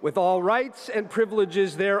with all rights and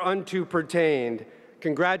privileges thereunto pertained.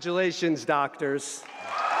 Congratulations, doctors.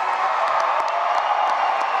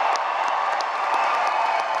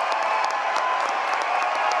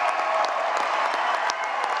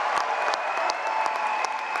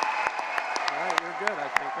 All right, you're good, I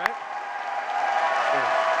think, right?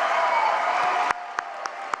 Yeah.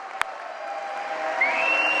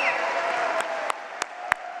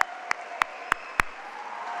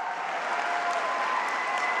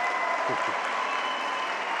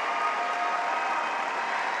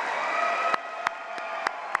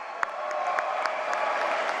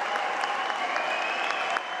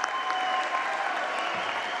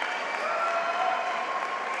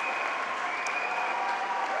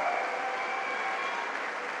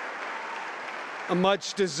 A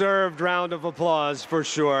much-deserved round of applause, for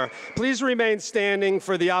sure. Please remain standing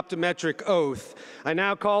for the optometric oath. I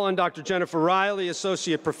now call on Dr. Jennifer Riley,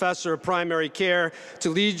 Associate Professor of Primary Care, to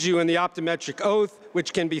lead you in the optometric oath,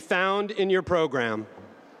 which can be found in your program.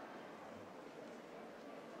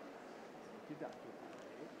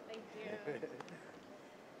 Thank you.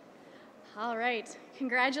 All right.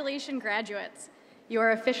 Congratulations, graduates. You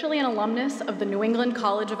are officially an alumnus of the New England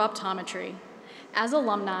College of Optometry. As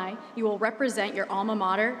alumni, you will represent your alma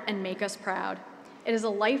mater and make us proud. It is a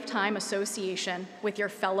lifetime association with your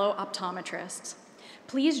fellow optometrists.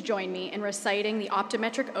 Please join me in reciting the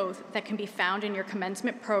optometric oath that can be found in your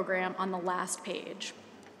commencement program on the last page.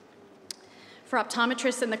 For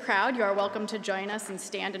optometrists in the crowd, you are welcome to join us and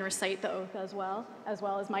stand and recite the oath as well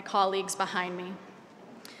as my colleagues behind me.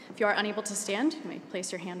 If you are unable to stand, you may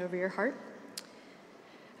place your hand over your heart.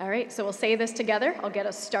 All right, so we'll say this together. I'll get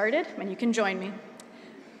us started, and you can join me.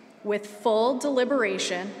 With full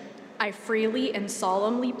deliberation, I freely and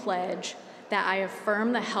solemnly pledge that I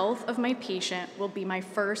affirm the health of my patient will be my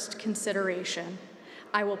first consideration.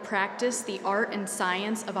 I will practice the art and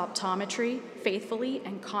science of optometry faithfully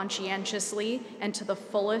and conscientiously and to the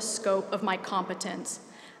fullest scope of my competence.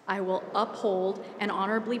 I will uphold and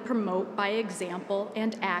honorably promote by example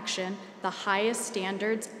and action the highest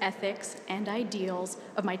standards, ethics, and ideals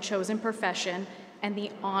of my chosen profession and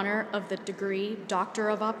the honor of the degree Doctor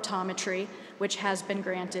of Optometry, which has been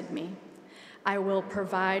granted me. I will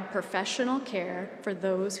provide professional care for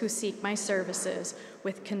those who seek my services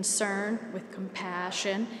with concern, with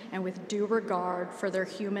compassion, and with due regard for their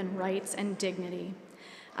human rights and dignity.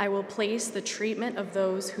 I will place the treatment of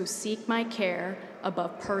those who seek my care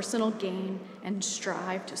above personal gain and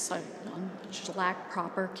strive to lack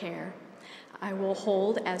proper care. I will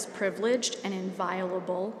hold as privileged and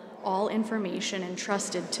inviolable all information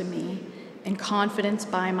entrusted to me in confidence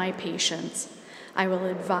by my patients. I will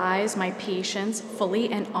advise my patients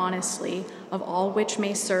fully and honestly of all which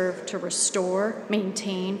may serve to restore,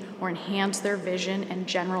 maintain, or enhance their vision and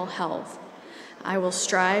general health. I will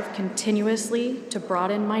strive continuously to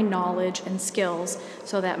broaden my knowledge and skills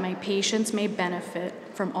so that my patients may benefit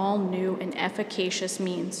from all new and efficacious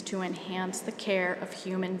means to enhance the care of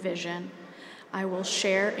human vision. I will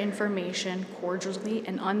share information cordially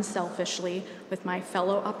and unselfishly with my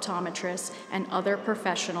fellow optometrists and other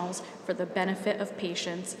professionals for the benefit of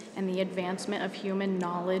patients and the advancement of human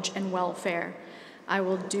knowledge and welfare. I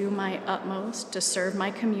will do my utmost to serve my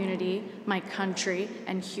community, my country,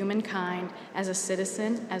 and humankind as a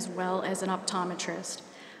citizen as well as an optometrist.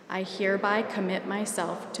 I hereby commit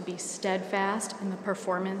myself to be steadfast in the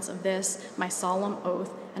performance of this, my solemn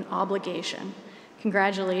oath and obligation.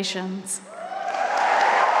 Congratulations.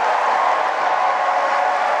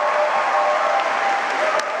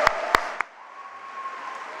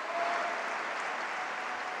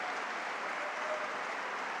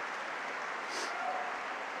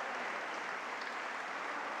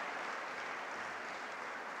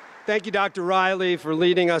 Thank you, Dr. Riley, for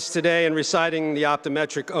leading us today in reciting the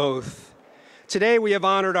optometric oath. Today, we have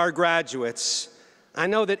honored our graduates. I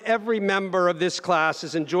know that every member of this class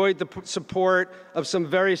has enjoyed the support of some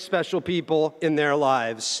very special people in their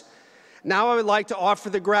lives. Now I would like to offer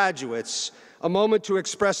the graduates a moment to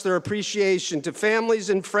express their appreciation to families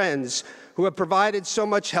and friends who have provided so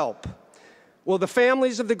much help. Will the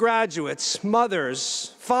families of the graduates,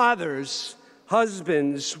 mothers, fathers,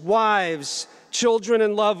 husbands, wives, children,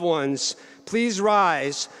 and loved ones, please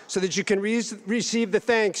rise so that you can receive the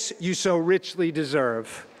thanks you so richly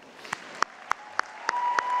deserve.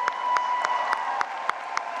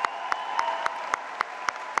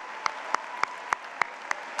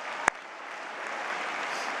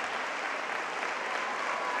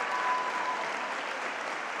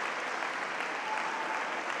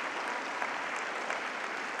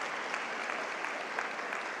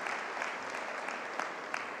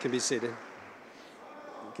 You can be seated.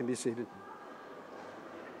 You can be seated.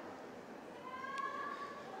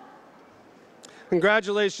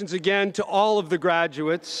 Congratulations again to all of the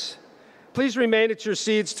graduates. Please remain at your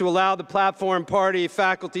seats to allow the platform party,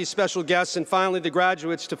 faculty, special guests, and finally the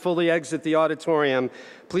graduates to fully exit the auditorium.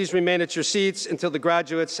 Please remain at your seats until the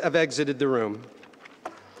graduates have exited the room.